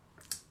 Right.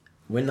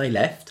 When they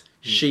left,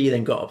 she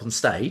then got up on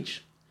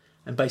stage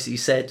and basically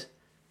said,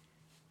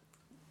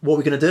 what are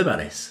we going to do about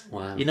this?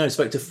 Wow. You know,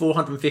 spoke to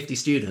 450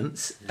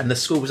 students and the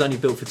school was only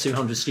built for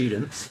 200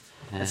 students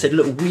and said,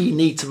 look, we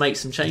need to make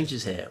some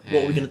changes here.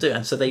 What are we going to do?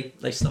 And so they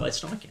started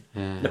striking.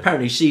 And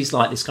apparently she's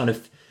like this kind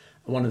of,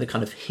 one of the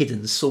kind of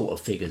hidden sort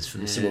of figures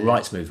from the civil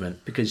rights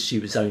movement because she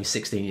was only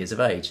 16 years of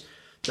age.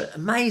 But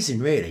amazing,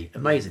 really,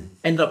 amazing.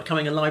 Ended up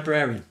becoming a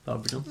librarian,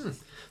 Barbara John.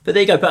 But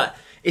there you go. But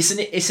it's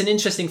an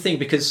interesting thing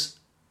because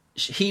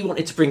he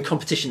wanted to bring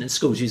competition in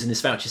schools using this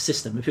voucher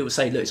system, and people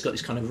say, look, it's got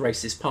this kind of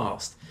racist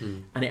past,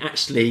 and it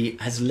actually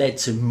has led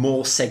to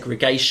more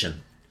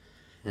segregation.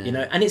 You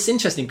know, and it's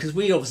interesting because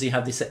we obviously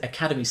have this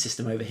academy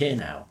system over here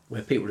now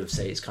where people would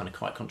say it's kind of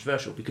quite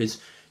controversial because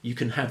you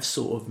can have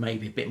sort of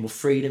maybe a bit more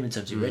freedom in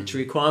terms of your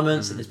entry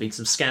requirements, and there's been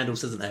some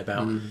scandals, hasn't there,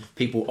 about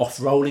people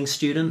off-rolling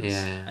students,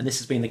 and this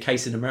has been the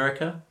case in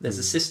America. There's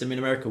a system in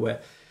America where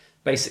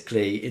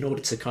basically in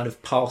order to kind of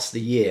pass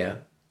the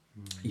year,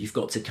 you've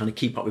got to kind of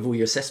keep up with all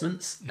your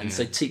assessments, and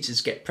so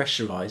teachers get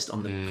pressurised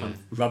on the kind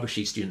of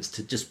rubbishy students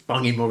to just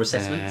bung in more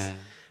assessments,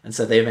 and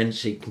so they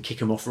eventually can kick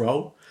them off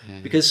roll.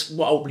 Because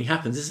what ultimately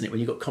happens, isn't it, when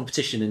you've got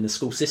competition in the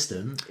school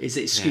system, is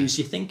it skews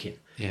your thinking.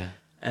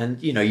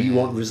 And, you know, you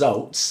want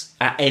results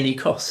at any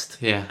cost.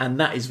 And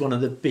that is one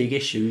of the big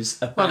issues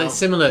about... Well, it's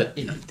similar.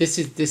 You know, this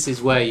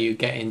is where you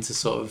get into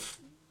sort of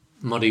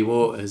muddy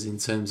waters in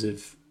terms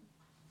of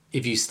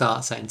if you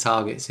start setting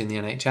targets in the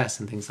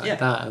NHS and things like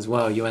that as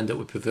well, you end up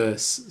with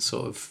perverse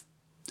sort of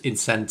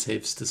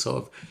incentives to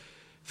sort of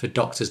for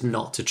doctors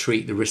not to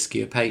treat the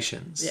riskier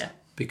patients.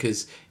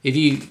 Because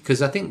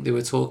I think they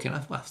were talking, I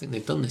think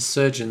they've done this,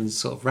 surgeons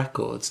sort of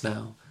records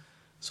now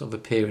sort of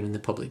appearing in the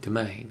public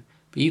domain.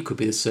 But you could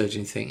be the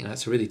surgeon thinking,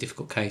 that's a really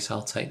difficult case,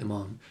 I'll take them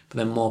on. But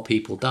then more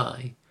people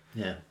die.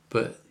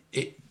 But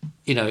it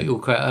will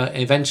create,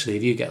 eventually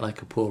if you get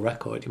like a poor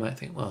record, you might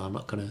think, well, I'm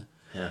not going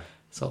to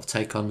sort of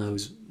take on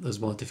those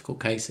more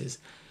difficult cases.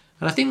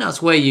 And I think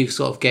that's where you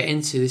sort of get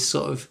into this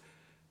sort of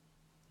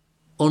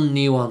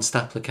unnuanced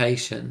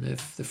application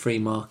of the free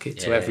market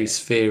to every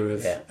sphere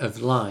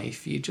of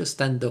life. You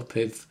just end up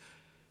with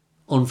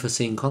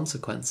unforeseen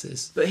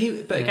consequences. But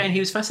again, he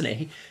was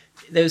fascinating.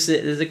 There's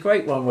a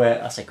great one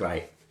where, I say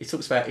great, he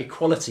talks about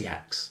equality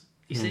acts.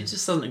 He said he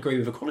just doesn't agree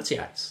with equality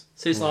acts.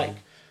 So it's like,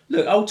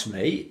 look,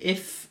 ultimately,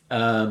 if people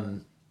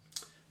are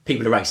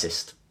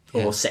racist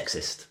or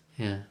sexist,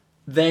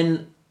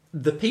 then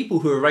the people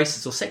who are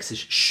racist or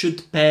sexist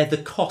should bear the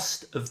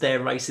cost of their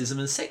racism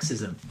and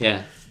sexism.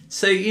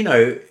 So, you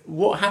know,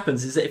 what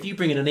happens is that if you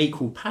bring in an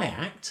Equal Pay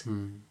Act,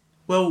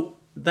 well,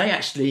 they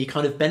actually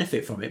kind of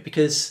benefit from it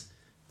because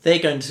they're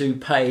going to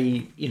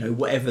pay, you know,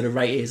 whatever the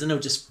rate is, and they'll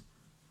just,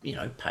 you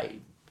know,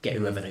 get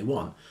whoever they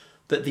want.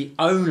 But the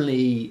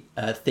only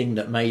thing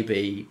that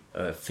maybe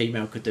a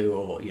female could do,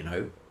 or, you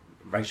know,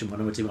 racial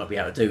minority might be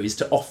able to do, is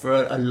to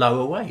offer a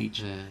lower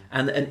wage.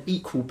 And an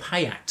Equal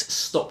Pay Act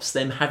stops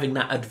them having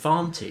that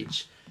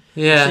advantage.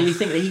 So you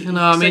think that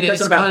it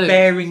goes on about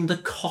bearing the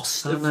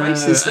cost of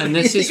racism. And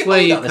this is where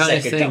you kind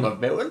of think...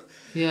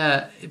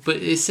 but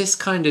it's this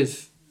kind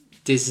of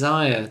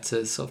desire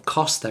to sort of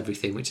cost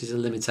everything, which is a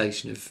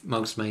limitation of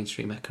most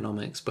mainstream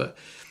economics. But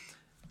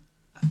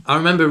I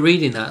remember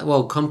reading that,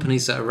 well,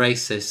 companies that are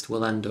racist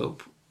will end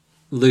up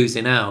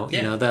losing out.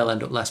 You know, they'll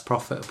end up less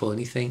profitable.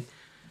 And you think,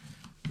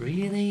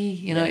 really?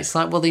 You know, it's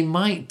like, well, they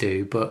might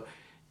do, but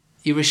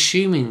you're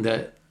assuming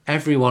that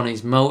everyone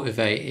is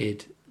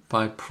motivated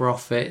by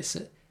profits.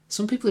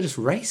 Some people are just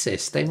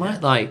racist. They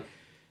might like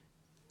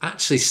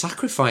actually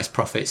sacrifice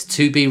profits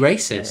to be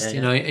racist,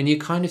 you know, and you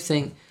kind of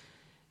think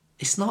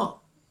it's not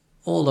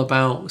all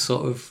about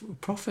sort of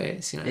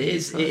profits, you know. It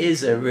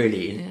is a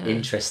really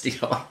interesting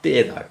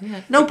idea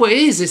though. No, but it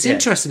is. It's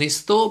interesting.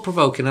 It's thought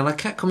provoking, and I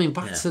kept coming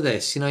back to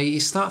this. You know, you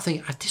start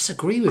thinking, I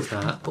disagree with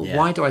that, but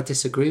why do I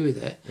disagree with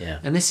it?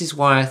 And this is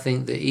why I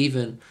think that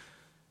even,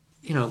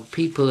 you know,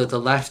 people at the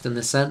left and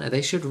the centre,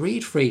 they should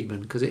read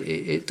Friedman because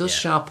it does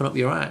sharpen up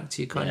your act.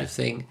 You kind of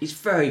think... He's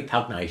very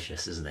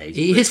pugnacious, isn't he?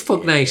 He is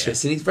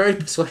pugnacious and he's very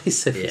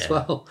persuasive as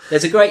well.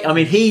 There's a great... I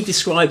mean, he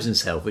describes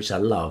himself, which I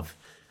love,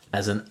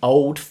 as an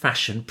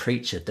old-fashioned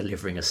preacher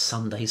delivering a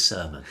Sunday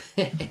sermon.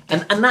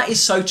 and that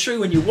is so true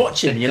when you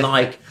watch him. You're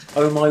like,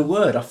 oh my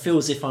word, I feel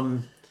as if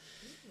I'm...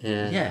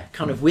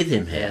 kind of with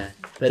him here.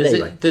 But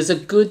anyway. There's a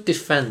good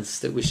defence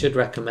that we should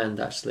recommend,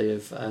 actually,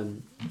 of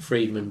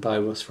Friedman by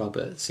Russ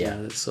Roberts, you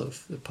know, sort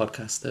of the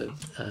podcaster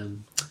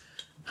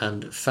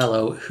and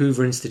fellow,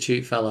 Hoover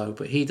Institute fellow,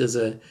 but he does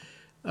a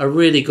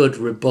really good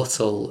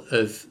rebuttal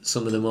of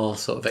some of the more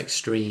sort of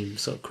extreme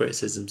sort of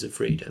criticisms of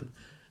freedom.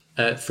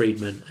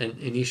 Friedman, and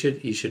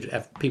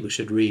people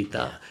should read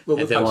that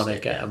if they want to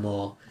get a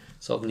more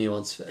sort of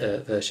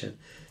nuanced version.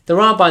 There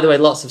are, by the way,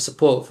 lots of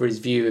support for his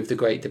view of the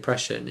Great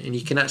Depression, and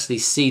you can actually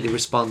see the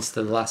response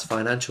to the last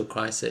financial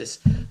crisis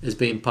as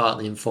being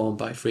partly informed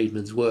by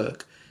Friedman's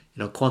work.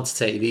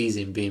 Quantitative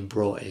easing being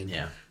brought in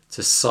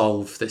to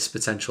solve this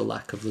potential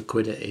lack of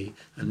liquidity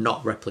and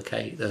not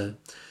replicate the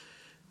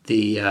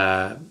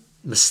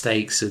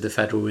mistakes of the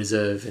Federal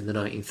Reserve in the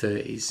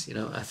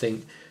 1930s. I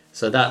think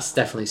so. That's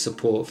definitely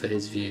support for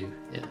his view.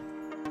 Yeah.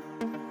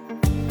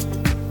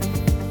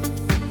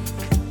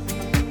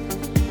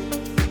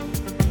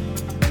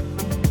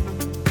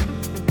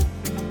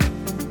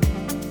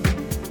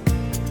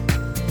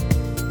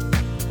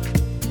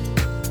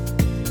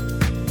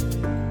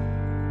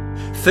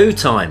 Food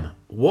time.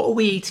 What are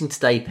we eating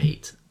today,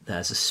 Pete?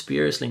 There's a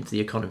spurious link to the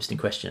Economist in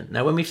question.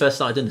 Now, when we first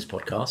started doing this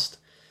podcast,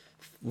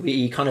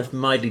 we kind of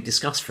mildly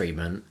discussed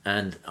Friedman,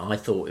 and I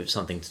thought it was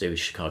something to do with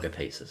Chicago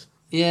pizzas.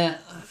 Yeah,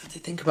 I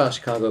did think about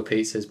Chicago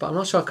pizzas, but I'm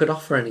not sure I could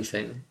offer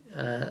anything.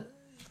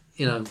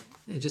 You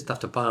just have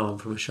to buy one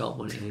from a shop,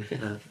 wouldn't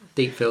you?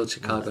 Deep filled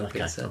Chicago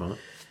pizza.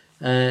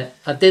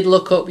 I did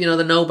look up,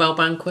 the Nobel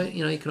banquet.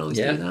 You can always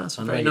do that.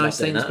 Some very nice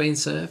things being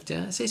served.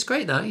 Yeah, it's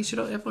great. That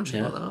everyone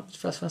should look that up. It's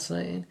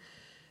fascinating.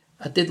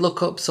 I did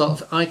look up sort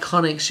of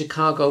iconic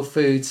Chicago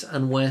foods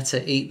and where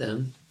to eat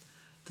them.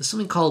 There's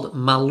something called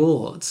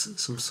Malords,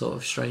 some sort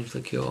of strange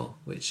liqueur,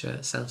 which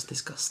sounds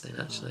disgusting,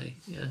 actually,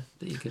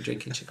 that you can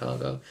drink in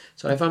Chicago.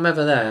 So if I'm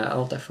ever there,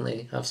 I'll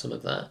definitely have some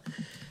of that.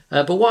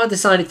 But what I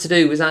decided to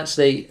do was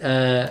actually,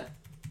 I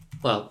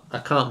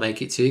can't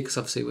make it to you because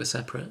obviously we're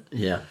separate.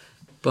 Yeah.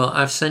 But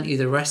I've sent you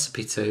the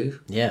recipe to,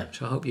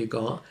 which I hope you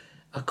got,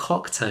 a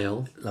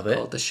cocktail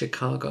called the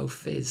Chicago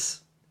Fizz.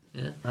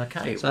 Yeah.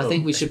 Okay. So I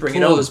think we should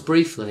pause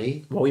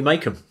briefly while we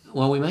make them.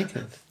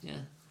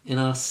 In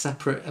our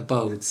separate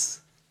abodes.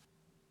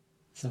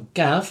 So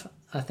Gav,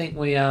 I think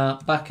we are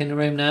back in the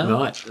room now.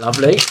 Right,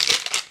 lovely.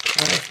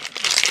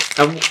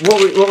 And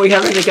what are we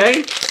having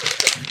again?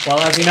 Well,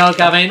 as you know,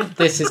 Gavin,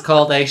 this is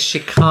called a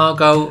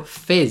Chicago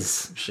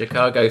Fizz.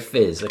 Chicago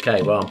Fizz.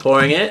 Okay, well, I'm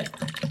pouring it.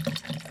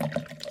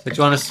 So do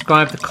you want to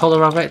describe the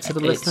colour of it to the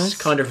listeners?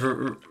 It's kind of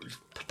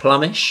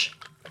plummish.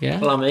 Yeah.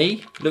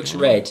 Plummy. Looks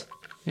red.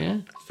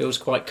 Yeah. Feels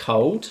quite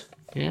cold.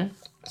 Yeah.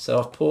 So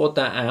I've poured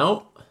that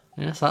out.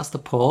 Yeah, so that's the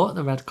port,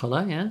 the red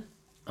colour, yeah.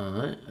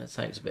 Alright, that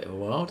takes a bit of a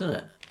while, doesn't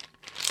it?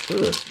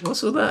 Good.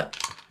 What's all that?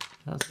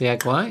 That's the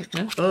egg white,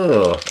 yeah.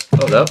 Oh,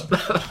 hold up.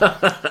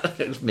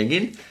 It's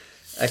minging.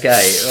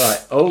 Okay, right.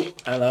 Oh,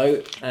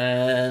 hello.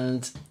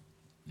 And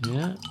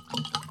yeah.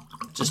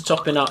 Just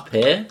topping up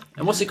here.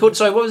 And what's it called?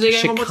 Sorry, what was it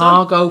again?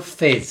 Chicago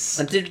Fizz.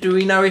 And do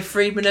we know if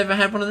Friedman ever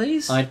had one of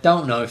these? I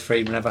don't know if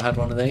Friedman ever had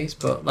one of these,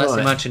 but let's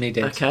imagine he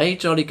did. Okay,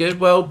 jolly good.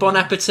 Well, bon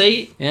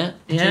appetit. Yeah.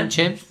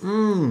 Chim.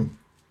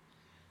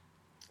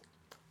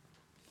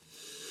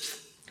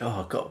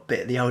 Oh, I got a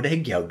bit of the old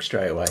egg yolk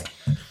straight away.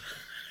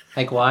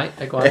 Egg white.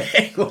 Egg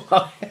white.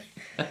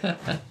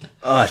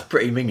 Oh, it's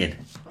pretty minging.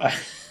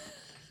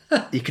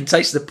 You can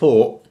taste the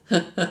port.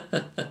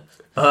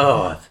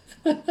 Oh,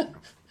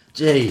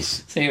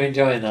 jeez. So you're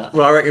enjoying that?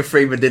 Well, I reckon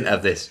Friedman didn't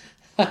have this.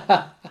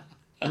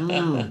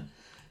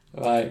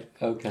 Right,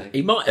 okay.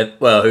 He might have.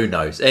 Well, who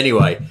knows?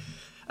 Anyway,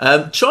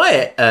 try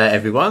it,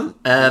 everyone.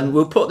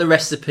 We'll put the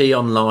recipe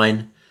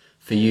online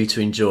for you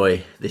to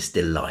enjoy this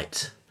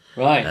delight.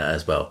 Right.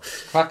 As well.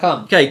 Crack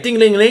on. Okay,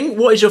 ding-ling-ling.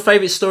 What is your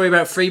favourite story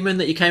about Friedman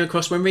that you came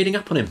across when reading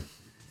up on him?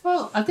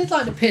 Well, I did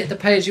like the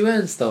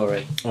pay-as-you-earn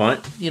story. Right.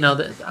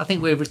 I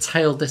think we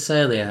retailed this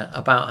earlier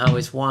about how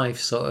his wife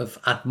sort of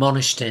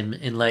admonished him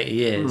in later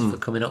years for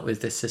coming up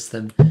with this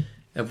system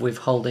of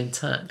withholding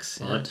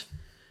tax. Right.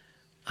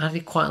 I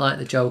did quite like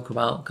the joke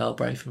about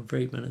Galbraith and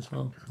Friedman as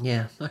well.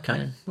 Yeah, okay.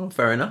 Yeah. Well,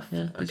 fair enough.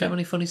 Yeah. Did you have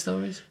any funny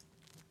stories?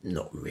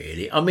 Not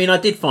really. I mean, I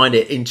did find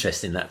it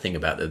interesting, that thing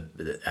about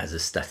as a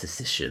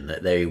statistician,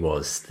 that there he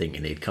was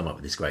thinking he'd come up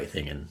with this great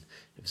thing and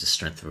it was the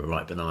strength of a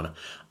ripe banana.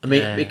 I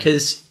mean,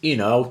 because,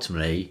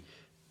 ultimately,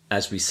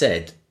 as we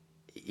said,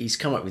 he's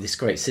come up with this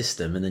great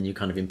system and then you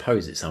kind of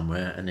impose it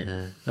somewhere and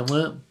it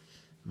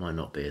might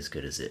not be as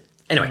good as it.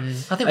 Anyway.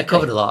 I think we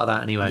covered a lot of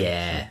that anyway.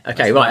 Yeah.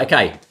 Okay, right,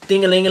 okay.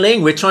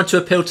 Ding-a-ling-a-ling. We're trying to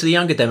appeal to the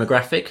younger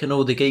demographic and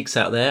all the geeks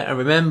out there. And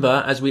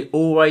remember, as we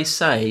always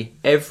say,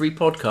 every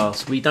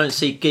podcast, we don't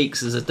see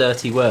geeks as a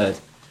dirty word.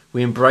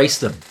 We embrace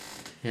them.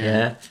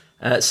 Yeah.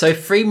 So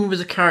Friedman was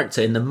a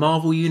character in the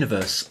Marvel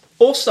Universe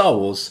or Star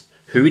Wars.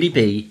 Who would he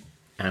be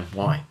and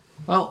why?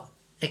 Well,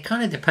 it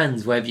kind of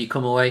depends whether you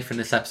come away from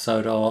this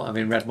episode or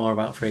having read more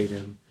about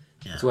Friedman.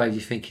 To whether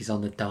you think he's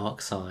on the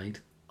dark side.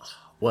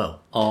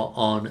 Well, or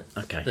on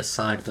the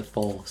side of the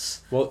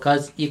Force.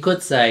 Because you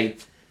could say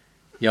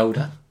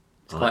Yoda.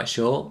 It's quite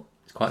short.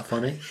 It's quite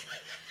funny.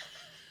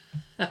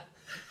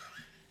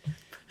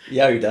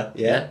 Yoda,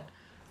 yeah.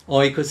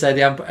 Or you could say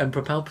the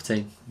Emperor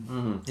Palpatine.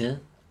 Yeah.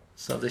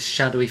 Sort of this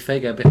shadowy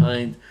figure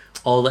behind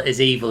all that is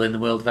evil in the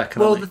world of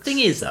economics. Well, the thing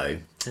is, though,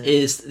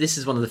 is this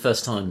is one of the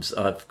first times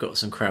I've got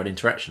some crowd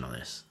interaction on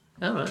this.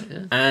 Oh, right,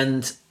 yeah.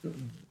 And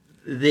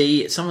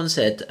Someone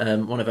said,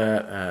 one of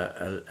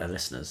our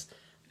listeners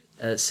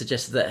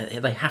suggested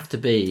that they have to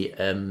be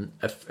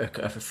a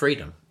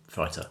freedom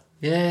fighter.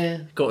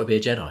 Yeah. Got to be a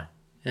Jedi.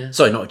 Yeah.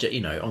 Sorry, not a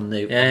Jedi. On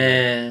the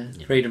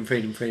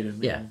Freedom.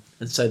 yeah.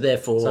 And so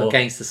therefore, So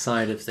against the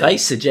side of they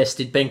things.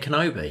 suggested Ben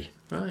Kenobi.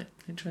 Right.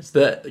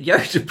 Interesting. But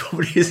Yoda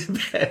probably is a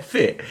better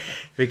fit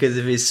because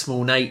of his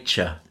small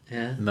nature.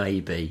 Yeah.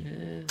 Maybe.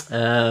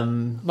 Yeah.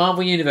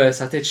 Marvel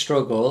Universe, I did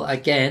struggle.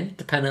 Again,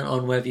 dependent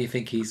on whether you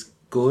think he's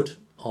good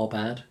or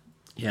bad.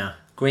 Yeah.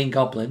 Green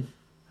Goblin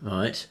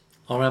Right.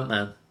 or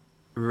Ant-Man.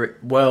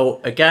 Well,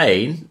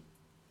 again,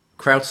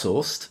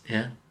 crowdsourced.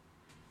 Yeah.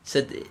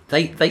 Said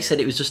they said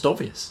it was just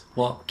obvious.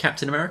 What?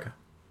 Captain America.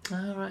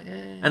 Oh, right,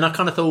 yeah. And I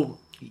kind of thought,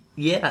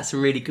 yeah, that's a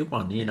really good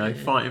one,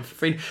 fighting for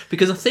freedom.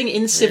 Because I think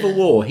in Civil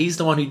War, he's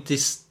the one who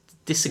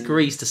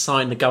disagrees to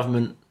sign the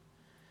government.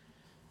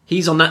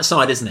 He's on that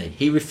side, isn't he?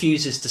 He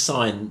refuses to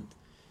sign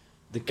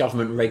the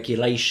government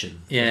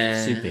regulation of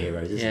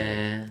superheroes, isn't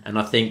he? And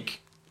I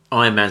think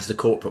Iron Man's the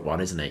corporate one,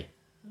 isn't he?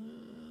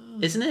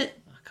 Isn't it?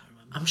 I can't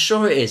remember. I'm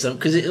sure it is,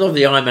 because it's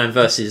obviously Iron Man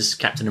versus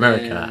Captain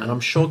America, and I'm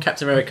sure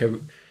Captain America...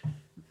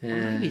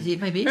 Yeah.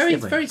 Maybe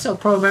it's very sort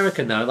of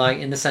pro-American though, like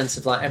in the sense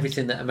of like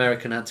everything that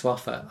American had to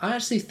offer. I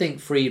actually think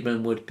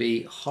Friedman would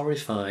be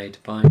horrified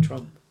by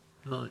Trump.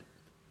 Right.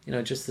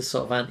 Just the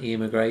sort of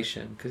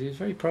anti-immigration, because he was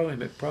very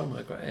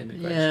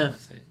pro-immigration. Yeah. I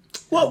think.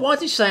 Why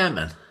did you say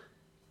Ant-Man?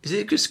 Is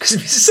it just because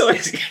of his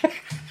size?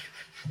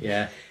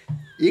 Yeah.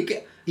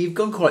 You've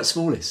gone quite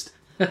smallest.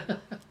 This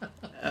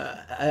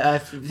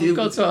has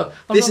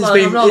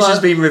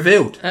been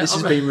revealed. This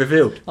has been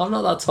revealed. I'm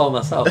not that tall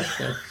myself.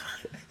 Yeah.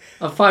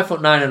 I'm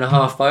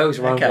 5'9.5", but I always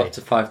round up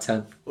to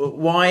 5'10".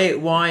 Why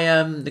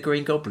the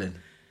Green Goblin?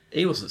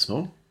 He wasn't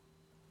small.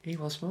 He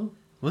was small.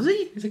 Was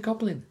he? He's a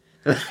goblin.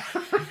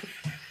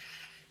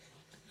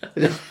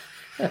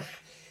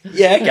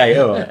 Yeah, okay,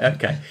 all right,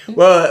 okay.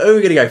 Well, who are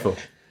we going to go for?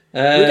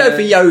 We'll go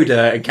for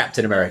Yoda and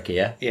Captain America,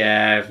 yeah?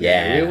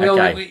 Yeah.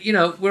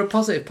 We're a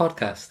positive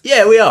podcast.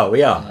 Yeah, we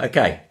are.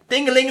 Okay.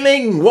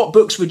 Ding-a-ling-ling. What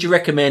books would you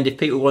recommend if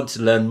people want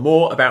to learn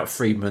more about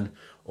Friedman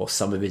or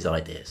some of his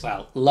ideas?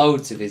 Well,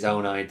 loads of his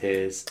own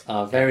ideas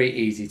are very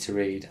easy to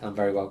read and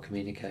very well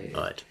communicated.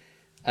 Right.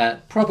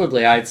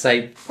 I'd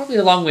say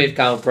along with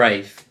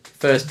Galbraith,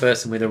 first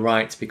person with a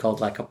right to be called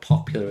like a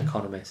popular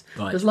economist.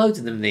 Right. There's loads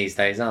of them these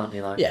days, aren't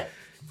there? Like, yeah.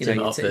 Tim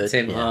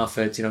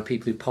Harford,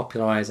 people who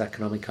popularise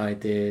economic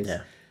ideas.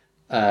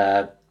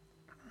 Yeah.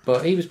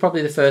 But he was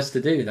probably the first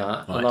to do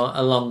that, Right.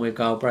 along with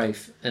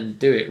Galbraith, and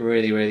do it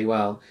really, really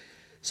well.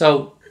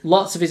 So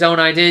lots of his own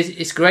ideas.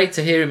 It's great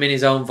to hear him in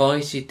his own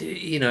voice.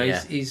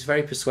 He's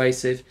very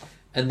persuasive.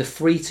 And the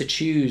free to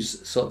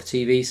choose sort of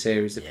TV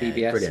series, the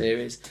PBS brilliant.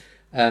 series,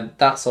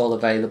 that's all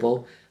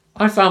available.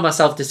 I found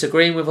myself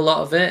disagreeing with a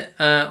lot of it,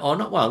 not a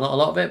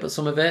lot of it, but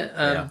some of it.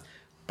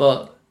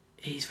 But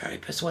he's very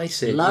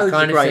persuasive. Loads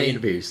of great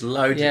interviews.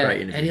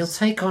 And he'll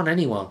take on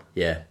anyone.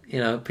 Yeah.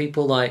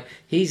 People like,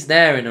 he's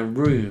there in a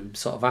room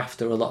sort of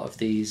after a lot of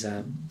these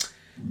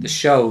the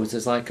shows.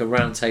 There's like a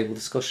round table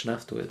discussion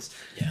afterwards.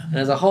 Yeah. And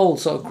there's a whole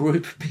sort of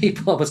group of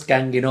people almost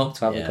ganging up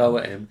to have a go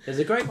at him. There's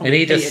a great one And with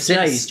he Peter just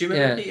Jays. sits- Do you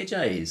remember yeah. Peter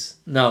Jays?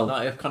 No.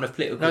 Like a kind of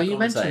political No, you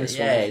mentioned commentator. this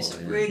one Yeah, before, it's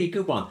a yeah. really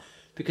good one.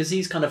 Because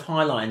he's kind of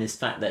highlighting this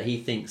fact that he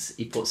thinks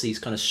he puts these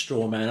kind of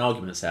straw man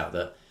arguments out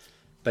that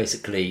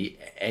basically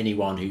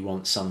anyone who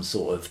wants some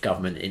sort of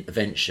government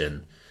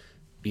intervention,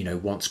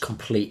 wants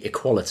complete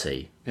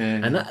equality. Yeah.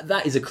 And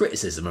that is a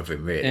criticism of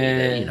him, really.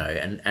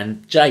 Yeah.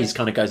 And Jays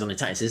kind of goes on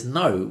attack and says,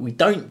 no, we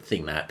don't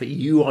think that, but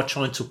you are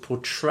trying to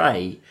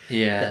portray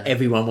that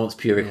everyone wants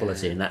pure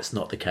equality, and that's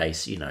not the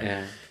case,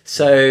 Yeah.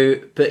 So,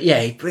 but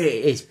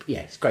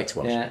it's great to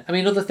watch. Yeah,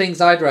 other things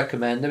I'd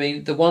recommend.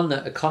 The one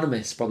that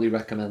economists probably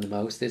recommend the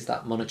most is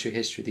that Monetary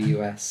History of the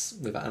US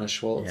with Anna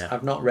Schwartz. Yeah.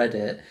 I've not read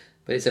it,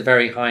 but it's a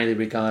very highly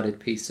regarded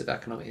piece of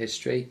economic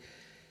history.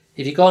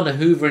 If you go on the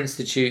Hoover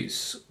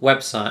Institute's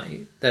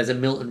website, there's a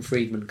Milton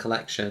Friedman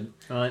collection.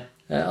 Right.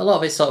 A lot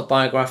of it's sort of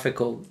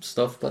biographical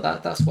stuff, but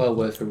that's well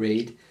worth a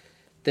read.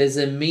 There's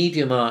a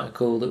Medium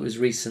article that was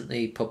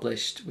recently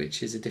published,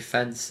 which is a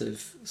defence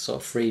of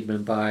sort of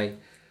Friedman by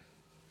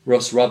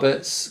Russ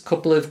Roberts. A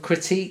couple of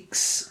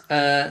critiques.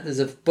 There's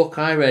a book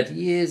I read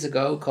years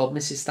ago called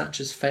Mrs.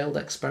 Thatcher's Failed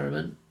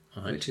Experiment,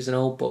 which is an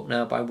old book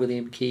now by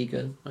William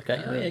Keegan.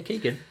 Okay.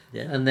 Keegan.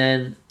 Yeah. And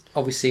then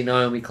obviously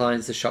Naomi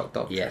Klein's The Shock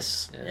Doctrine.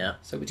 Yes. Yeah.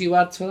 So would you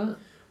add to that?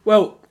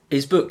 Well,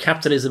 his book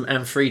Capitalism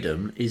and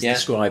Freedom is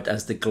described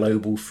as the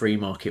global free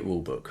market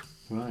rule book.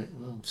 Right.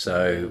 Well.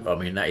 So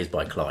that is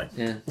by Klein.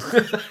 Yeah.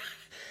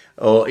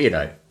 Or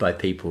by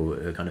people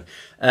who are kind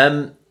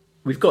of.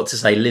 We've got to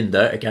say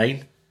Linda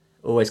again.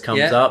 Always comes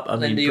up.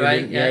 Linda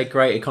brilliant. Yueh,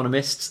 Great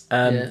economists.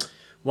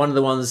 One of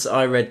the ones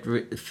I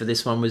read for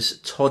this one was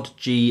Todd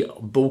G.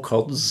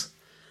 Bulkod's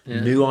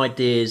New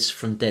Ideas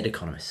from Dead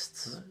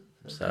Economists.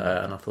 So,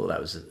 and I thought that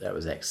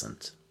was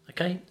excellent.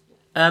 Okay,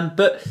 I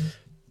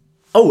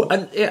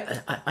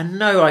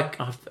know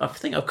I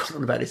think I've gone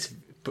on about this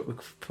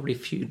probably a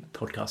few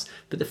podcasts,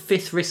 but The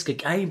Fifth Risk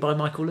again by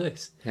Michael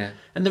Lewis. Yeah.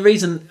 And the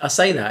reason I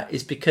say that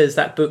is because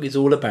that book is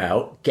all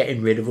about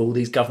getting rid of all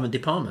these government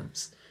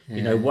departments.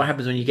 You know, what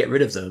happens when you get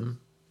rid of them?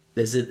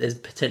 There's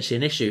potentially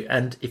an issue.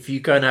 And if you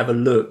go and have a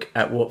look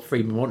at what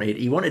Friedman wanted,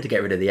 he wanted to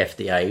get rid of the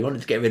FDA. He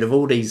wanted to get rid of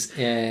all these,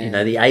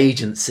 the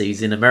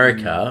agencies in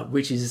America,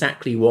 which is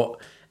exactly what,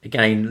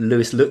 again,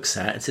 Lewis looks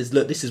at and says,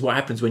 look, this is what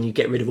happens when you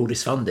get rid of all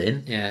this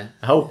funding. Yeah.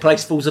 The whole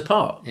place falls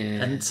apart. Yeah.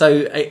 And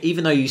so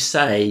even though you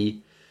say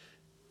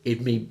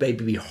it'd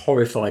maybe be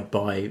horrified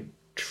by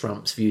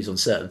Trump's views on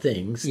certain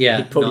things,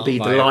 he'd probably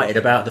be delighted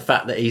about the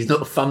fact that he's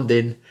not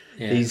funding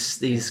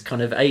these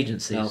kind of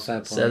agencies. No, fair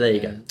point, so there you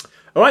go.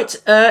 All right,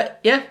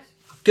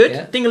 good.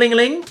 Yeah.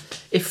 Ding-a-ling-a-ling.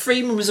 If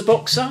Friedman was a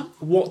boxer,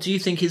 what do you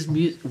think his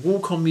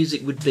walk-on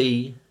music would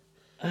be,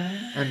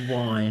 and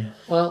why?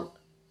 Well,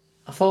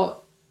 I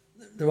thought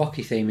the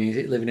Rocky theme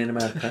music, Living in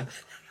America.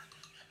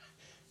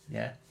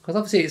 Yeah. Because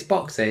obviously it's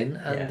boxing,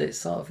 and it's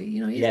sort of,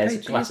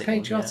 he's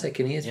patriotic,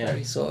 and he is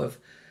very sort of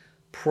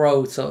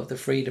pro sort of the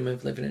freedom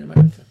of living in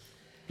America.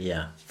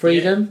 Yeah.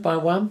 Freedom by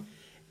Wham?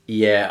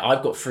 Yeah,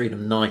 I've got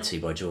Freedom 90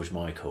 by George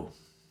Michael.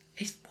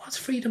 What's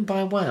Freedom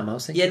by Wham? I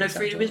was thinking.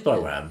 Freedom is by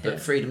Wham, but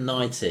Freedom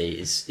 90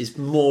 is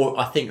more,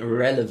 I think, a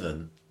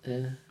relevant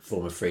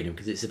form of freedom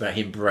because it's about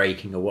him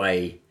breaking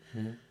away.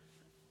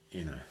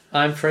 You know,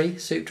 I'm Free,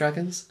 Soup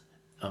Dragons.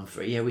 I'm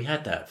Free. Yeah, we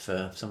had that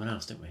for someone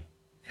else, didn't we?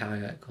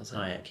 Hayek, was it?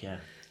 Hayek, yeah.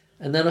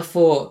 And then I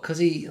thought, because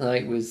he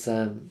was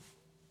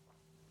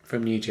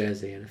from New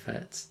Jersey in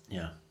effect.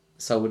 Yeah.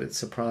 So would it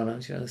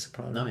Sopranos? You know the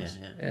Sopranos? Oh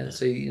yeah.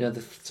 So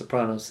the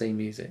Sopranos theme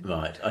music.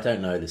 Right. I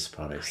don't know the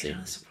Sopranos theme.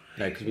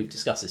 No, because we've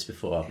discussed this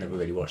before. I've never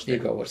really watched it.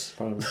 You've got to watch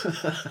Sopranos.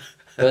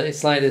 But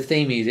it's like the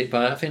theme music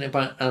by, I think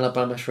about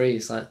Alabama 3.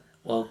 It's like,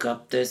 woke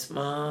up this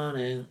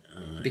morning.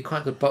 It'd be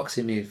quite good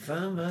boxing music.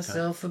 Found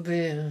myself a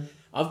beer.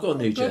 I've got a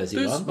New Jersey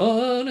this one.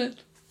 Morning.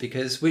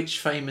 Because which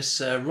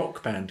famous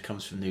rock band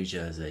comes from New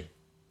Jersey?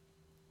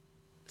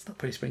 It's not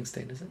Bruce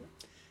Springsteen, is it?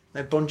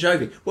 No, Bon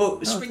Jovi. Well,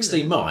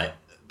 Springsteen might,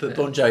 but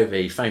Bon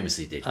Jovi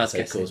famously did. So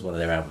of course, one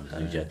of their albums,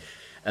 New Jersey.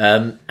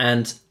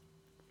 And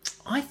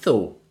I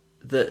thought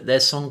that their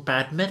song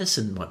Bad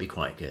Medicine might be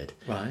quite good.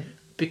 Right.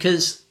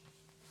 Because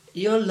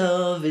your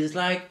love is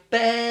like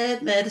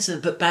bad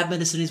medicine, but bad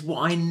medicine is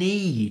what I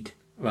need.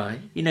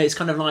 Right. You know, it's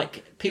kind of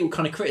like people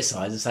kind of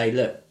criticise and say,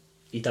 look,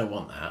 you don't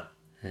want that.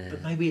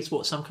 But maybe it's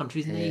what some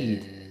countries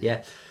need.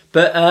 Yeah.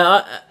 But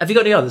have you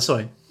got any others?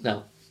 Sorry.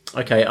 No.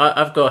 Okay,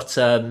 I've got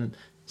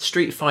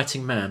Street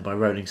Fighting Man by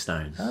Rolling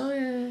Stones. Oh,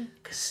 yeah.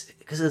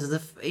 Because of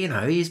the,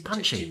 he's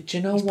punchy. Do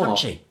you know he's what?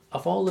 Punchy.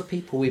 Of all the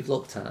people we've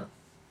looked at,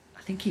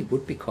 I think he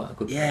would be quite a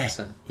good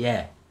boxer.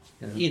 Yeah.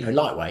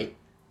 Lightweight.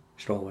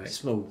 Strawweight.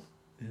 Small.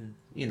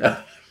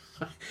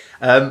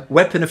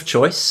 Weapon of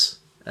Choice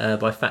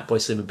by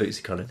Fatboy Slim and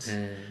Bootsy Collins.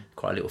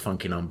 Quite a little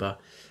funky number.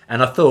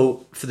 And I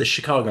thought for the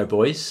Chicago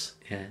Boys,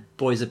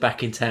 Boys Are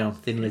Back in Town,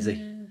 Thin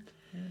Lizzy.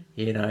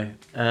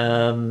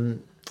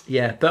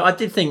 But I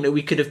did think that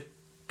we could have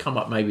come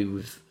up maybe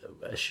with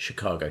a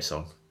Chicago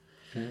song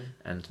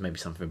and maybe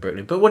something from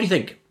Brooklyn. But what do you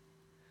think?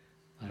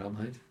 I don't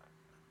mind.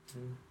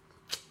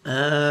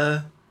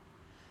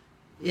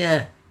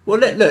 Well,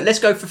 let's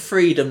go for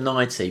Freedom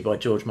 90 by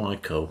George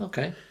Michael.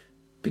 Okay.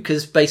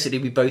 Because basically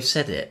we both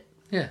said it.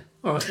 Yeah.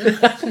 All right.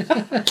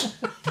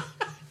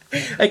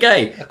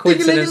 Okay. A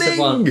coincidence of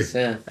once,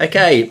 yeah.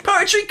 Okay.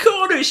 Poetry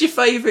Corner, it's your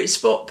favourite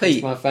spot, Pete.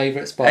 It's my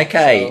favourite spot.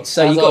 Okay.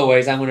 So as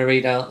always, I'm going to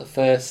read out the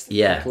first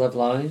couple of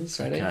lines.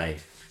 Ready? Okay.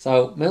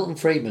 So, Milton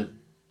Friedman.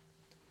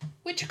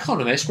 Which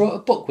economist wrote a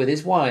book with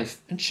his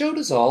wife and showed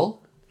us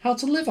all how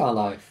to live our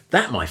life?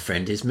 That, my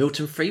friend, is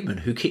Milton Friedman,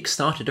 who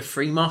kick-started a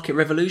free market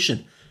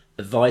revolution.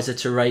 Advisor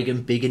to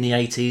Reagan, big in the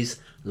 80s,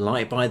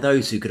 liked by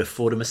those who could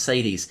afford a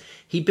Mercedes.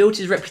 He built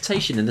his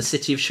reputation in the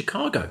city of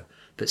Chicago,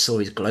 but saw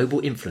his global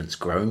influence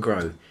grow and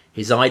grow.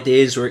 His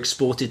ideas were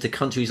exported to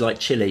countries like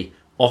Chile,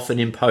 often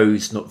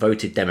imposed, not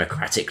voted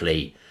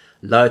democratically.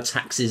 Lower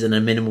taxes and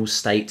a minimal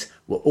state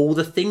were all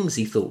the things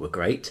he thought were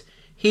great.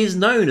 He is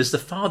known as the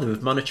father of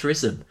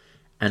monetarism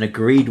and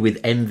agreed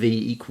with MV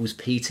equals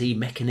PT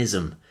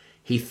mechanism.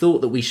 He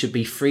thought that we should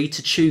be free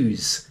to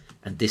choose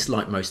and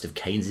disliked most of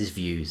Keynes's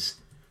views.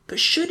 But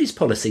should his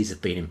policies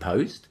have been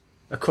imposed?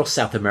 Across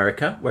South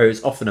America, where he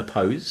was often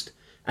opposed?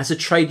 As a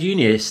trade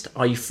unionist,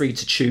 are you free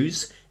to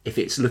choose? If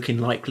it's looking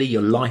likely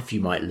your life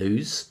you might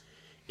lose?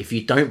 If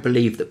you don't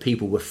believe that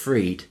people were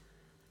freed,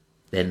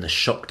 then The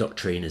Shock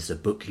Doctrine is the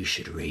book you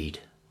should read.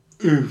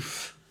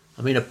 Oof.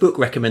 I mean, a book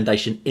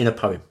recommendation in a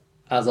poem.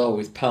 As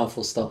always,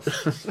 powerful stuff.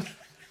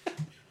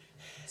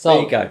 So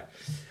there you go.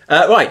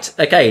 Right,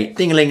 okay,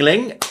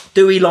 ding-a-ling-a-ling.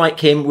 Do we like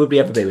him? Would we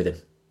ever be with him?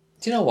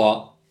 Do you know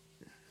what?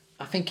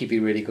 I think he'd be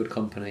really good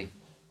company.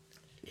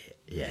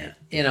 Yeah.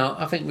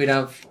 I think we'd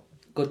have a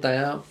good day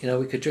out.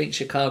 We could drink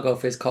Chicago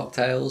Fizz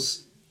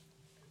cocktails.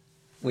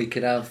 We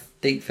could have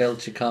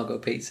deep-filled Chicago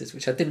pizzas,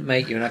 which I didn't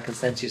make you, and I can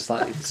sense you're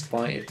slightly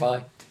disappointed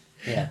by.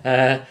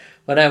 Yeah.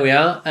 But there we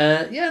are.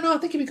 I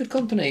think he'd be good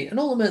company. And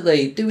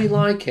ultimately, do we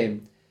like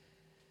him?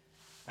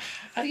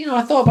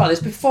 I thought about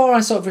this before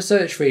I sort of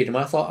researched Freedom.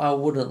 I thought I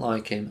wouldn't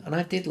like him, and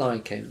I did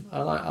like him.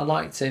 I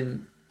liked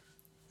him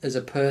as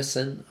a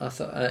person. I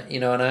thought,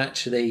 and I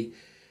actually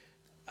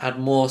had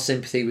more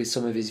sympathy with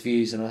some of his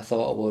views than I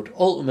thought I would.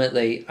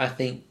 Ultimately, I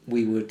think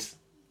we would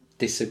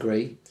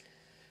disagree.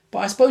 But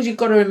I suppose you've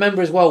got to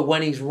remember as well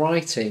when he's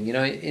writing,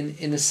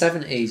 in the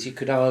 70s, you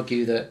could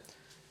argue that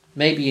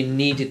maybe you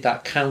needed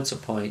that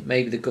counterpoint.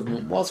 Maybe the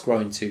government was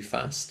growing too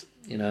fast,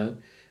 and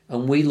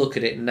we look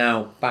at it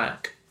now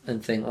back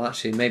and think, well,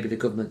 actually, maybe the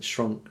government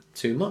shrunk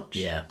too much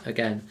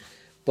again.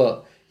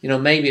 But,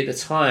 maybe at the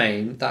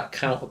time, that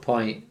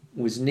counterpoint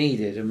was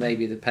needed and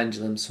maybe the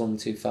pendulum swung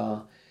too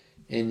far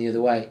in the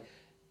other way.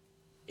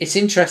 It's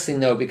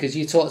interesting, though, because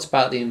you talked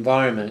about the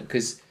environment,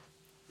 because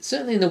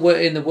certainly in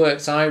the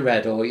works I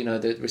read, or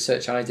the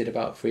research I did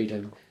about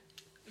Friedman,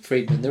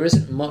 there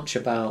isn't much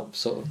about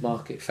sort of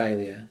market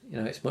failure.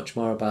 It's much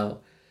more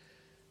about,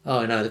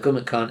 oh no, the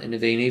government can't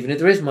intervene even if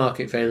there is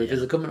market failure,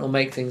 because the government will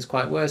make things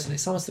quite worse. And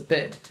it's almost a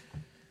bit,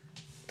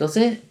 does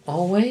it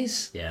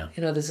always? Yeah.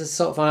 There's a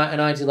sort of an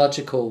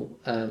ideological.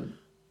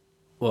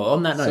 Well,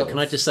 on that note, can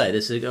I just say,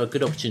 this is a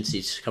good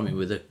opportunity to come in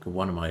with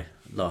one of my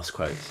last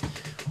quotes.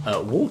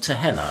 Walter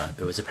Heller,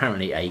 who was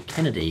apparently a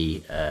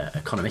Kennedy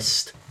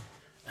economist,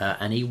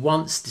 and he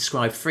once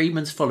described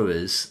Friedman's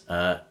followers,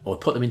 or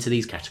put them into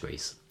these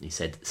categories. He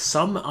said,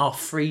 some are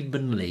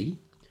Friedmanly,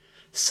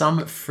 some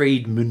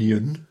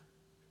Friedmanian,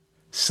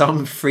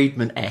 some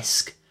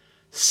Friedman-esque,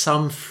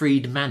 some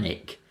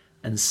Friedmanic,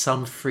 and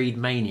some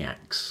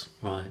Friedmaniacs.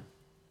 Right.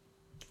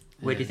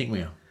 Where do you think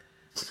we are?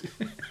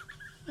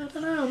 I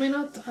don't know. I mean,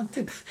 I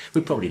think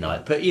we're probably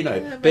not, but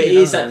but it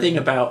is that thing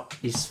about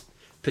is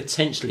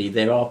potentially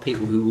there are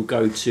people who will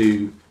go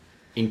to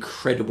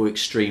incredible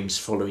extremes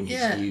following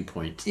his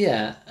viewpoint.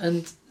 Yeah,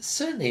 and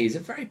certainly he's a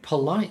very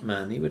polite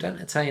man. He would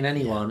entertain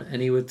anyone,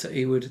 and he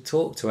would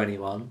talk to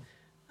anyone.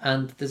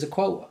 And there's a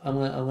quote I'm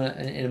gonna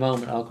in a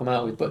moment I'll come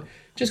out with, but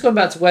just going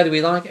back to whether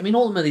we like. I mean,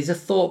 ultimately he's a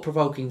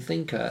thought-provoking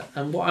thinker,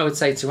 and what I would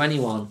say to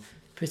anyone,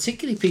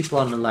 particularly people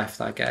on the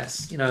left, I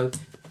guess,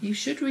 you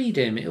should read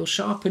him. It'll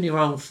sharpen your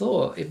own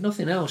thought. If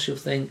nothing else, you'll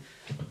think,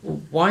 well,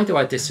 why do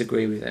I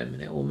disagree with him?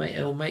 And it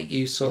will make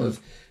you sort of,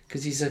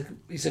 because he's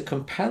a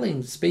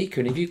compelling speaker,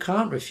 and if you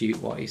can't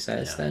refute what he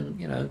says, then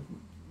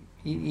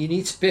you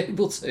need to be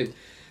able to.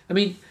 I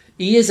mean,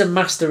 he is a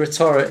master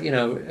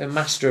a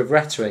master of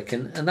rhetoric,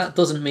 and that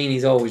doesn't mean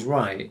he's always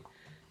right.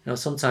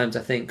 Sometimes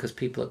I think because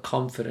people are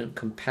confident,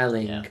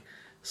 compelling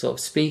sort of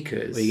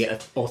speakers, where you get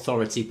an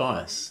authority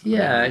bias.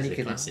 Yeah, and you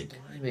can.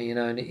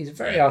 And he's a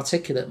very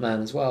articulate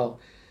man as well.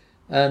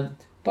 But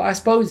I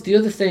suppose the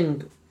other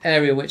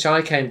area which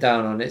I came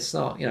down on, it's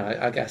not,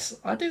 I guess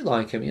I do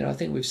like him. I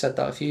think we've said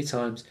that a few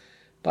times.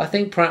 But I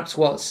think perhaps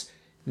what's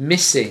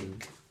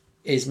missing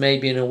is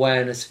maybe an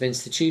awareness of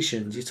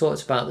institutions. You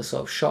talked about the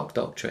sort of shock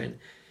doctrine.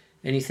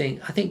 And I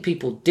think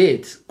people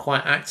did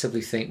quite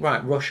actively think,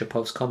 right, Russia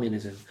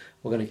post-communism,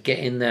 we're going to get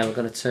in there, we're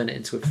going to turn it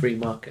into a free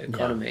market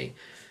economy,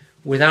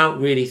 without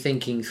really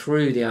thinking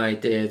through the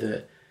idea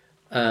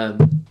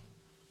that,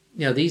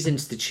 these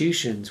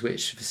institutions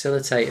which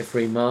facilitate a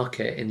free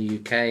market in the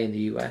UK and the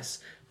US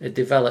are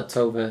developed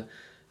over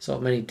sort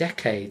of many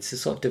decades. To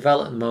sort of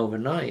develop them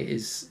overnight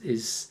is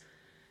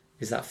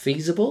that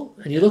feasible?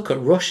 And you look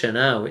at Russia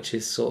now, which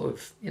is sort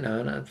of,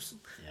 and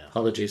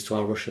apologies to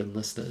our Russian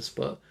listeners,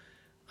 but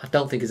I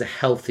don't think is a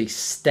healthy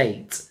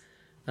state.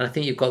 And I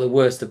think you've got the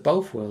worst of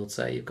both worlds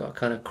there. You've got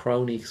kind of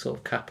crony sort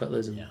of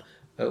capitalism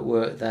at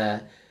work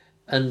there.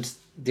 And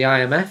the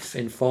IMF,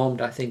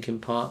 informed, I think, in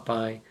part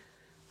by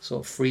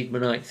sort of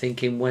Friedmanite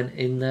thinking, went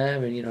in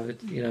there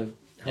and,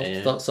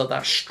 helped sort of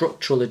that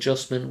structural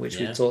adjustment which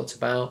we talked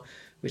about,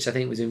 which I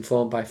think was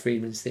informed by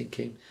Friedman's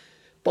thinking.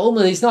 But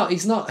ultimately, he's not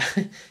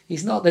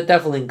he's not the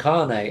devil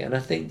incarnate. And I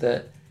think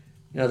that,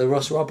 the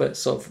Ross Roberts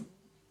sort of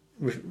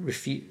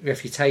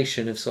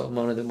refutation of sort of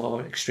one of the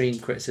more extreme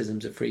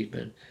criticisms of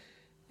Friedman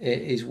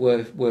is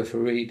worth a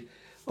read.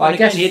 But I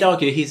guess he'd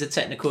argue he's a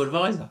technical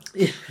advisor.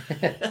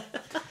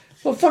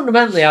 Well,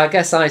 fundamentally, I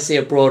guess I see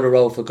a broader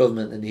role for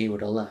government than he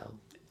would allow,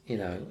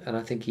 and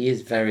I think he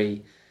is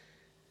very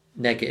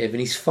negative and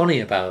he's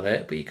funny about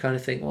it, but you kind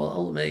of think, well,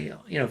 ultimately,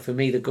 for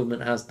me, the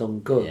government has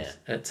done good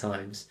at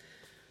times.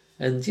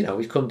 And,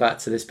 we've come back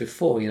to this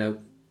before,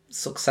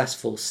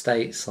 successful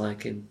states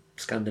like in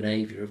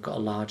Scandinavia have got a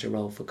larger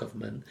role for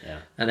government,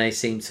 and they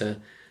seem to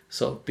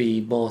sort of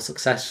be more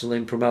successful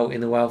in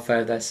promoting the welfare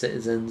of their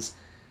citizens.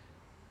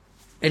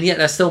 And yet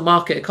they're still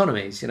market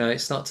economies.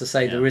 It's not to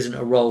say there isn't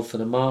a role for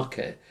the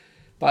market,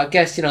 but I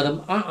guess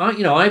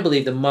I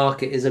believe the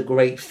market is a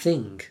great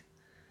thing.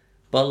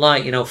 But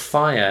like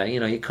fire,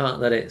 you can't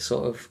let it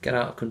sort of get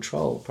out of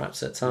control.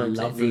 Perhaps at times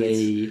it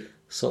needs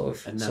sort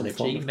of analogy, some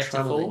form of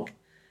metaphor. channeling.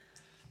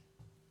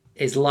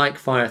 Is like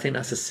fire. I think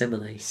that's a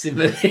simile.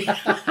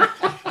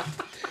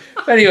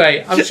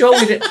 Anyway,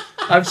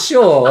 I'm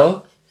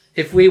sure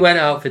if we went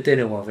out for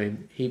dinner with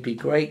him, he'd be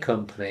great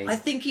company. I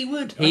think he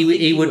would.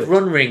 He would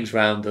run rings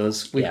round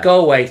us. We'd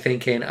go away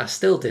thinking, I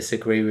still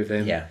disagree with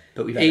him. Yeah,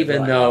 but we've had a good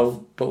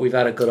old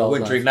life. I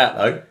wouldn't drink that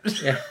though.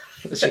 Yeah.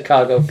 the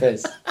Chicago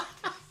Fizz.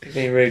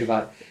 Being rude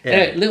about it. Yeah.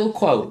 Anyway, little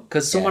quote,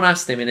 because someone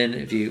asked him in an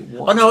interview.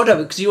 Oh no, hold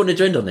on, because you wanted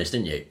to end on this,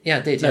 didn't you? Yeah,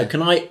 I did. No, Yeah.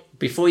 can I?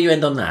 Before you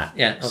end on that,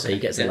 Yeah, so okay, he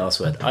gets the yeah. last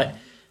word.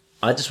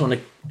 I just want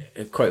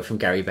a quote from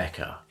Gary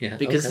Becker. Yeah,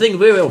 Because okay. the thing,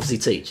 we're obviously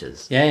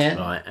teachers. Yeah, yeah.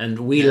 Right, and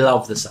we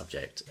love the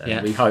subject, and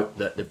Yeah. we hope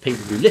that the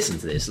people who listen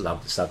to this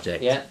love the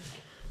subject. Yeah.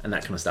 And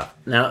that kind of stuff.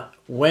 Now,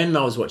 when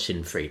I was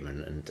watching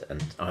Friedman,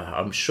 and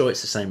I'm sure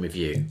it's the same with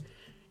you,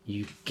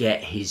 you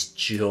get his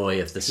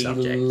joy of the He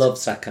subject.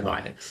 loves Right.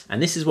 economics.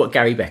 And this is what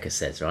Gary Becker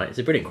says, right? It's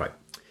a brilliant quote.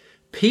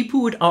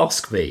 People would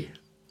ask me,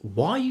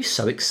 why are you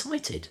so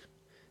excited?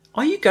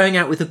 Are you going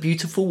out with a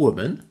beautiful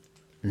woman?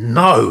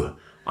 No,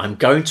 I'm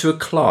going to a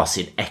class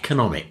in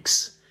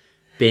economics.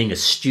 Being a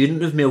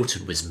student of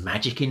Milton was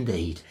magic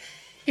indeed.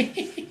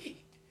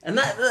 And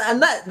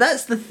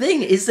that's the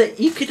thing, is that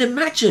you could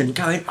imagine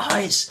going,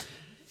 it's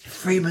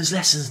Freeman's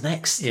lessons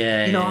next.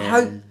 Yeah, You know, I yeah,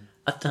 hope,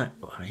 I don't,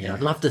 you know,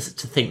 I'd love to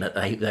think that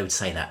they would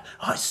say that.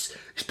 It's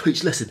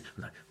Pete's lesson.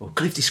 I'm like, well,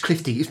 Clifty's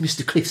Clifty, it's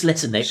Mr. Cliff's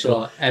lesson next. Sure,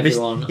 Or,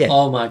 everyone, yeah.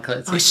 all my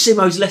clients. It's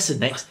Simo's lesson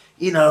next.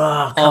 You know,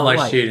 All can't my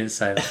wait. students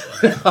say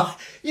that.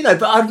 You know,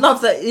 but I'd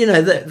love that. You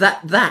know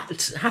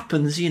that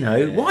happens. You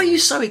know, why are you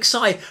so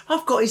excited?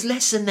 I've got his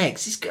lesson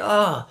next. He's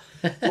what?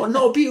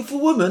 Not a beautiful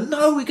woman?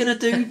 No, we're going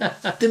to do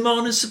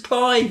demand and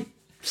supply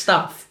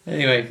stuff.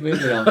 Anyway,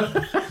 moving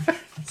on.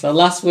 So,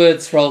 last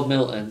words for old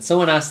Milton.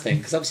 Someone asked him,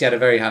 because obviously he had a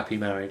very happy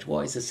marriage,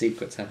 what is the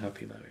secret to a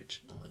happy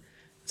marriage?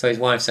 So his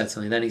wife said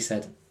something. Then he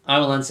said, I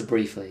will answer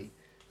briefly.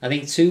 I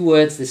think 2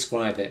 words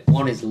describe it.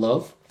 One is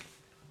love,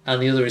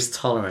 and the other is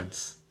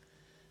tolerance.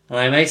 And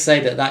I may say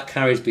that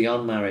carries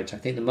beyond marriage. I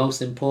think the most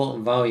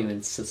important value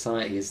in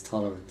society is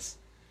tolerance.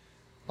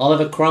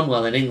 Oliver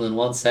Cromwell in England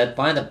once said,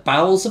 by the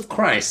bowels of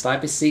Christ I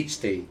beseech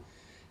thee,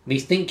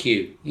 methink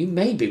you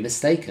may be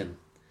mistaken.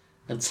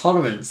 And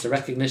tolerance, the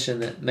recognition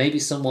that maybe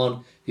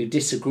someone who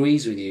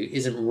disagrees with you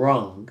isn't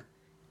wrong,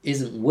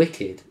 isn't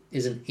wicked,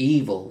 isn't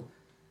evil,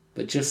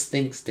 but just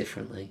thinks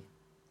differently.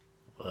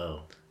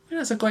 Well,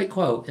 That's a great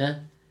quote, yeah?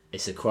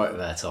 it's a quote of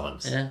our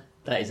times. Yeah.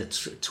 That is a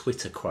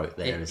Twitter quote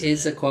there, It isn't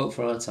is it? a quote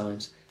for our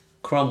times.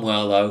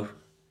 Cromwell, though,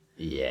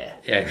 Yeah.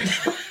 yeah,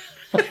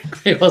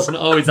 he wasn't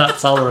always that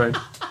tolerant.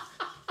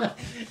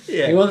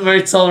 Yeah. He wasn't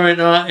very tolerant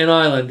in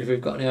Ireland, if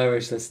we've got any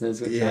Irish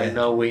listeners, which Yeah. I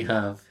know we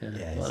have. Yeah,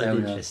 Yeah, well, it's there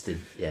we go.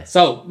 interesting. Yeah.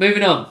 So,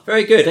 moving on.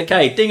 Very good.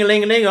 Okay,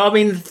 ding-a-ling-a-ling. I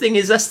mean, the thing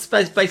is, that's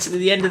basically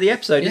the end of the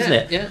episode, isn't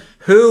it? Yeah.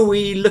 Who are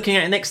we looking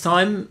at next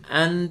time?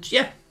 And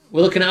yeah,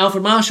 We're looking at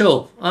Alfred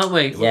Marshall, aren't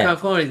we? Look Yeah. out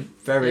for him.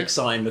 very Yeah.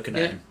 exciting looking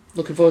at Yeah, him.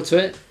 looking forward to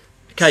it.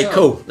 Okay, So-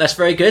 cool. That's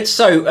very good.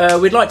 So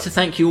we'd like to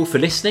thank you all for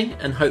listening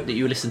and hope that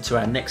you listen to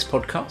our next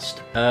podcast.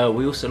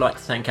 We also like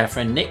to thank our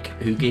friend Nick,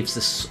 who gives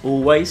us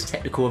always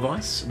technical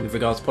advice with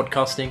regards to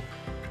podcasting.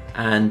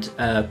 And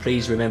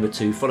please remember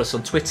to follow us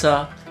on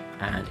Twitter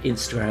and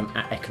Instagram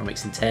at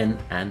economicsin10.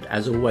 And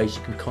as always,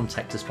 you can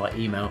contact us by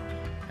email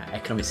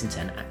at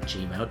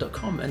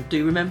economicsin10@gmail.com. And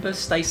do remember,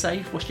 stay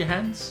safe, wash your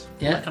hands. all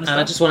Yeah, that kind and of I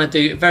stuff. just want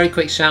to do a very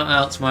quick shout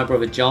out to my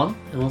brother John,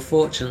 who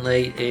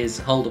unfortunately is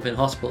holed up in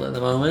hospital at the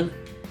moment,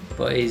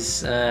 but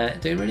he's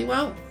doing really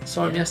well.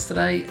 Saw him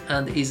yesterday,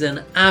 and he's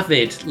an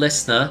avid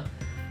listener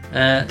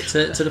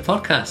to the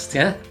podcast.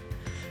 Yeah,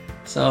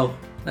 so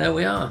there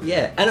we are.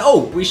 Yeah, and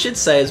we should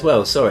say as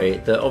well, sorry,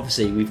 that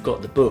obviously we've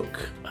got the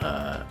book,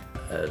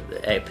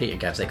 Peter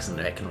Gav's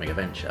Excellent Economic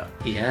Adventure.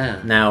 Yeah,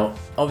 Now,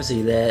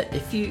 obviously,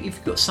 if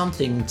you've got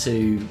something to,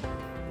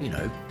 you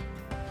know,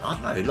 I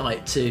don't know,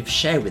 like to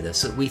share with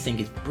us that we think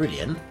is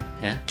brilliant,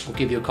 yeah. We'll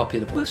give you a copy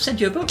of the we'll book.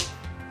 send you a book.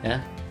 Yeah,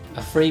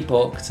 a free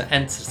book to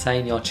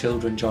entertain your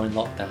children during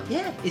lockdown.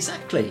 Yeah,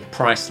 exactly.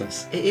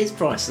 Priceless, It is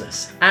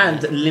priceless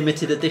and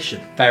limited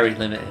edition. very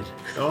limited.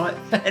 All right.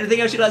 Anything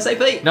else you'd like to say,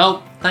 Pete?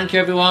 No, thank you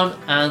everyone,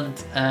 and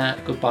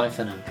goodbye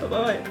for now. Bye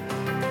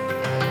bye.